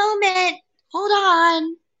like, 1 moment, hold on.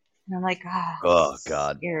 And I'm like, oh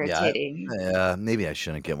God, irritating. Yeah, maybe I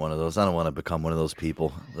shouldn't get one of those. I don't want to become one of those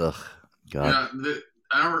people. Ugh, God.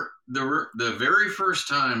 Yeah, the very first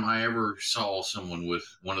time I ever saw someone with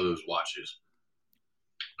one of those watches,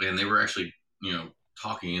 and they were actually,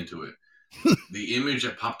 talking into it, the image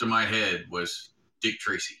that popped in my head was Dick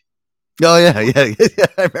Tracy. Oh yeah, I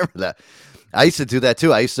remember that. I used to do that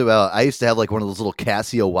too. I used to have like one of those little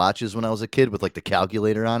Casio watches when I was a kid with like the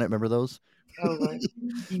calculator on it. Remember those? Oh, right.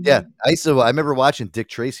 Yeah, I remember watching Dick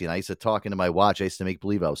Tracy, and I used to talk into my watch. I used to make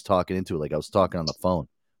believe I was talking into it, like I was talking on the phone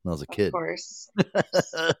when I was a kid. Of course.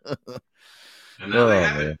 And now they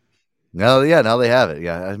have it. No, yeah, now they have it.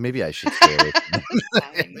 Yeah, maybe I should stay away.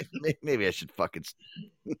 Maybe I should fucking.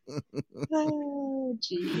 Oh,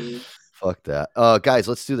 geez. Fuck that. Guys,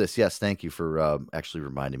 let's do this. Yes, thank you for actually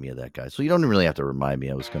reminding me of that, guys. So you don't really have to remind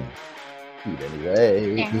me. I was going to do it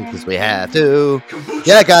anyway because we have to.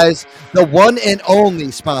 Yeah, guys, the one and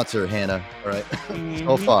only sponsor, Hannah. All right,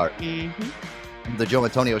 so far. The Joe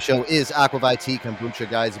Antonio Show is Aquavite Tea Kombucha,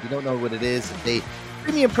 guys. If you don't know what it is, it's a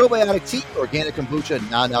premium probiotic tea, organic kombucha,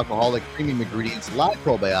 non-alcoholic, premium ingredients, live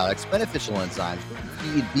probiotics, beneficial enzymes,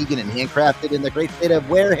 vegan and handcrafted in the great state of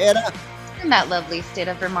where, Hannah? In that lovely state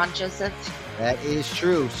of Vermont, Joseph. That is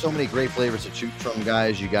true. So many great flavors to choose from,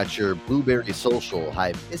 guys. You got your blueberry social,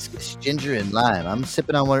 hibiscus, ginger, and lime. I'm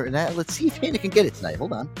sipping on one. Let's see if Hannah can get it tonight.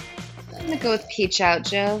 Hold on. I'm going to go with peach out,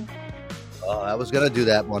 Joe. Oh, I was going to do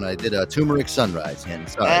that one. I did a turmeric sunrise. Hannah,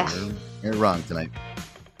 sorry. You're wrong tonight.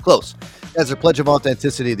 Close. As a pledge of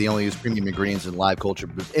authenticity, they only use premium ingredients and live culture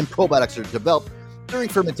and probiotics are developed during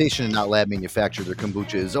fermentation and not lab manufactured. Their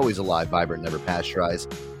kombucha is always alive, vibrant, never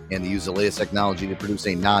pasteurized. And they use the latest technology to produce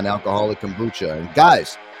a non-alcoholic kombucha. And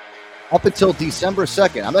guys, up until December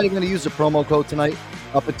 2nd, I'm not even going to use the promo code tonight.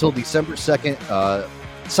 Up until December 2nd,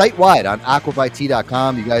 site-wide on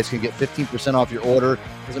aquavite.com, you guys can get 15% off your order.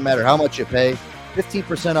 Doesn't matter how much you pay.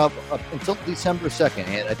 15% off up until December 2nd.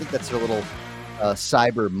 And I think that's their little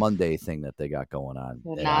Cyber Monday thing that they got going on.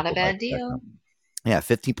 Not a bad deal. Yeah,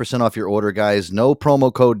 15% off your order, guys. No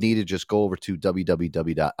promo code needed. Just go over to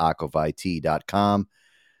www.aquavit.com.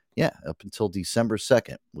 Yeah, up until December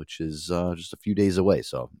 2nd, which is just a few days away.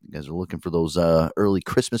 So you guys are looking for those early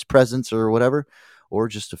Christmas presents or whatever, or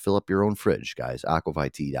just to fill up your own fridge, guys.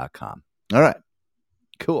 Aquavit.com. All right,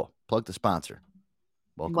 cool. Plug the sponsor.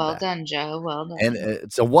 Welcome Well back. done, Joe. Well done. And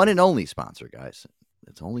it's a one and only sponsor, guys.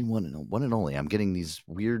 It's only one and only. I'm getting these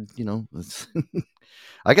weird,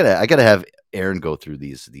 I gotta have Aaron go through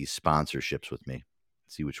these sponsorships with me,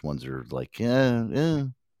 see which ones are like, yeah.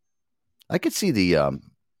 I could see the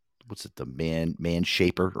what's it, the man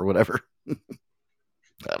shaper or whatever. I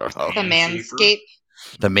don't know. The manscape.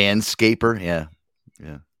 The manscaper, yeah.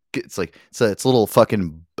 It's like it's a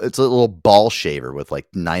little ball shaver with like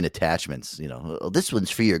 9 attachments. Oh, this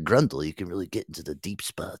one's for your grundle. You can really get into the deep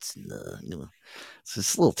spots, and it's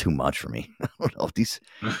just a little too much for me. I don't know these.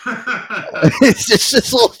 It's just a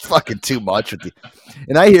little fucking too much with you.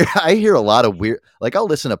 And I hear a lot of weird. Like I'll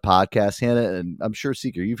listen to podcasts, Hannah, and I'm sure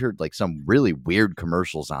Seeker, you've heard like some really weird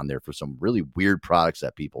commercials on there for some really weird products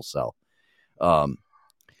that people sell.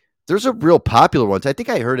 There's a real popular one. I think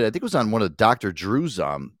I heard it. I think it was on one of Dr. Drew's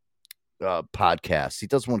podcasts. He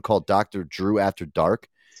does one called Dr. Drew After Dark.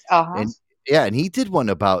 Uh-huh. And he did one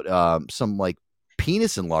about some like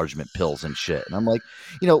penis enlargement pills and shit. And I'm like,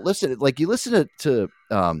 listen, like you listen to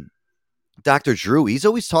Dr. Drew, he's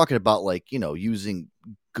always talking about like, using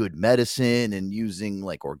good medicine and using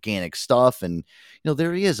like organic stuff. And,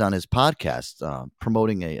 there he is on his podcast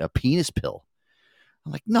promoting a penis pill.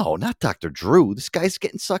 I'm like, no, not Dr. Drew. This guy's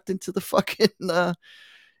getting sucked into the fucking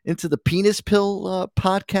into the penis pill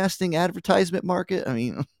podcasting advertisement market. I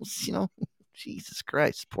mean, Jesus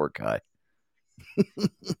Christ, poor guy.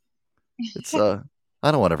 It's I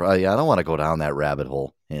don't want to go down that rabbit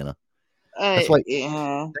hole, Hannah.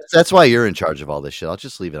 That's why you're in charge of all this shit. I'll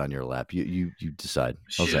just leave it on your lap. You decide.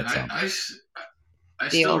 How's that sound? I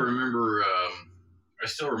still remember. I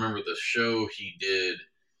still remember the show he did.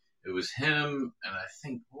 It was him, and I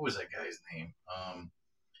think, what was that guy's name?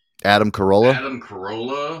 Adam Carolla. Adam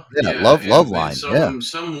Carolla. Yeah, Loveline.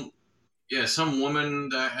 Some woman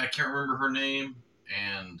that I can't remember her name,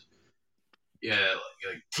 and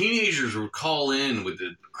like teenagers would call in with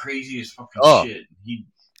the craziest fucking shit. He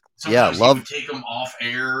would take them off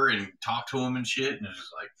air and talk to them and shit, and it was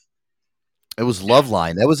just like. It was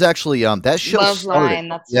Loveline. That was actually that show Loveline,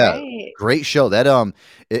 that's right. Great show. That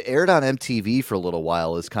it aired on MTV for a little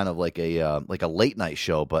while as kind of like a late night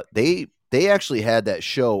show, but they actually had that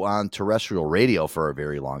show on terrestrial radio for a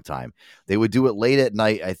very long time. They would do it late at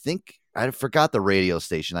night. I think I forgot the radio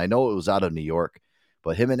station. I know it was out of New York,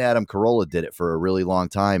 but him and Adam Carolla did it for a really long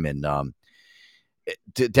time. And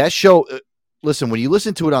that show, listen, when you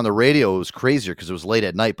listen to it on the radio, it was crazier because it was late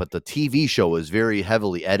at night, but the TV show was very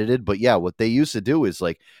heavily edited. But yeah, what they used to do is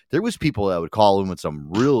like, there was people that would call in with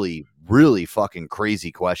some really, really fucking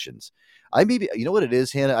crazy questions. You know what it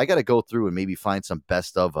is, Hannah? I got to go through and maybe find some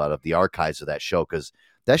best of out of the archives of that show, because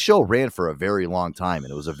that show ran for a very long time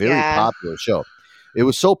and it was a very popular show. It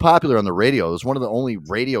was so popular on the radio. It was one of the only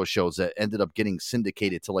radio shows that ended up getting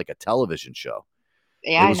syndicated to like a television show.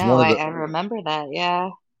 Yeah, I know. I remember that.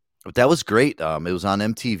 Yeah. But that was great. It was on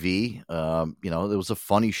MTV. It was a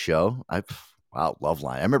funny show.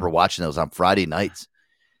 Loveline. I remember watching those on Friday nights,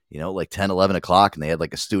 like 10, 11 o'clock, and they had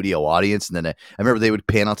like a studio audience. And then I remember they would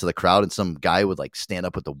pan out to the crowd and some guy would like stand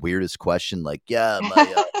up with the weirdest question. Like,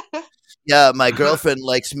 my girlfriend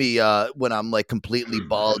likes me when I'm like completely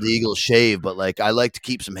bald eagle shave, but like I like to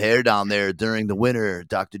keep some hair down there during the winter.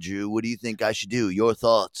 Dr. Drew, what do you think I should do? Your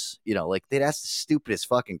thoughts? Like they'd ask the stupidest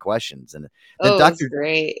fucking questions. And then that's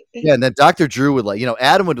great. Yeah, and then Dr. Drew would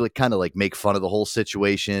Adam would like kind of like make fun of the whole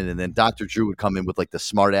situation, and then Dr. Drew would come in with like the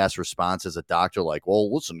smart ass response as a doctor, like,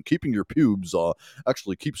 well, listen, keeping your pubes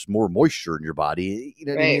actually keeps more moisture in your body.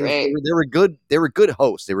 Right. They were good. They were good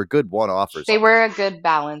hosts. They were good one-offers. They were a good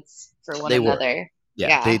balance for one another.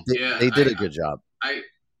 Yeah, they did a good job.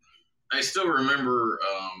 I still remember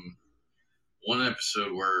one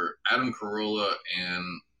episode where Adam Carolla and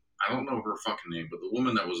I don't know her fucking name, but the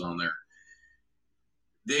woman that was on there,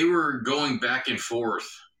 they were going back and forth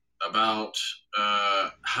about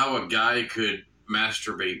how a guy could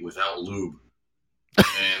masturbate without lube,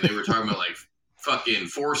 and they were talking about like fucking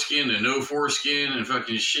foreskin and no foreskin and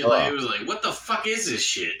fucking shit. Like it was like, what the fuck is this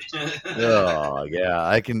shit? Oh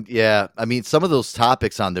yeah, I mean, some of those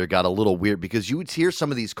topics on there got a little weird because you would hear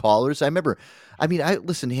some of these callers. I remember,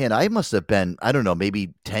 listen, Hannah, I must have been, I don't know,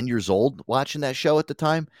 maybe 10 years old watching that show at the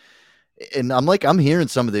time. And I'm hearing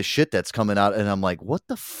some of this shit that's coming out, and I'm like, what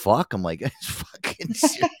the fuck? I'm like, it's fucking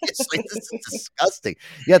serious. Like, this is disgusting.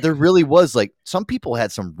 Yeah, there really was, like, some people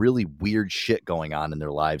had some really weird shit going on in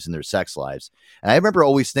their lives, in their sex lives. And I remember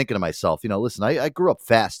always thinking to myself, listen, I grew up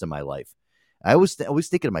fast in my life. I was always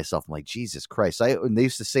thinking to myself, I'm like, Jesus Christ. And they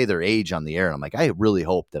used to say their age on the air, and I'm like, I really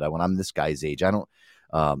hope that when I'm this guy's age, I don't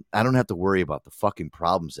have to worry about the fucking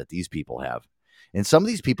problems that these people have. And some of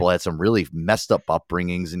these people had some really messed up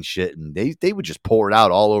upbringings and shit, and they would just pour it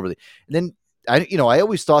out all over. And then I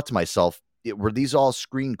always thought to myself, were these all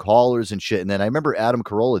screen callers and shit? And then I remember Adam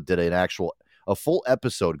Carolla did a full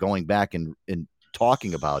episode going back and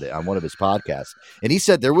talking about it on one of his podcasts, and he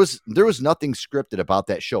said there was nothing scripted about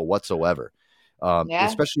that show whatsoever.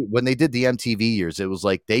 Especially when they did the MTV years, it was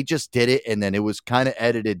like they just did it, and then it was kind of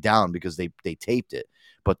edited down because they taped it.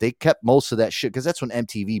 But they kept most of that shit because that's when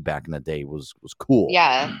MTV back in the day was cool.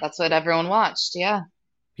 Yeah, that's what everyone watched. Yeah.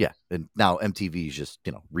 Yeah, and now MTV is just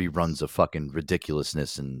reruns of fucking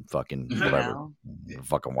ridiculousness and fucking whatever. You don't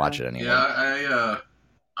fucking watch it anymore. Yeah,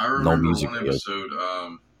 I remember music one episode.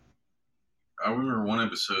 I remember one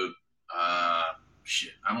episode.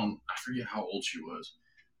 Shit, I forget how old she was.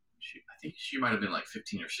 I think she might have been like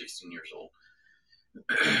 15 or 16 years old.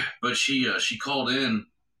 But she called in.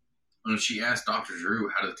 And she asked Dr. Drew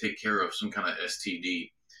how to take care of some kind of STD,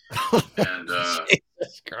 and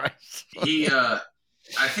Jesus Christ.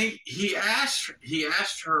 I think he asked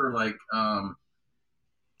her like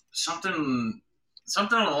something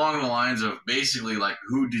along the lines of basically like,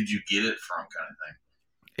 who did you get it from, kind of thing.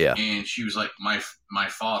 Yeah. And she was like, my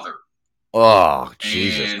father. Oh,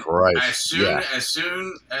 Jesus and Christ!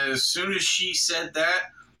 As soon as she said that,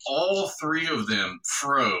 all three of them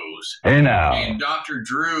froze. Hey now. And Dr.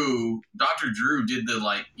 Drew did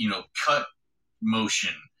the cut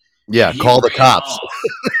motion. Yeah, call the cops.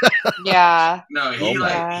 Yeah. No, he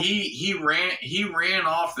ran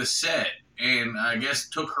off the set and I guess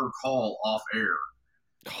took her call off air.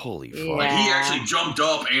 Holy fuck. Yeah. Like he actually jumped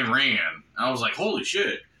up and ran. I was like, holy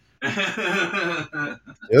shit.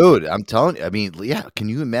 Dude, I'm telling you, I mean, yeah, can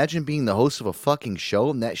you imagine being the host of a fucking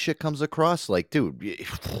show and that shit comes across? Like, dude,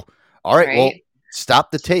 all right, well,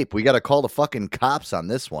 stop the tape. We got to call the fucking cops on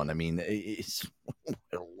this one. I mean, it's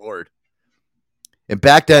oh, Lord. And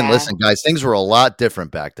back then, listen, guys, things were a lot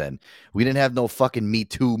different back then. We didn't have no fucking Me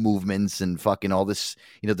Too movements and fucking all this.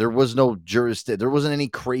 There was no there wasn't any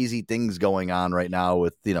crazy things going on right now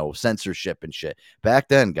with, censorship and shit. Back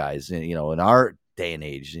then, guys, in our day and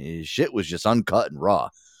age, shit was just uncut and raw.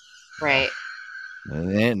 Right.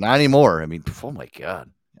 And not anymore. I mean, oh my God.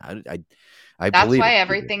 I That's believe why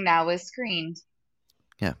everything now is screened.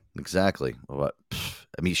 Yeah, exactly. What?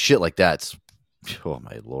 I mean, shit like that's, oh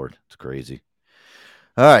my Lord, it's crazy.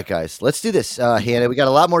 All right, guys, let's do this. Hannah, we got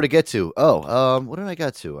a lot more to get to. What did I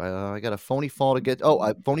got to? I got a phony phone to get.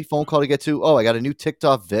 Phony phone call to get to. I got a new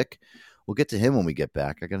TikTok Vic. We'll get to him when we get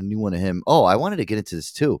back. I got a new one of him. I wanted to get into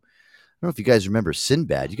this too. I don't know if you guys remember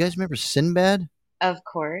Sinbad. You guys remember Sinbad? Of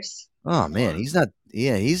course. Oh man, he's not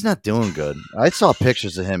doing good. I saw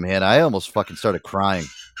pictures of him, Hannah. I almost fucking started crying.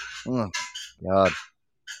 Oh God,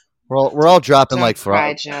 we're all dropping like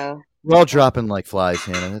flies. We're all dropping like flies,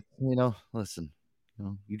 Hannah. Listen.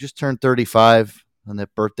 You just turned 35 on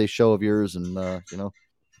that birthday show of yours, and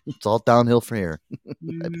it's all downhill from here.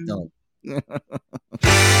 I've been telling.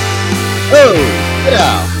 Oh, get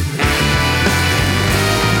out!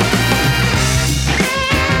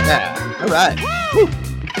 Yeah, all right. Woo!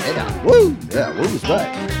 Hey now, woo! Yeah, woo's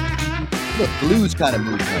right. Look, blues kind of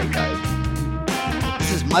mood tonight, guys.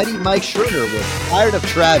 This is Mighty Mike Schroeder with "Tired of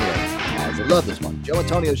Traveling." Guys, I love this one. Joe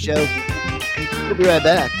Antonio Show. We'll be right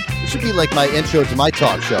back. This should be like my intro to my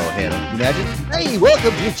talk show, Hannah. Can you imagine? Hey,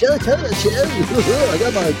 welcome to Joe Antonio Show. I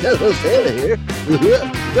got my co-host Hannah here.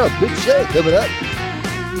 Got a big show coming up.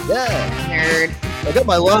 Yeah. Nerd. I got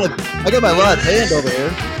my live band over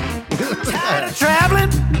here. Tired of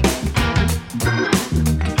traveling.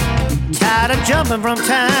 Tired of jumping from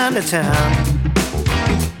town to town.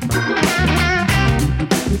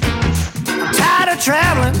 I'm tired of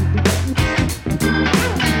traveling.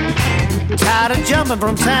 Tired of jumping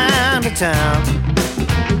from town to town.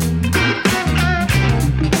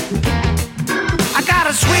 I got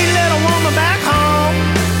a sweet little woman back home.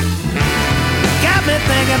 Got me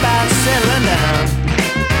thinking about settling down.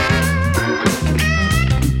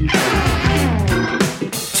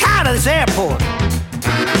 Tired of this airport.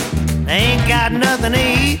 Ain't got nothing to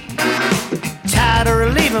eat. Tired of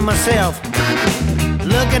relieving myself,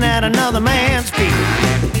 looking at another man's feet.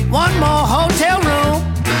 One more hotel room.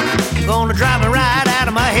 Gonna drive me right out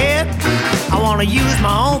of my head. I wanna use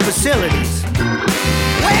my own facilities.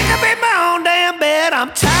 Wake up in my own damn bed. said,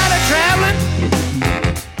 I'm tired of traveling,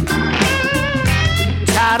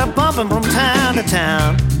 tired of bumping from town to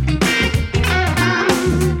town.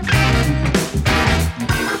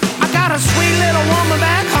 I got a sweet little woman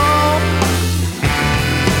back home,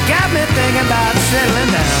 got me thinking about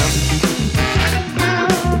settling down.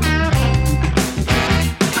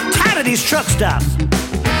 Tired of these truck stops,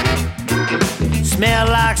 smell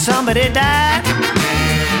like somebody died.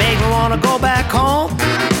 Make me wanna go back home,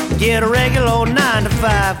 get a regular old 9 to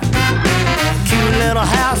 5. Cute little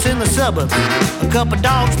house in the suburbs, a couple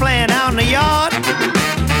dogs playing out in the yard.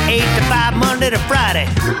 8 to 5 Monday to Friday.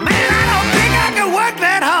 Man, I don't think I can work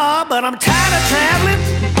that hard, but I'm tired of traveling,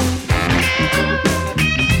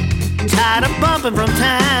 tired of bumping from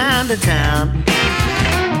town to town.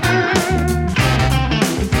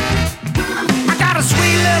 I got a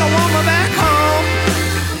sweet little woman back home,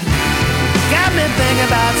 got me thinking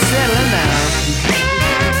about settling down.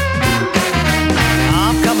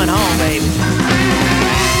 I'm coming home, baby.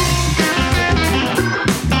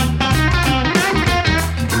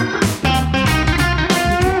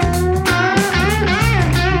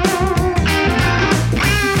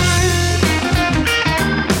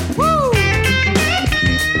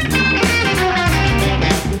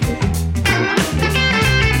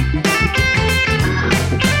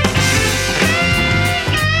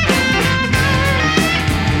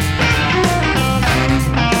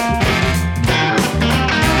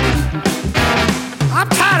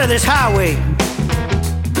 This highway,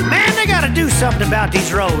 man, they gotta do something about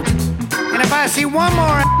these roads. And if I see one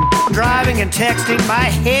more driving and texting,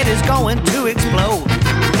 my head is going to explode.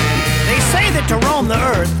 They say that to roam the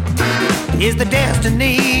earth is the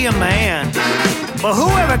destiny of man, but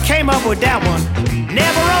whoever came up with that one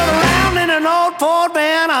never rode around in an old Ford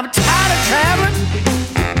van. I'm tired of traveling,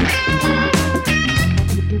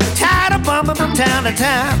 tired of bumping from town to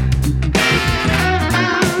town.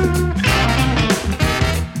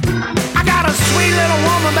 A sweet little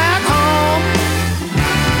woman back home,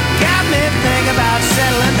 got me thinking about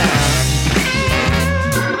settling down.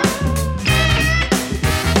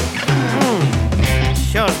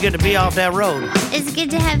 Sure, it's good to be off that road. It's good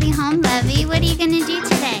to have you home, Lovey. What are you gonna do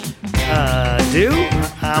today?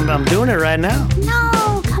 I'm doing it right now.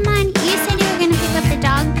 No, come on. You said you were gonna pick up the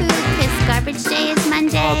dog poop because garbage day is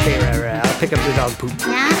Monday. Okay, right. I'll pick up the dog poop.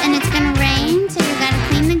 Yeah, and it's gonna rain, so you gotta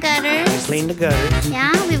clean the gutters. Clean the gutters.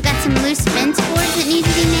 Yeah, we've got some loose fence boards that need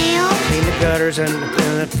to be nailed. Clean the gutters and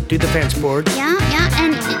do the fence boards. Yeah,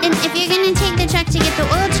 and if you're gonna take the truck to get the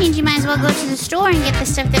oil change, you might as well go to the store and get the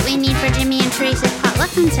stuff that we need for Jimmy and Teresa's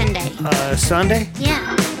potluck on Sunday. Sunday?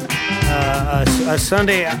 Yeah.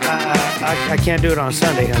 Sunday, I can't do it on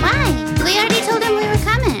Sunday, honey. Why? We already told him we were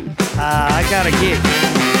coming. I got a gig.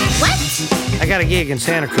 What? I got a gig in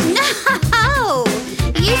Santa Cruz. No!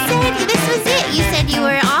 You said this was it. You said you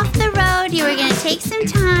were off the road, you were gonna take some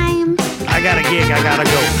time. I got a gig, I gotta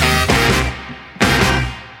go.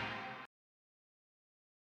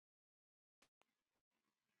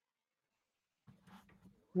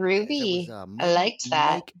 Groovy. I liked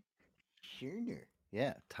that.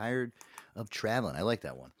 Yeah, tired of traveling. I like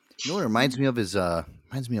that one. You know what it reminds me of is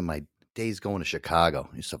reminds me of my days going to Chicago.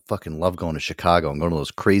 I used to fucking love going to Chicago and going to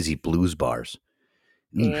those crazy blues bars.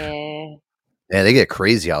 Yeah. Yeah, they get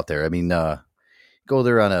crazy out there. I mean, go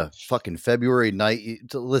there on a fucking February night.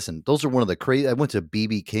 Listen, those are one of the crazy. I went to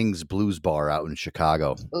BB King's Blues Bar out in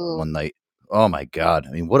Chicago one night. Oh my God.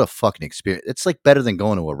 I mean, what a fucking experience. It's like better than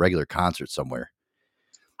going to a regular concert somewhere.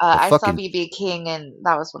 I saw BB King, and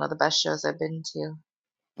that was one of the best shows I've been to.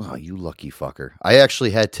 Oh, you lucky fucker. I actually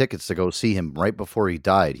had tickets to go see him right before he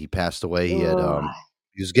died. He passed away. He had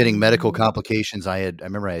he was getting medical complications. I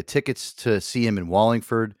remember I had tickets to see him in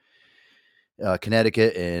Wallingford,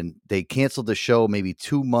 Connecticut, and they canceled the show maybe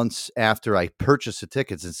 2 months after I purchased the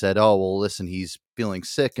tickets and said, "Oh, well, listen, he's feeling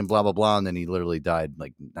sick and blah blah blah," and then he literally died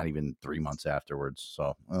like not even 3 months afterwards.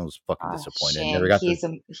 So I was fucking disappointed. Shame. Never got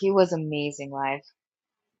he was amazing live.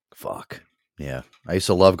 Fuck. Yeah. I used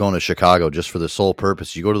to love going to Chicago just for the sole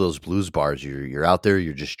purpose. You go to those blues bars, you're out there,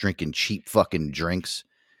 you're just drinking cheap fucking drinks.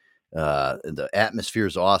 The atmosphere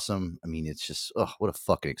is awesome. I mean, it's just, oh, what a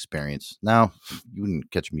fucking experience. Now, you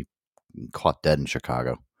wouldn't catch me caught dead in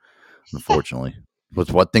Chicago, unfortunately.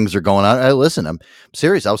 With what things are going on. Listen, I'm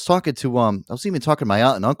serious. I was talking to I was even talking to my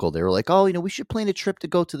aunt and uncle. They were like, "Oh, we should plan a trip to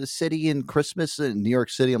go to the city in Christmas in New York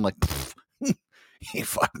City." I'm like, you ain't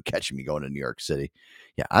fucking catching me going to New York City.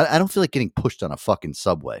 Yeah, I don't feel like getting pushed on a fucking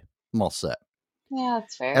subway. I'm all set. Yeah,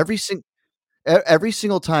 that's fair. Every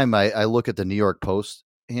single time I look at the New York Post,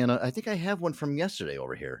 and I think I have one from yesterday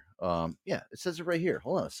over here. Yeah, it says it right here.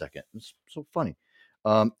 Hold on a second. It's so funny.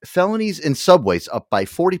 Felonies in subways up by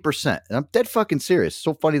 40%. And I'm dead fucking serious.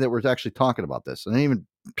 So funny that we're actually talking about this. And even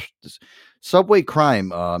subway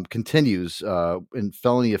crime continues in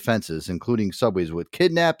felony offenses, including subways with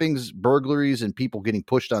kidnappings, burglaries, and people getting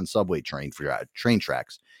pushed on subway train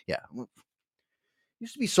tracks. Yeah. It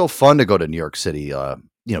used to be so fun to go to New York City,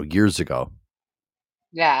 years ago.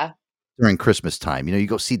 Yeah. During Christmas time, you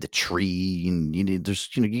go see the tree, and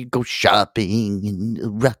you go shopping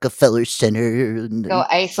in Rockefeller Center, and Go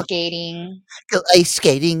ice skating. Go ice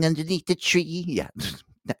skating underneath the tree. Yeah,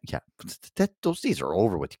 yeah. Those days are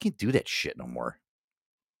over with. You can't do that shit no more.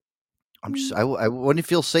 I wouldn't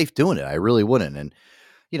feel safe doing it. I really wouldn't. And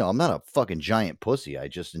I'm not a fucking giant pussy. I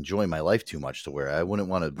just enjoy my life too much to where I wouldn't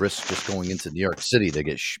want to risk just going into New York City to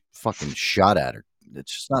get fucking shot at. Or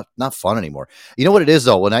it's just not fun anymore. You know what it is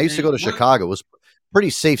though? When I used to go to Chicago, it was a pretty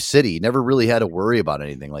safe city. Never really had to worry about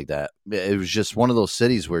anything like that. It was just one of those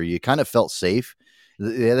cities where you kind of felt safe.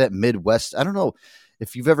 They had that Midwest. I don't know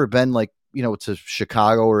if you've ever been to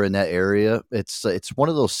Chicago or in that area. It's one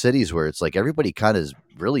of those cities where it's like everybody kind of is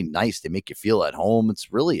really nice. They make you feel at home.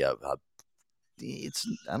 It's really I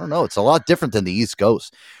don't know. It's a lot different than the East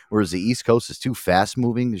Coast, whereas the East Coast is too fast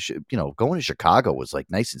moving. Going to Chicago was like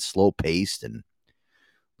nice and slow paced, and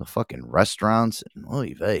the fucking restaurants. And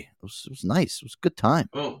oy vey, it was nice. It was a good time.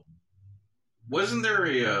 Well, wasn't there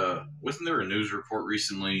a news report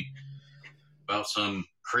recently about some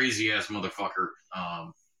crazy ass motherfucker?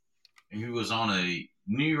 He was on a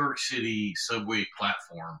New York City subway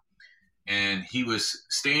platform, and he was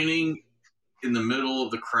standing in the middle of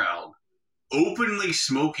the crowd, openly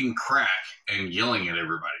smoking crack and yelling at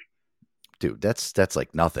everybody. Dude, that's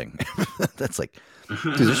like nothing. That's like,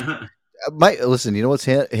 dude, listen, you know what's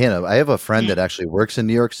Hannah? I have a friend that actually works in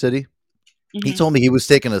New York City. Mm-hmm. He told me he was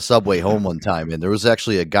taking a subway home one time, and there was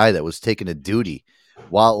actually a guy that was taking a duty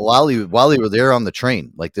while he were there on the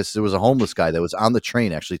train. Like this, there was a homeless guy that was on the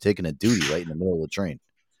train actually taking a duty right in the middle of the train.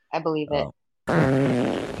 I believe it.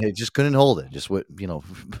 He just couldn't hold it. Just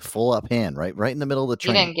full up hand right in the middle of the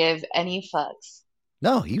train. He didn't give any fucks.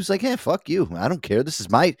 No, he was like, "Hey, fuck you! I don't care. This is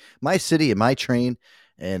my city and my train,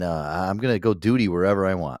 and I'm gonna go duty wherever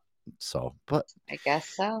I want." So, but I guess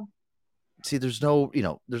so. See, there's no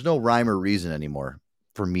rhyme or reason anymore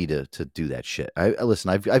for me to do that shit. Listen,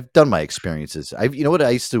 I've done my experiences. You know what I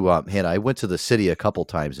used to Hannah, I went to the city a couple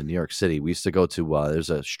times in New York City. We used to go to there's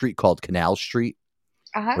a street called Canal Street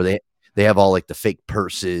where they have all like the fake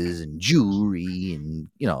purses and jewelry, and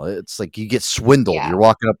it's like you get swindled. Yeah.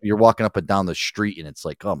 You're walking up and down the street, and it's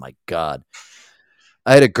like, oh my God.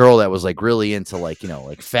 I had a girl that was like really into like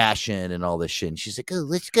fashion and all this shit, and she's like, "Oh,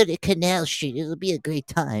 let's go to Canal Street. It'll be a great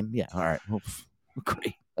time." Yeah, all right, well,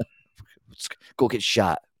 great. Let's go get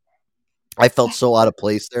shot. I felt so out of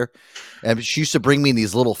place there, and she used to bring me in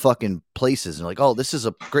these little fucking places, and like, "Oh, this is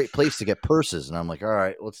a great place to get purses," and I'm like, "All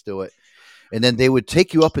right, let's do it." And then they would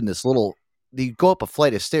take you up in this little. You'd go up a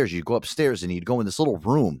flight of stairs. You'd go upstairs, and you'd go in this little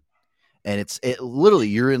room, and it literally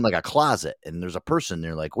you're in like a closet, and there's a person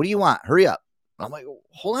there. Like, "What do you want? Hurry up!" I'm like,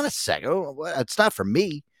 hold on a second. It's not for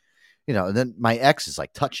me. And then my ex is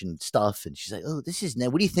like touching stuff, and she's like, "Oh, this is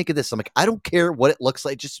what do you think of this?" I'm like, "I don't care what it looks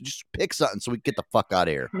like. Just pick something so we can get the fuck out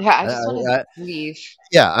of here." Yeah, I just want to leave.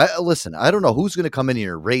 Yeah, listen, I don't know who's going to come in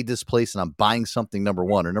here and raid this place, and I'm buying something, number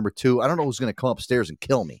one. Or number two, I don't know who's going to come upstairs and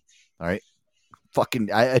kill me. All right.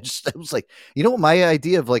 Fucking, I was like, what my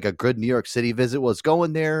idea of like a good New York City visit was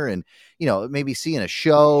going there and, maybe seeing a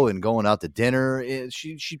show and going out to dinner.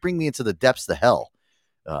 She'd bring me into the depths of hell,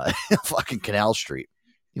 fucking Canal Street.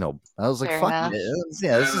 I was like, fuck it.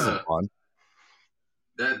 Yeah, this isn't fun.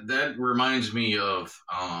 That reminds me of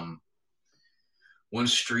one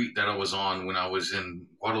street that I was on when I was in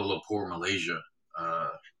Kuala Lumpur, Malaysia.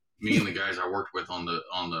 Me and the guys I worked with on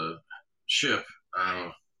the ship,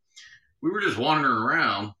 we were just wandering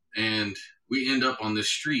around, and we end up on this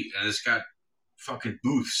street, and it's got fucking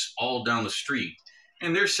booths all down the street.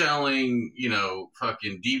 And they're selling,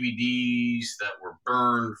 fucking DVDs that were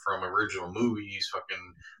burned from original movies,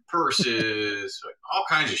 fucking purses, all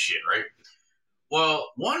kinds of shit, right?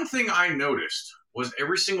 Well, one thing I noticed was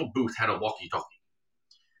every single booth had a walkie-talkie.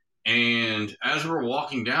 And as we're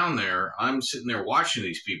walking down there, I'm sitting there watching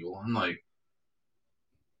these people. I'm like,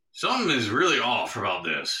 something is really off about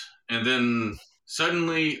this. And then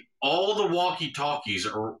suddenly all the walkie-talkies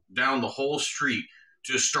are down the whole street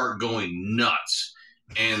just start going nuts.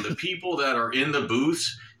 And the people that are in the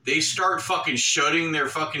booths, they start fucking shutting their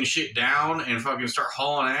fucking shit down and fucking start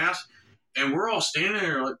hauling ass. And we're all standing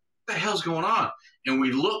there like, what the hell's going on? And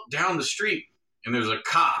we look down the street, and there's a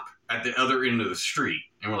cop at the other end of the street.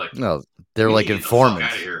 And we're like, no, they're like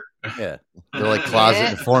informants. Out of here. Yeah. They're like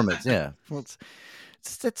closet informants. Yeah. Well,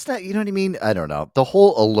 It's not, you know what I mean? I don't know. The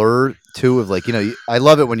whole allure too of like, I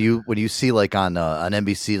love it when you see like on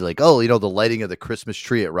NBC, like, oh, the lighting of the Christmas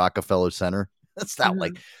tree at Rockefeller Center. That's not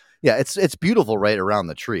like, yeah, it's beautiful right around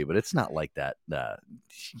the tree, but it's not like that.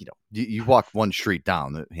 You walk one street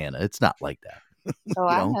down, Hannah. It's not like that. Oh,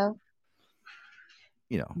 I know.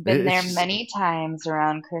 Been there It's many times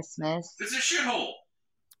around Christmas. It's a shithole.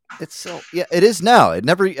 It's so, yeah, it is now. It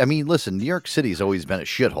never. I mean, listen, New York City's always been a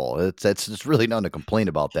shithole. It's really nothing to complain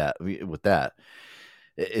about that. With that,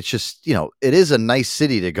 it's just it is a nice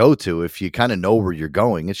city to go to if you kind of know where you're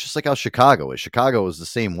going. It's just like how Chicago is. Chicago is the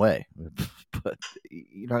same way, but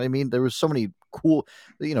you know what I mean. There was so many cool.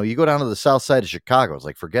 You go down to the south side of Chicago. It's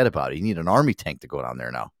like forget about it. You need an army tank to go down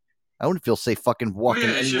there now. I wouldn't feel safe fucking walking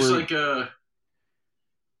anywhere.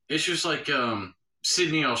 It's just like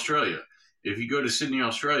Sydney, Australia. If you go to Sydney,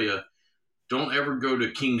 Australia, don't ever go to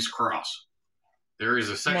King's Cross. There is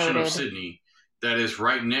a section of Sydney that is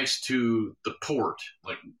right next to the port,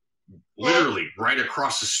 like literally right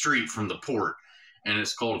across the street from the port, and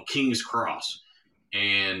it's called King's Cross.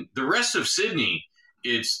 And the rest of Sydney,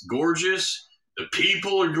 it's gorgeous. The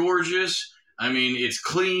people are gorgeous. I mean, it's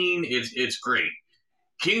clean. It's great.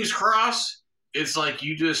 King's Cross, it's like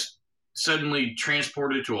you just suddenly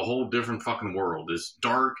transported to a whole different fucking world. It's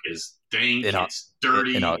dark, it's dank, it's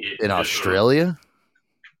dirty. In Australia?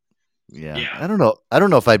 Yeah. I don't know. I don't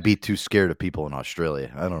know if I'd be too scared of people in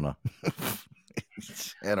Australia. I don't know.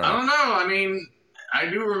 I don't know. I mean, I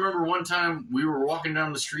do remember one time we were walking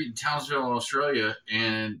down the street in Townsville, Australia,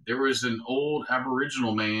 and there was an old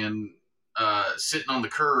Aboriginal man sitting on the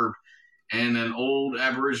curb, and an old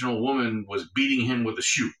Aboriginal woman was beating him with a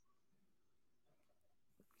shoe.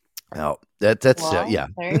 Oh, that's yeah.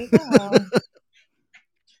 There you go.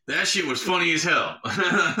 That shit was funny as hell.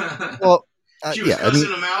 Well, she was cussing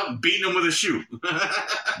him out and beating him with a shoe.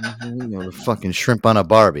 The fucking shrimp on a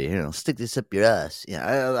Barbie. Stick this up your ass.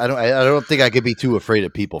 Yeah, I don't think I could be too afraid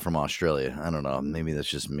of people from Australia. I don't know. Maybe that's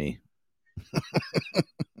just me.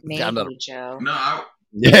 Maybe, Joe. No, I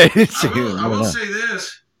will say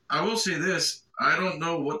this. I will say this. I don't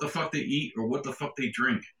know what the fuck they eat or what the fuck they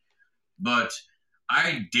drink, but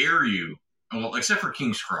I dare you. Well, except for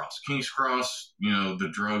King's Cross. King's Cross, the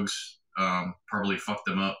drugs probably fucked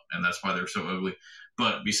them up, and that's why they're so ugly.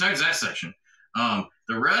 But besides that section, the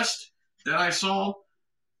rest that I saw,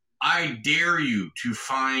 I dare you to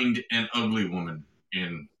find an ugly woman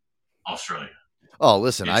in Australia. Oh,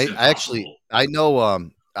 listen, I know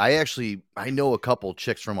a couple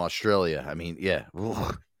chicks from Australia. I mean, yeah.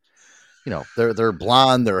 They're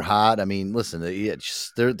blonde, they're hot. I mean, listen,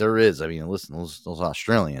 there is. I mean, listen, those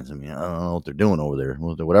Australians. I mean, I don't know what they're doing over there.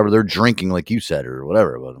 Whatever they're drinking, like you said, or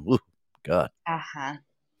whatever. But God,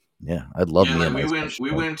 yeah, I'd love. Yeah,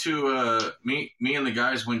 we went to me and the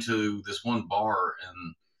guys went to this one bar,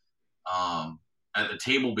 and at the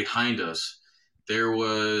table behind us, there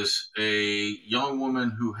was a young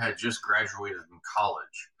woman who had just graduated from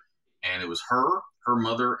college, and it was her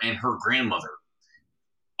mother, and her grandmother.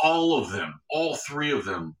 All three of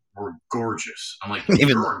them were gorgeous. I'm like,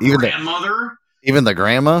 even grandmother? Even the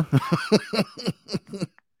grandma?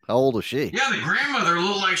 How old is she? Yeah, the grandmother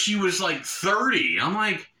looked like she was like 30. I'm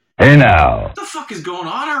like, hey now. What the fuck is going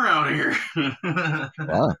on around here?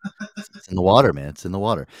 Wow. It's in the water, man. It's in the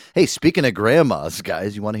water. Hey, speaking of grandmas,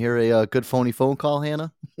 guys, you want to hear a good phony phone call,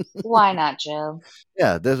 Hannah? Why not, Joe?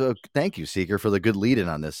 Yeah, thank you, Seeker, for the good lead-in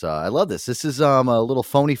on this. I love this. This is a little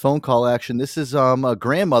phony phone call action. This is a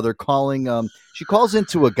grandmother calling. She calls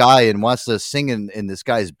into a guy and wants to sing in this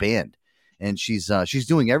guy's band, and she's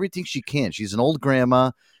doing everything she can. She's an old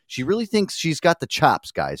grandma. She really thinks she's got the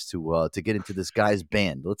chops, guys, to get into this guy's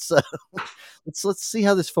band. Let's see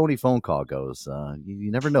how this phony phone call goes.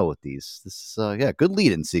 You never know with these. This is good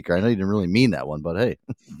lead-in, Seeker. I know you didn't really mean that one, but hey,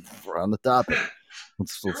 we're on the topic.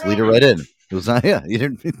 Let's lead it right in. It was not. Yeah, you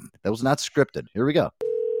didn't. That was not scripted. Here we go.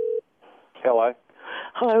 Hello.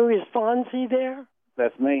 Hello, is Fonzie there?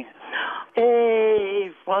 That's me.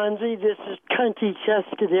 Hey, Fonzie, this is Cunty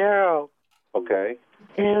Chescadero. Okay.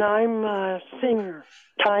 And I'm a singer.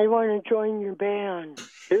 I want to join your band.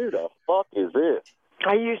 Who the fuck is this?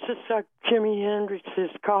 I used to suck Jimi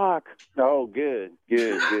Hendrix's cock. Oh, good.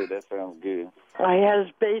 That sounds good. I had his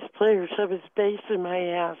bass player shove his bass in my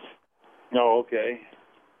ass. Oh, okay.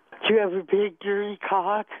 Do you have a big, dirty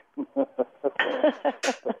cock? Can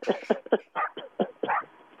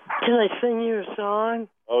I sing you a song?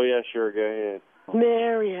 Oh, yeah, sure. Go ahead.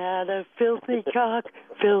 Mary had a filthy cock,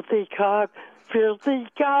 filthy cock, filthy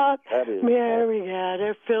cock. Mary had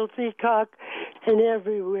a filthy cock, and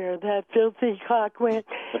everywhere that filthy cock went,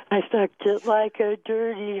 I sucked it like a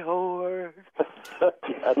dirty whore.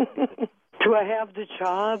 Do I have the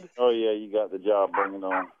job? Oh, yeah, you got the job. Bring it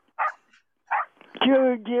on.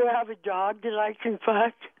 Do you have a dog that I can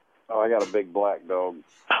fuck? Oh, I got a big black dog.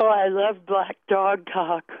 Oh, I love black dog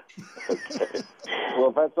talk. Okay. Well,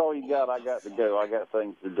 if that's all you got, I got to go. I got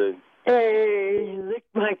things to do. Hey, lick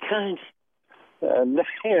my cunt.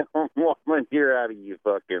 Damn, woman, you're out of your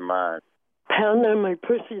fucking mind. Pound on my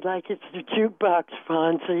pussy like it's the jukebox,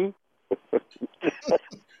 Fonzie.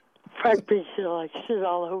 Fuck me till I shit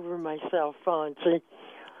all over myself, Fonzie.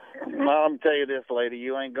 I'll tell you this, lady,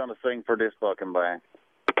 you ain't gonna sing for this fucking band.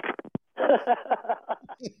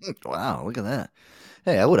 Wow, look at that.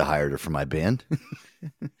 Hey, I would have hired her for my band.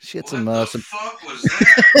 She had some fuck was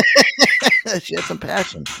that? she had some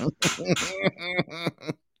passion.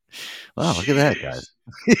 Wow, look at that, guys.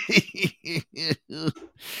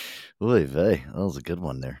 Oy vey, that was a good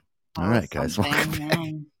one there. All right, guys. Welcome back.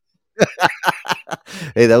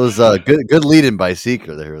 Hey, that was good lead-in by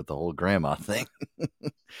Seeker there with the whole grandma thing.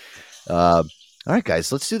 All right,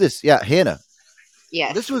 guys, let's do this. Yeah, Hannah.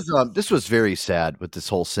 Yes. This was very sad with this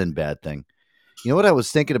whole Sinbad thing. You know what I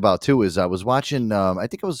was thinking about too is I was watching. I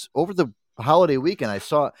think it was over the holiday weekend. I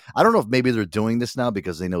don't know if maybe they're doing this now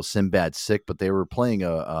because they know Sinbad's sick, but they were playing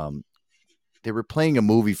a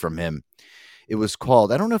movie from him. It was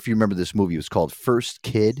called. I don't know if you remember this movie. It was called First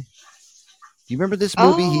Kid. Do you remember this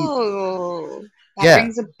movie? Oh, that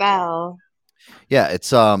rings a bell. Yeah, it's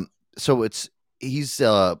so he's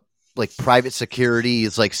like private security.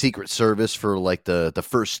 He's like Secret Service for like the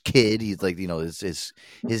first kid. He's like, you know,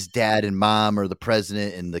 his dad and mom are the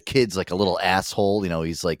president, and the kid's like a little asshole. You know,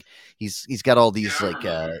 he's got all these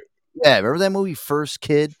remember that movie First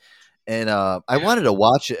Kid? And I wanted to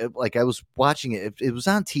watch it. Like I was watching it. It was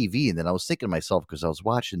on TV, and then I was thinking to myself because I was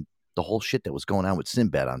watching the whole shit that was going on with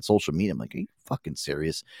Sinbad on social media. I'm like, are you fucking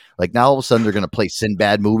serious? Like now all of a sudden they're going to play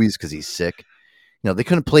Sinbad movies because he's sick. You know, they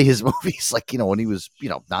couldn't play his movies like, you know, when he was, you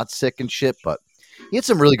know, not sick and shit, but he had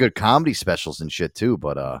some really good comedy specials and shit too.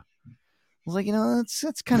 But I was like, you know,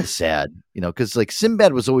 that's kind of sad, you know, because like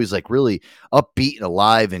Sinbad was always like really upbeat and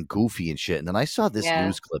alive and goofy and shit. And then I saw this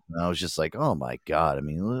news clip and I was just like, oh my God. I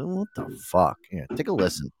mean, what the fuck? Yeah, take a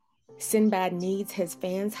listen. Sinbad needs his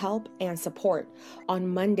fans' help and support. On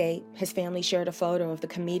Monday, his family shared a photo of the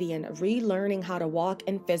comedian relearning how to walk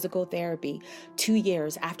in physical therapy 2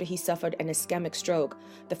 years after he suffered an ischemic stroke.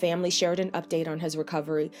 The family shared an update on his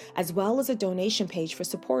recovery, as well as a donation page for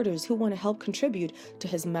supporters who want to help contribute to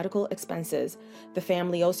his medical expenses. The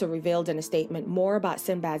family also revealed in a statement more about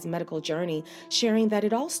Sinbad's medical journey, sharing that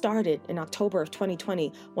it all started in October of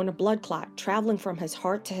 2020 when a blood clot traveling from his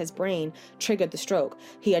heart to his brain triggered the stroke.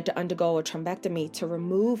 He had to undergo a thrombectomy to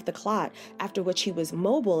remove the clot, after which he was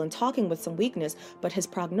mobile and talking with some weakness, but his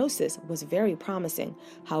prognosis was very promising.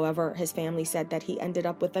 However, his family said that he ended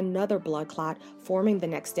up with another blood clot forming the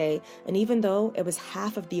next day, and even though it was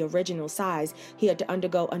half of the original size, he had to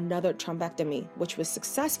undergo another thrombectomy, which was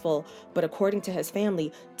successful, but according to his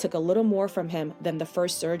family, took a little more from him than the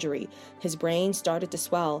first surgery. His brain started to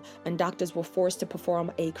swell, and doctors were forced to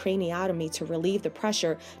perform a craniotomy to relieve the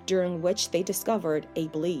pressure, during which they discovered a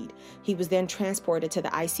bleed. He was then transported to the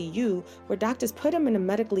ICU, where doctors put him in a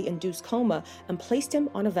medically induced coma and placed him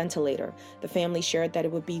on a ventilator. The family shared that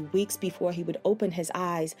it would be weeks before he would open his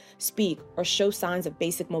eyes, speak, or show signs of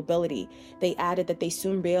basic mobility. They added that they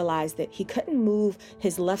soon realized that he couldn't move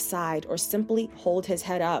his left side or simply hold his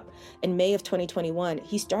head up. In May of 2021,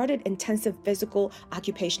 he started intensive physical,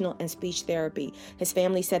 occupational, and speech therapy. His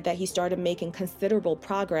family said that he started making considerable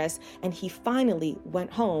progress, and he finally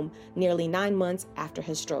went home nearly 9 months after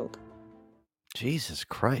his stroke. Jesus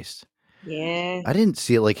Christ. Yeah. I didn't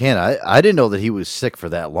see it like Hannah. I didn't know that he was sick for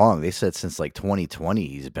that long. They said since like 2020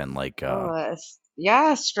 he's been like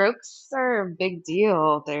yeah, strokes are a big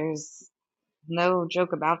deal. There's no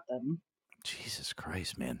joke about them. Jesus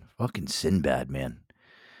Christ, man. Fucking Sinbad, man.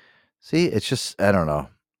 See, it's just I don't know.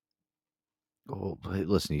 Oh,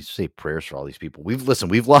 listen, you say prayers for all these people. We've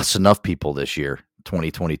lost enough people this year,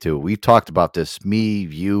 2022. We've talked about this. Me,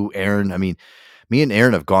 you, Aaron. I mean, me and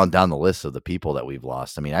Aaron have gone down the list of the people that we've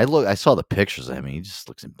lost. I mean, I saw the pictures of him. He just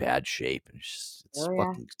looks in bad shape. It's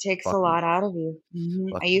It takes a lot out of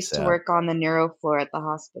you. I used to work on the neuro floor at the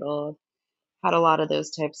hospital. Had a lot of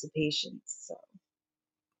those types of patients. So.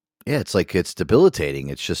 Yeah, it's like it's debilitating.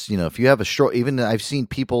 It's just, you know, if you have a stroke, even I've seen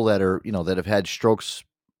people that are, you know, that have had strokes,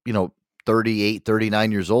 you know, 38,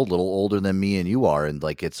 39 years old, a little older than me and you are. And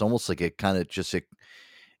like, it's almost like it kind of just,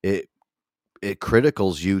 it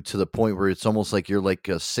criticals you to the point where it's almost like you're like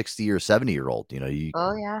a 60 or 70-year-old, you know, you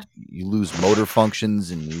lose motor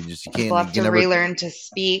functions and you can't. People have to relearn to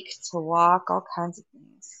speak, to walk, all kinds of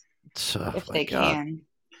things. If they can.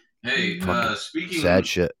 Hey, speaking sad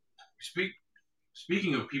shit.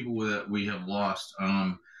 Speaking of people that we have lost,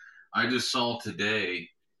 I just saw today.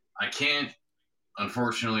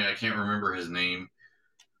 Unfortunately, I can't remember his name,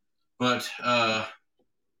 but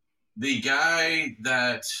the guy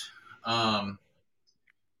that,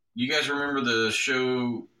 you guys remember the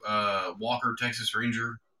show Walker, Texas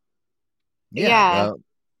Ranger? Yeah.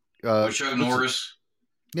 With Chuck Norris?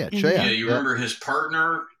 Yeah, Yeah, you remember his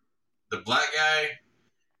partner, the black guy?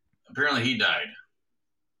 Apparently he died.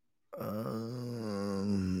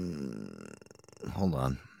 Hold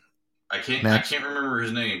on. I can't remember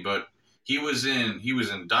his name, but he was in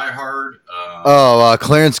Die Hard.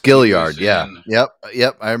 Clarence Gilliard.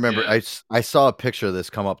 Yep. I remember. Yeah. I saw a picture of this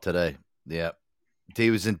come up today. Yep. He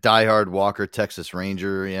was in Die Hard, Walker, Texas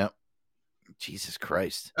Ranger. Yep. Jesus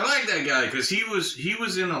Christ. I like that guy because he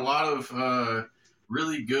was in a lot of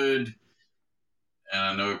really good. And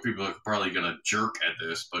I know people are probably going to jerk at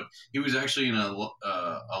this, but he was actually in a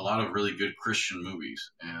lot of really good Christian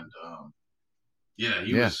movies, and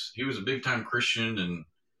he was a big time Christian,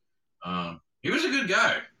 and he was a good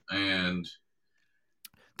guy. And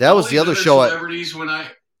that was the other show.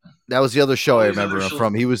 That was the other show I remember him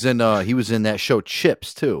from. He was in that show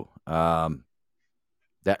Chips too.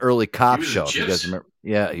 That early cop show. If you guys remember?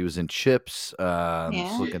 Yeah, he was in Chips.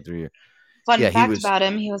 Just looking through here. Fun fact about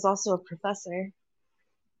him: he was also a professor.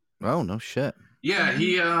 Oh, no shit. Yeah,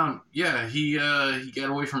 he got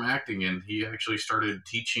away from acting and he actually started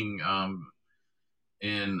teaching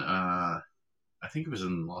in I think it was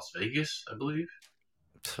in Las Vegas, I believe.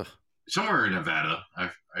 Somewhere in Nevada.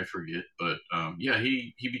 I forget, but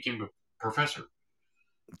he became a professor.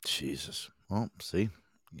 Jesus. Well, see,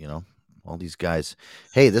 all these guys.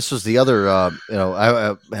 Hey, this was the other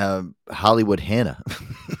Hollywood Hannah.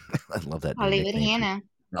 I love that Hollywood Hannah.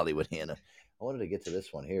 Hollywood Hannah. I wanted to get to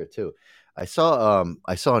this one here too. I saw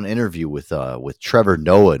an interview with Trevor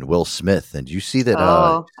Noah and Will Smith, and did you see that?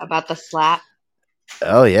 About the slap.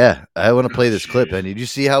 Oh yeah, I want to play this clip. And did you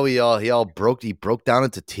see how he broke down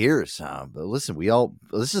into tears? But listen,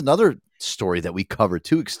 this is another story that we covered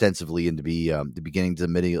too extensively in the beginning to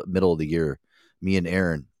the middle of the year. Me and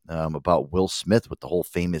Aaron about Will Smith with the whole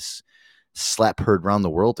famous slap heard around the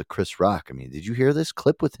world to Chris Rock. I mean, did you hear this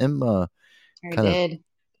clip with him? I did.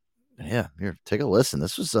 Yeah, here, take a listen.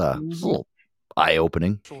 This was a little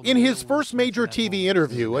eye-opening. In his first major TV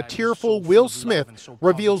interview, a tearful Will Smith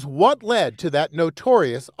reveals what led to that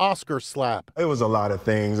notorious Oscar slap. It was a lot of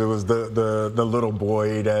things. It was the little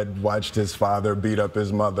boy that watched his father beat up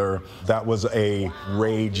his mother. That was a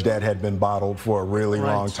rage that had been bottled for a really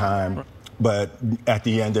long time. But at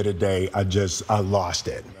the end of the day, I lost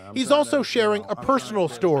it. He's also sharing a personal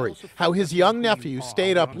story, how his young nephew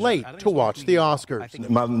stayed up late to watch the Oscars.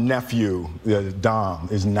 My nephew, Dom,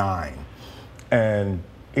 is 9, and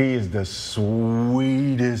he is the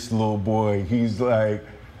sweetest little boy. He's like,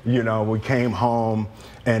 we came home,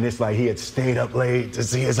 and it's like he had stayed up late to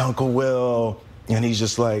see his Uncle Will, and he's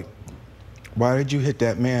just like, why did you hit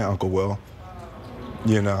that man, Uncle Will?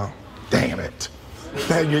 Damn it.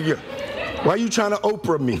 Why are you trying to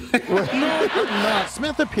Oprah me?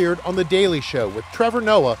 Smith appeared on The Daily Show with Trevor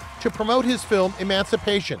Noah to promote his film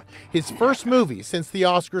Emancipation, his first movie since the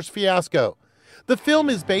Oscars fiasco. The film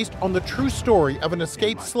is based on the true story of an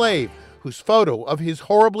escaped slave whose photo of his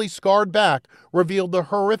horribly scarred back revealed the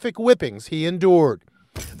horrific whippings he endured.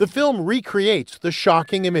 The film recreates the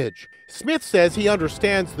shocking image. Smith says he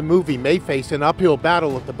understands the movie may face an uphill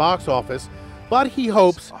battle at the box office, but he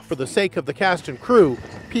hopes, for the sake of the cast and crew,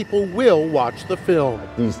 people will watch the film.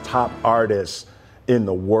 These top artists in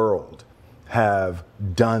the world have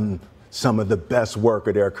done some of the best work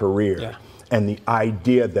of their career. Yeah. And the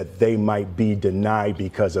idea that they might be denied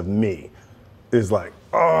because of me is like,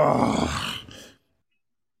 oh.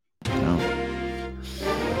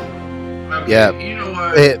 Okay, Yeah. You know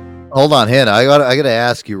what? Hey, hold on, Hannah. I gotta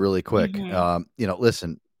ask you really quick.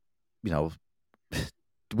 Listen,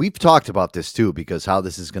 we've talked about this too, because how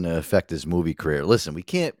this is going to affect his movie career. Listen, we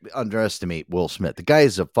can't underestimate Will Smith. The guy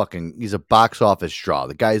is he's a box office draw.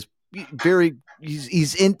 The guy's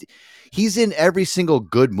he's in every single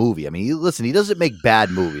good movie. I mean, he doesn't make bad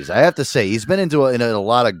movies. I have to say, he's been in a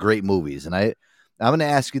lot of great movies. And I'm going to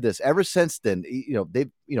ask you this: ever since then,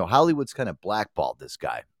 Hollywood's kind of blackballed this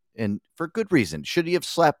guy, and for good reason. Should he have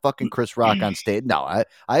slapped fucking Chris Rock on stage? No,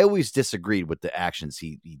 I always disagreed with the actions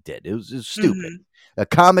he did. It was stupid. Mm-hmm. A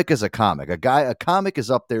comic is a comic. A comic is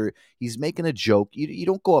up there. He's making a joke. You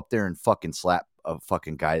don't go up there and fucking slap a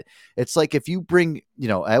fucking guy. It's like if you bring,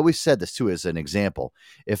 I always said this too as an example.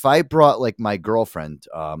 If I brought like my girlfriend,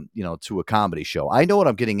 to a comedy show, I know what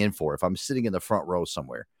I'm getting in for if I'm sitting in the front row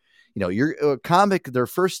somewhere. You're a comic. Their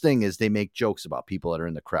first thing is they make jokes about people that are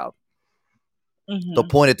in the crowd. They'll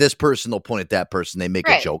point at this person, they'll point at that person, they make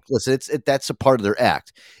a Right. joke. Listen, that's a part of their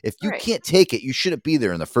act. If you Right. can't take it, you shouldn't be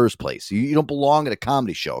there in the first place. You don't belong at a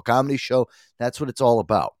comedy show. A comedy show, that's what it's all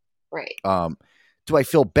about. Right. Do I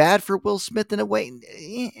feel bad for Will Smith in a way?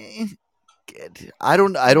 I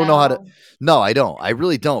don't know how to. No, I don't. I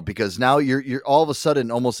really don't, because now you're all of a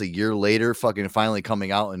sudden, almost a year later, fucking finally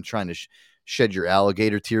coming out and trying to shed your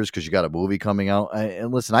alligator tears because you got a movie coming out.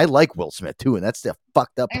 And listen, I like Will Smith too, and that's the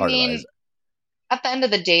fucked up part of it. At the end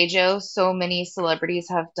of the day, Joe, so many celebrities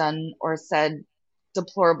have done or said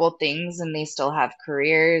deplorable things, and they still have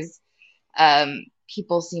careers.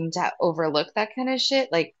 People seem to overlook that kind of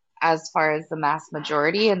shit, like as far as the mass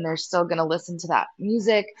majority, and they're still going to listen to that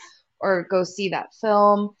music or go see that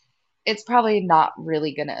film. It's probably not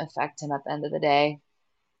really going to affect him at the end of the day.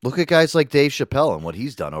 Look at guys like Dave Chappelle and what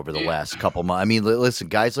he's done over the last couple months. I mean, listen,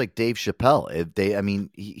 guys like Dave Chappelle,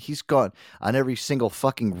 he's gone on every single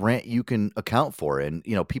fucking rant you can account for. And,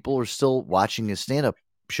 people are still watching his stand-up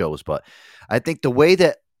shows. But I think the way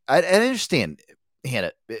that I understand,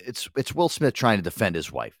 Hannah, it's Will Smith trying to defend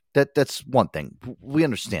his wife. That's one thing. We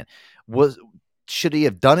understand. Should he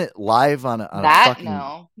have done it live on a fucking...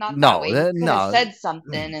 No, not no, that way. He could have no. said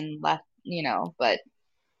something and left, but...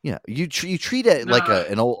 Yeah, you treat it like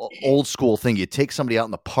an old school thing. You take somebody out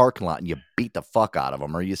in the parking lot and you beat the fuck out of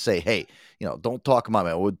them, or you say, "Hey, don't talk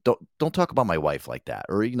about don't talk about my wife like that,"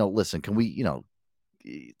 or listen, can we,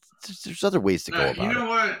 there's other ways to go about it. You know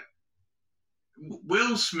what?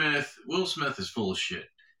 Will Smith is full of shit,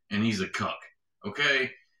 and he's a cuck. Okay,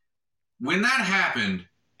 when that happened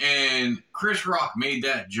and Chris Rock made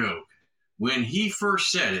that joke, when he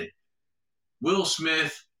first said it, Will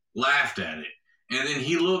Smith laughed at it. And then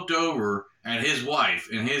he looked over at his wife,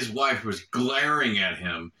 and his wife was glaring at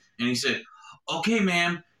him. And he said, "Okay,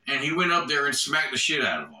 ma'am." And he went up there and smacked the shit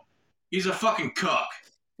out of him. He's a fucking cuck.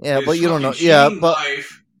 Yeah, His but you don't know. fucking Yeah, cheating but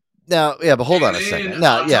wife. now, yeah, but hold on a second.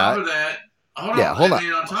 No, yeah. Top of that, hold on.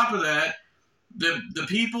 And on top of that, the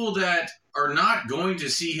people that are not going to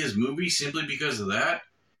see his movie simply because of that,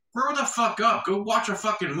 grow the fuck up. Go watch a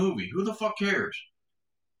fucking movie. Who the fuck cares?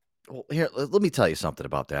 Well, here, let me tell you something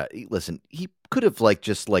about that. Listen, he could have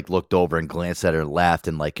just looked over and glanced at her and laughed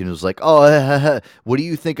and was like, "Oh, what do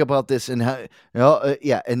you think about this?" And how,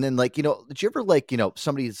 yeah. And then did you ever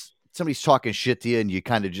somebody's talking shit to you and you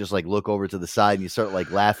kind of just look over to the side and you start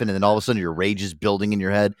laughing, and then all of a sudden your rage is building in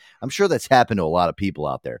your head. I'm sure that's happened to a lot of people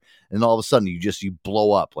out there. And all of a sudden you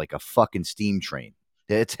blow up like a fucking steam train.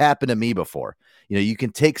 It's happened to me before. You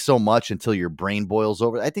can take so much until your brain boils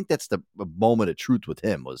over. I think that's the moment of truth with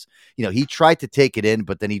him was, he tried to take it in,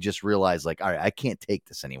 but then he just realized all right, I can't take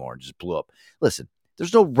this anymore, and just blew up. Listen,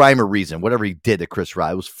 there's no rhyme or reason. Whatever he did to Chris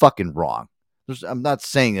Rock, it was fucking wrong. I'm not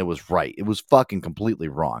saying it was right. It was fucking completely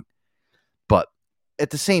wrong. But at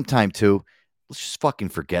the same time, too, let's just fucking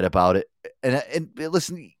forget about it. And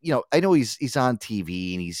listen, I know he's on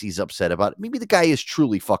TV and he's upset about it. Maybe the guy is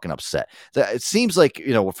truly fucking upset. It seems like,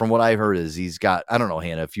 from what I've heard is he's got, I don't know,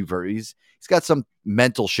 Hannah, if you've heard, he's got some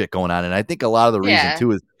mental shit going on. And I think a lot of the reason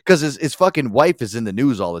too is because his fucking wife is in the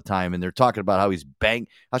news all the time, and they're talking about how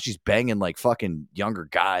she's banging fucking younger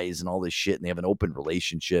guys and all this shit, and they have an open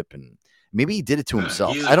relationship, and maybe he did it to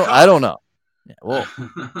himself. I don't know. Yeah, well,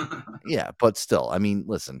 yeah, but still, I mean,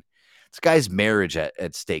 listen. This guy's marriage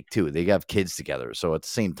at stake too. They have kids together, so at the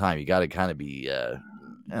same time, you got to kind of be. I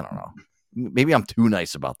don't know. Maybe I'm too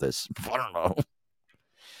nice about this. I don't know.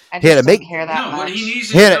 I just don't care that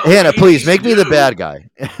much. Hannah, please make me the bad guy.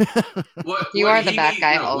 You are the bad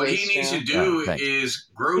guy always. What he needs to do is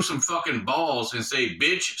grow some fucking balls and say,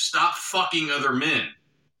 "Bitch, stop fucking other men.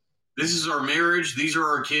 This is our marriage. These are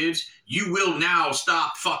our kids. You will now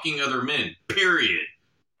stop fucking other men. Period."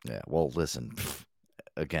 Yeah. Well, listen.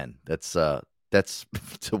 Again, that's to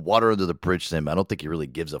water under the bridge to him. I don't think he really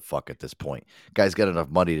gives a fuck at this point. Guy's got enough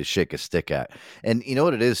money to shake a stick at. And you know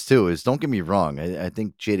what it is too is, don't get me wrong, I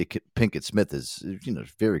think Jada Pinkett Smith is a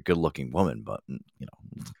very good looking woman, but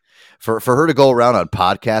for her to go around on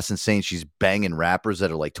podcasts and saying she's banging rappers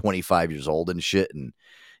that are 25 years old and shit, and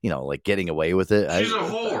getting away with it, she's a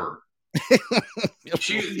whore.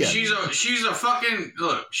 She's a fucking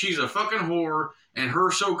whore, and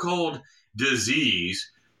her so-called disease,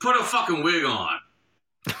 put a fucking wig on.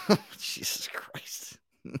 Jesus Christ.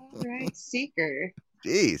 All right, seeker.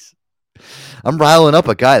 Jeez. I'm riling up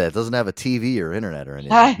a guy that doesn't have a TV or internet or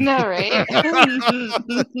anything. I know, right?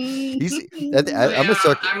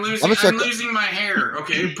 I'm losing my hair.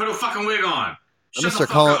 Okay, put a fucking wig on. Shut the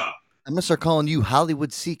fuck up. I'm gonna start calling you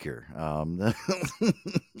Hollywood Seeker.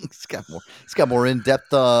 It's got more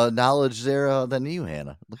in-depth knowledge there than you,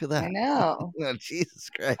 Hannah. Look at that. I know. Oh, Jesus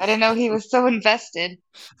Christ. I didn't know he was so invested.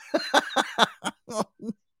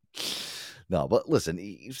 No, but listen,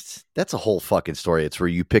 that's a whole fucking story. It's where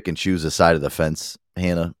you pick and choose a side of the fence,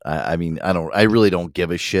 Hannah. I mean, I really don't give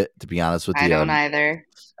a shit, to be honest with you. I don't either.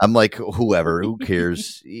 I'm like, whoever, who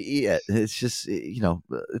cares? Yeah, it's just,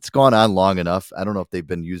 it's gone on long enough. I don't know if they've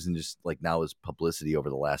been using just like now as publicity over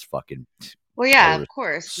the last fucking. Well, yeah, of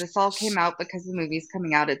course. This all came out because the movie's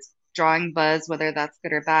coming out. It's drawing buzz, whether that's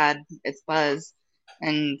good or bad. It's buzz,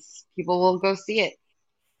 and people will go see it.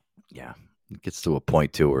 Yeah, it gets to a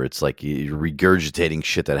point too where it's like you're regurgitating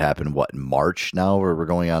shit that happened in March now, where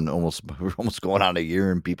we're almost going on a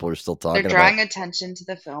year, and people are still talking. They're drawing attention to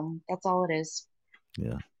the film. That's all it is.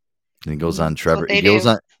 Yeah. And he goes on Trevor. He goes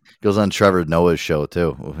on Trevor Noah's show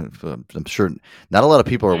too. I'm sure not a lot of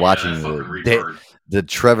people are watching the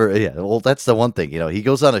Trevor. Yeah, well, that's the one thing. He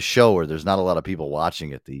goes on a show where there's not a lot of people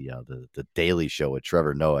watching it. The Daily Show with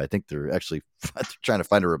Trevor Noah. I think they're actually trying to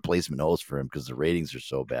find a replacement host for him because the ratings are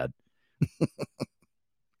so bad.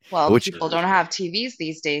 Well, people don't have TVs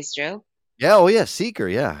these days, Joe. Yeah, oh yeah, Seeker.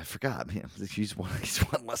 Yeah, I forgot. Man, he's one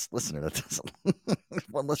less listener. That doesn't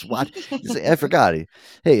one less watch. I forgot.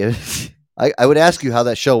 Hey, I would ask you how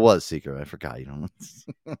that show was, Seeker. I forgot.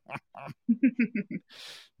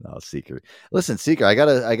 No, Seeker. Listen, Seeker. I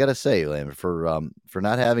gotta say, Lamb, for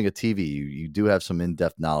not having a TV, you do have some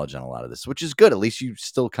in-depth knowledge on a lot of this, which is good. At least you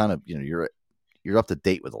still kind of you're up to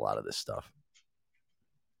date with a lot of this stuff.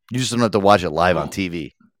 You just don't have to watch it live on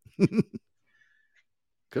TV.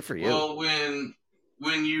 Good for you. Well,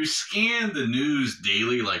 when you scan the news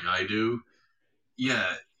daily like I do,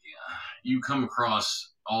 yeah, you come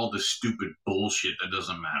across all the stupid bullshit that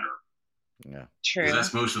doesn't matter. Yeah. True.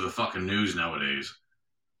 That's most of the fucking news nowadays.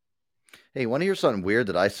 Hey, want to hear something weird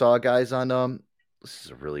that I saw, guys, on this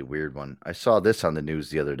is a really weird one. I saw this on the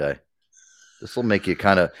news the other day. This will make you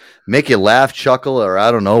laugh, chuckle, or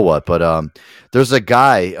I don't know what, but there's a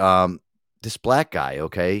guy, this black guy,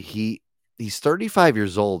 okay? He's 35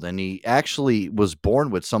 years old, and he actually was born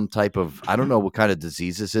with some type of, I don't know what kind of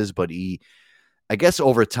disease this is, but I guess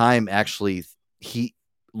over time, actually, he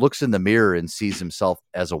looks in the mirror and sees himself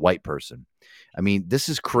as a white person. I mean, this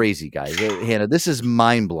is crazy, guys. Hannah, this is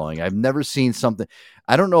mind-blowing. I've never seen something.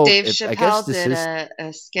 I don't know. Dave Chappelle did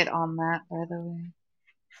a skit on that, by the way.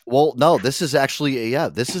 Well, no, this is actually,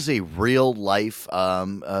 this is a real-life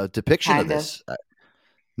depiction of this.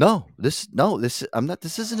 This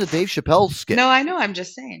isn't a Dave Chappelle skit. No, I know. I'm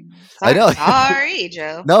just saying. Sorry, I know. Sorry,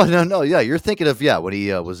 Joe. No. Yeah, you're thinking of when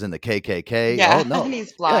he was in the KKK. Yeah, oh, no. And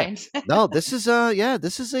he's blind. Yeah. No, this is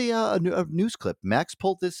a news clip. Max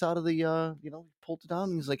pulled this out of the pulled it out,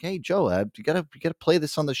 and he's like, "Hey, Joe, you gotta play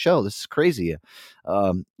this on the show. This is crazy."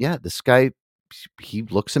 This guy, he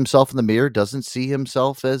looks himself in the mirror, doesn't see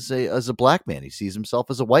himself as a black man. He sees himself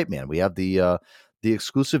as a white man. We have the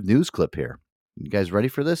exclusive news clip here. You guys ready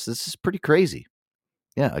for this? This is pretty crazy.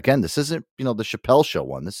 Yeah, again, this isn't, the Chappelle show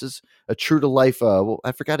one. This is a true to life.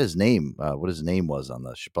 I forgot his name, what his name was on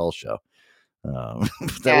the Chappelle show.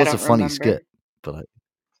 That was a funny skit. But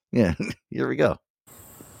yeah, here we go.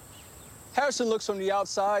 Harrison looks from the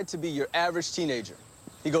outside to be your average teenager.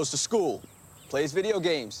 He goes to school, plays video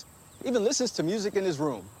games, even listens to music in his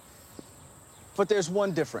room. But there's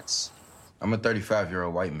one difference. I'm a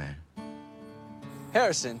 35-year-old white man.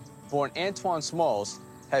 Harrison, born Antoine Smalls,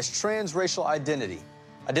 has transracial identity,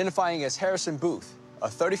 identifying as Harrison Booth, a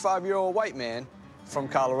 35-year-old white man from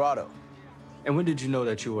Colorado. And when did you know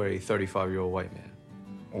that you were a 35-year-old white man?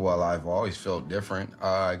 Well, I've always felt different.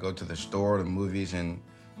 I go to the store, the movies, and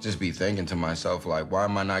just be thinking to myself, like, why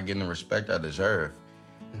am I not getting the respect I deserve?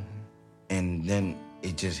 Mm-hmm. And then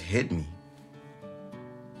it just hit me.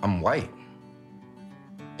 I'm white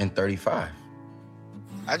and 35.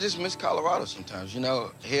 I just miss Colorado sometimes.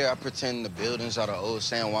 Here I pretend the buildings are the old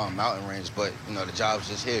San Juan mountain range, but, the job's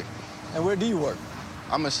just here. And where do you work?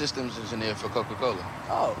 I'm a systems engineer for Coca-Cola.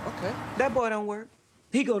 Oh, okay. That boy don't work.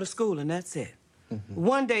 He go to school and that's it. Mm-hmm.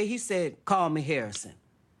 One day he said, "Call me Harrison."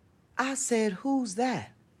 I said, "Who's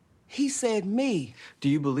that?" He said, "Me." Do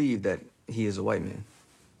you believe that he is a white man?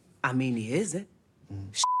 I mean, he isn't.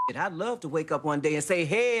 Shit, I'd love to wake up one day and say,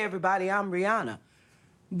 "Hey, everybody, I'm Rihanna."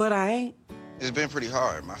 But I ain't. It's been pretty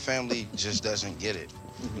hard. My family just doesn't get it.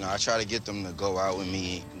 I try to get them to go out with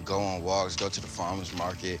me, go on walks, go to the farmer's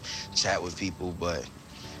market, chat with people, but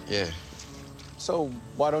yeah. So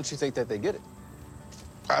why don't you think that they get it?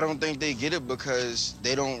 I don't think they get it because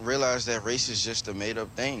they don't realize that race is just a made-up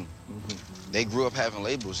thing. Mm-hmm. They grew up having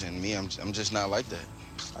labels, and me, I'm just not like that.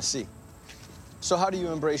 I see. So how do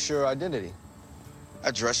you embrace your identity?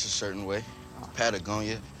 I dress a certain way.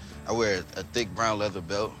 Patagonia. I wear a thick brown leather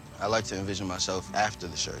belt. I like to envision myself after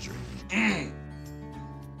the surgery. Hey,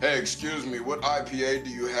 excuse me, what IPA do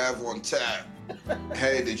you have on tap?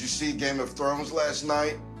 Hey, did you see Game of Thrones last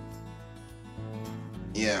night?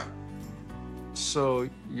 Yeah. So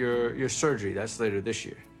your surgery, that's later this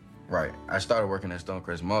year. Right. I started working at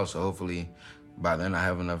Stonecrest Mall, so hopefully by then I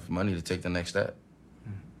have enough money to take the next step.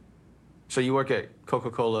 So you work at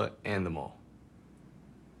Coca-Cola and the mall?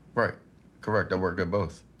 Right. Correct. I work at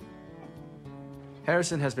both.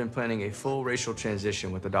 Harrison has been planning a full racial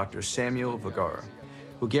transition with the Dr. Samuel Vergara,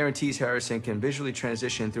 who guarantees Harrison can visually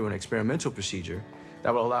transition through an experimental procedure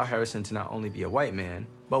that will allow Harrison to not only be a white man,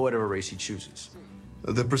 but whatever race he chooses.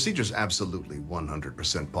 The procedure's absolutely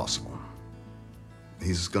 100% possible.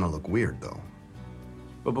 He's gonna look weird, though.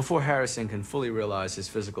 But before Harrison can fully realize his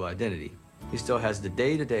physical identity, he still has the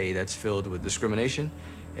day-to-day that's filled with discrimination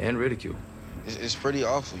and ridicule. It's pretty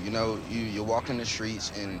awful. You know, you walk in the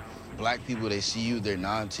streets and black people, they see you, they're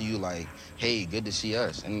nodding to you like, hey, good to see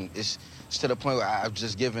us. And it's to the point where I've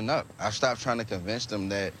just given up. I've stopped trying to convince them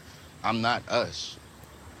that I'm not us.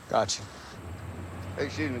 Gotcha. Hey,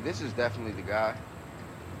 excuse me, this is definitely the guy.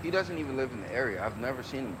 He doesn't even live in the area. I've never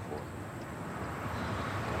seen him before.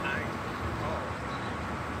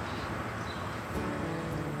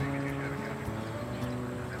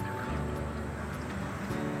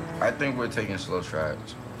 I think we're taking slow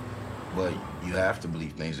strides, but you have to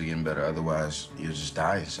believe things are getting better, otherwise you'll just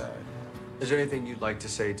die inside. Is there anything you'd like to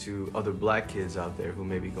say to other black kids out there who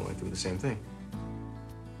may be going through the same thing?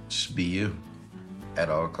 Just be you,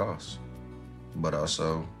 at all costs. But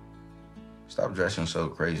also, stop dressing so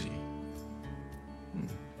crazy.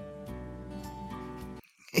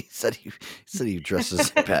 He said he dresses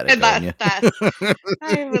in Patagonia.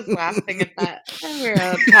 I was laughing at that. I wear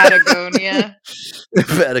a Patagonia.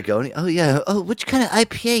 Patagonia. Oh yeah. Oh, which kind of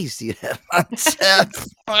IPAs do you have on tap?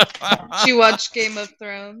 Did you watch Game of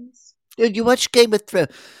Thrones? Dude, you watch Game of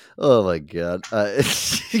Thrones? Oh my god.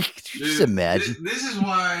 Just imagine. This is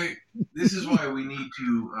why we need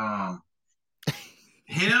to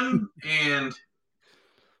him and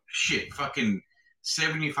fucking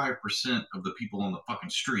 75% of the people on the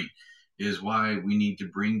fucking street is why we need to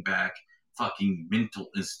bring back fucking mental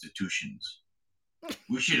institutions.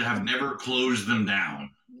 We should have never closed them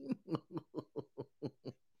down.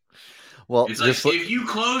 Well, it's like if you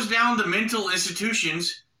close down the mental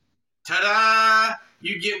institutions, ta-da!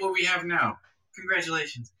 You get what we have now.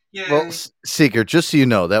 Congratulations. Yay. Well, Seeker, just so you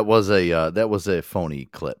know, that was a phony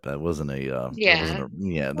clip. That wasn't a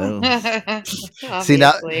See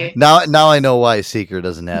now I know why Seeker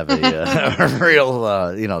doesn't have a real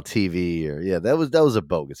TV or that was a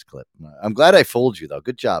bogus clip. I'm glad I fooled you though.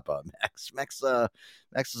 Good job, Max. Max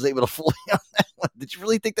was able to fool you on that one. Did you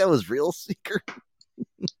really think that was real, Seeker?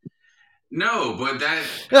 No, but that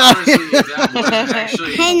honestly, if that was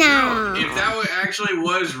actually if that actually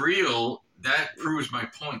was real, that proves my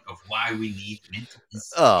point of why we need mental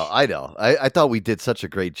institutions. Oh, I know. I thought we did such a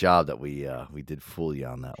great job that we did fool you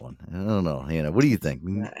on that one. I don't know, Hannah. What do you think?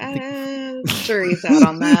 Jury's out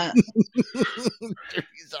on that.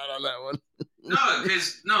 Jury's out on that one.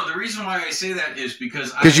 No, the reason why I say that is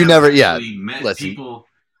because you never met people.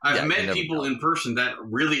 I've met people in person that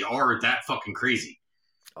really are that fucking crazy.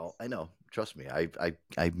 Oh, I know. Trust me,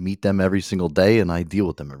 I meet them every single day and I deal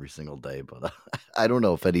with them every single day. But I don't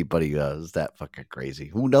know if anybody is that fucking crazy.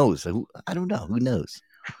 Who knows? I don't know. Who knows?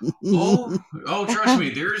 oh, trust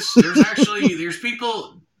me. There's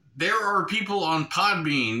people. There are people on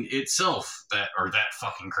Podbean itself that are that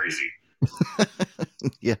fucking crazy.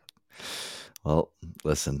 Yeah. Well,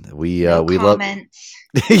 listen, we we love.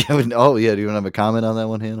 Oh yeah, do you want to have a comment on that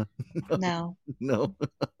one, Hannah? No. No.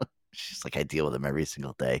 She's like, I deal with them every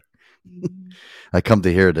single day. I come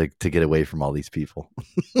to here to get away from all these people.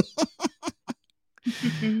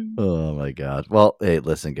 Oh my god. Well, hey,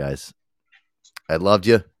 listen, guys. I loved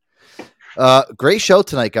you. Great show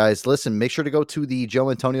tonight, guys. Listen, make sure to go to the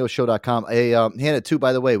joeantonioshow.com. Hey, Hannah, too,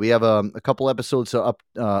 by the way, we have a couple episodes to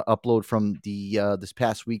upload from the this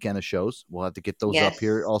past weekend of shows. We'll have to get those up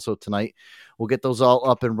here also tonight. We'll get those all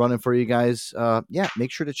up and running for you guys.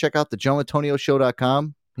 Make sure to check out the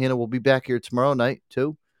joeantonioshow.com. Hannah, we'll be back here tomorrow night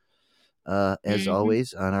too. As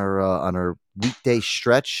always on our weekday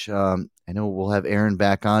stretch. I know we'll have Aaron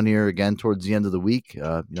back on here again towards the end of the week.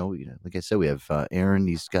 Like I said, we have Aaron.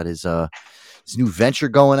 He's got his new venture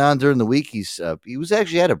going on during the week. He was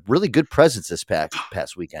actually had a really good presence this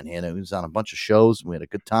past weekend. Hannah, he was on a bunch of shows. We had a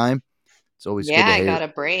good time. It's always good to I got a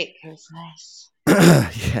break. It was nice.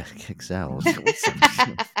 Yeah, kicks out.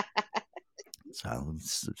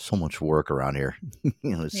 so much work around here.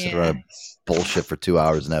 Sit around and bullshit for 2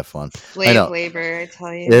 hours and have fun. Slave labor, I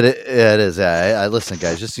tell you. It is. I listen,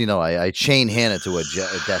 guys. Just I chain Hannah to a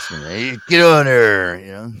desk. Hey, get on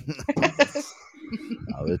there.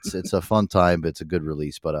 It's a fun time, but it's a good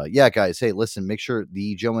release. But yeah, guys. Hey, listen. Make sure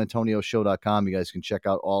the JoeAntonioShow.com. You guys can check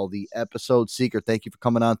out all the episodes. Seeker, thank you for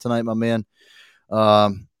coming on tonight, my man.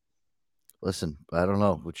 Listen, I don't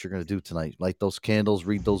know what you're going to do tonight. Light those candles,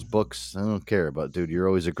 read those books. I don't care. But, dude, you're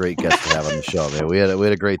always a great guest to have on the show, man. We had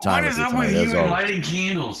a great time. What is up with you and lighting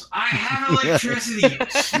candles? I have electricity,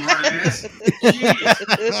 smartass.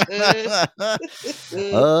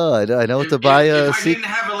 Oh, I know what to buy. If I didn't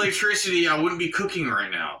have electricity, I wouldn't be cooking right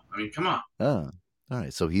now. I mean, come on. Oh, all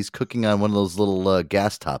right. So he's cooking on one of those little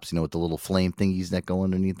gas tops, with the little flame thingies that go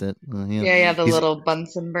underneath it. Yeah, the little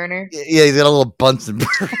Bunsen burner. Yeah, he's got a little Bunsen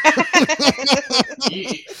burner.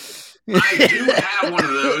 I do have one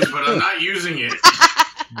of those, but I'm not using it.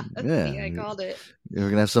 Yeah, I called it. We're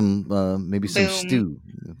gonna have some, maybe some stew.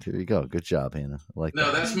 There you go. Good job, Hannah. I like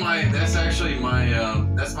that. That's actually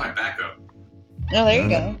that's my backup. Oh, there you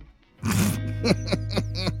go.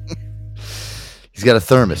 He's got a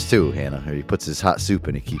thermos too, Hannah. Or he puts his hot soup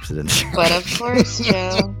and he keeps it in there. But of course,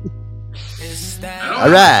 Joe. All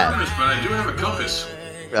right. But I do have a compass.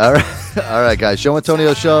 All right, guys. Joe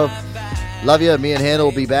Antonio Show. Love you. Me and Hannah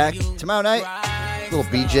will be back tomorrow night. Little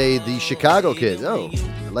BJ, the Chicago kid. Oh,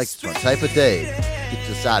 I like this one. Type of day. Get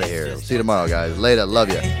us out of here. See you tomorrow, guys. Later. Love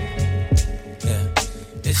you.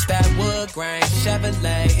 It's that wood grain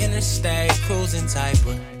Chevrolet interstate cruising type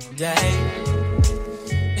of day.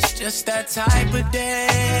 It's just that type of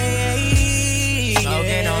day.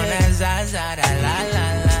 Smoking on that Zaza, that la.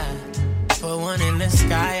 Put one in the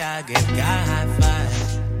sky, I give God high five.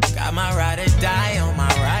 Got my ride or die on my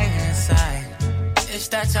right hand side. It's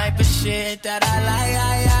that type of shit that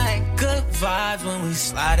I like. Good vibes when we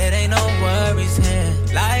slide, it ain't no worries here.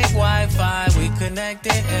 Like Wi-Fi, we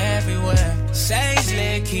connected everywhere. Sage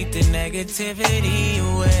lit, keep the negativity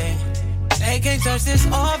away. They can't touch this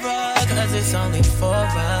aura, cause it's only for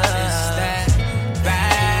us. It's that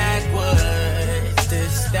backwards,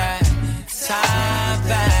 this that top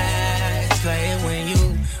back. Play it when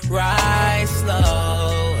you ride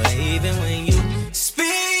slow, or even when you speedin'.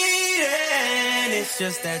 It's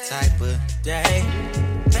just that type of day.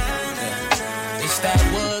 It's that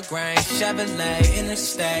wood grain Chevrolet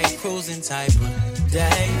interstate cruising type of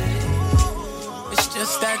day. It's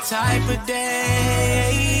just that type of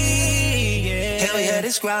day. Yeah. Hell yeah,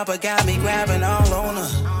 this grabber got me grabbing all on her.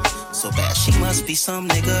 So bad she must be some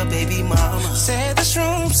nigga baby mama. Said the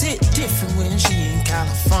shrooms hit different when she in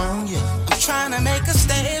California. I'm trying to make her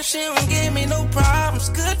stay if she don't give me no problems.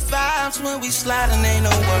 Good vibes when we sliding, ain't no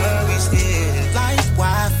worries here. Like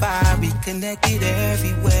Wi-Fi, we connected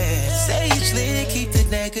everywhere. Sage lit, keep the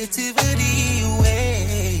negativity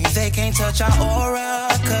away. They can't touch our aura,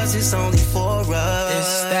 cause it's only for us.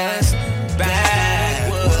 It's that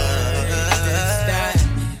backwards, it's that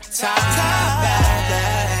top back.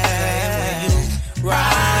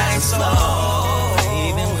 Ride slow,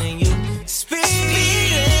 even when you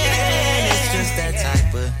speedin'. It's just that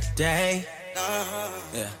type of day.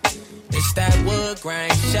 Yeah. It's that wood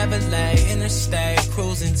grain Chevrolet interstate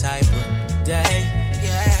cruising type of day.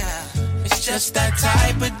 Yeah. It's just that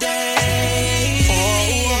type of day. Oh,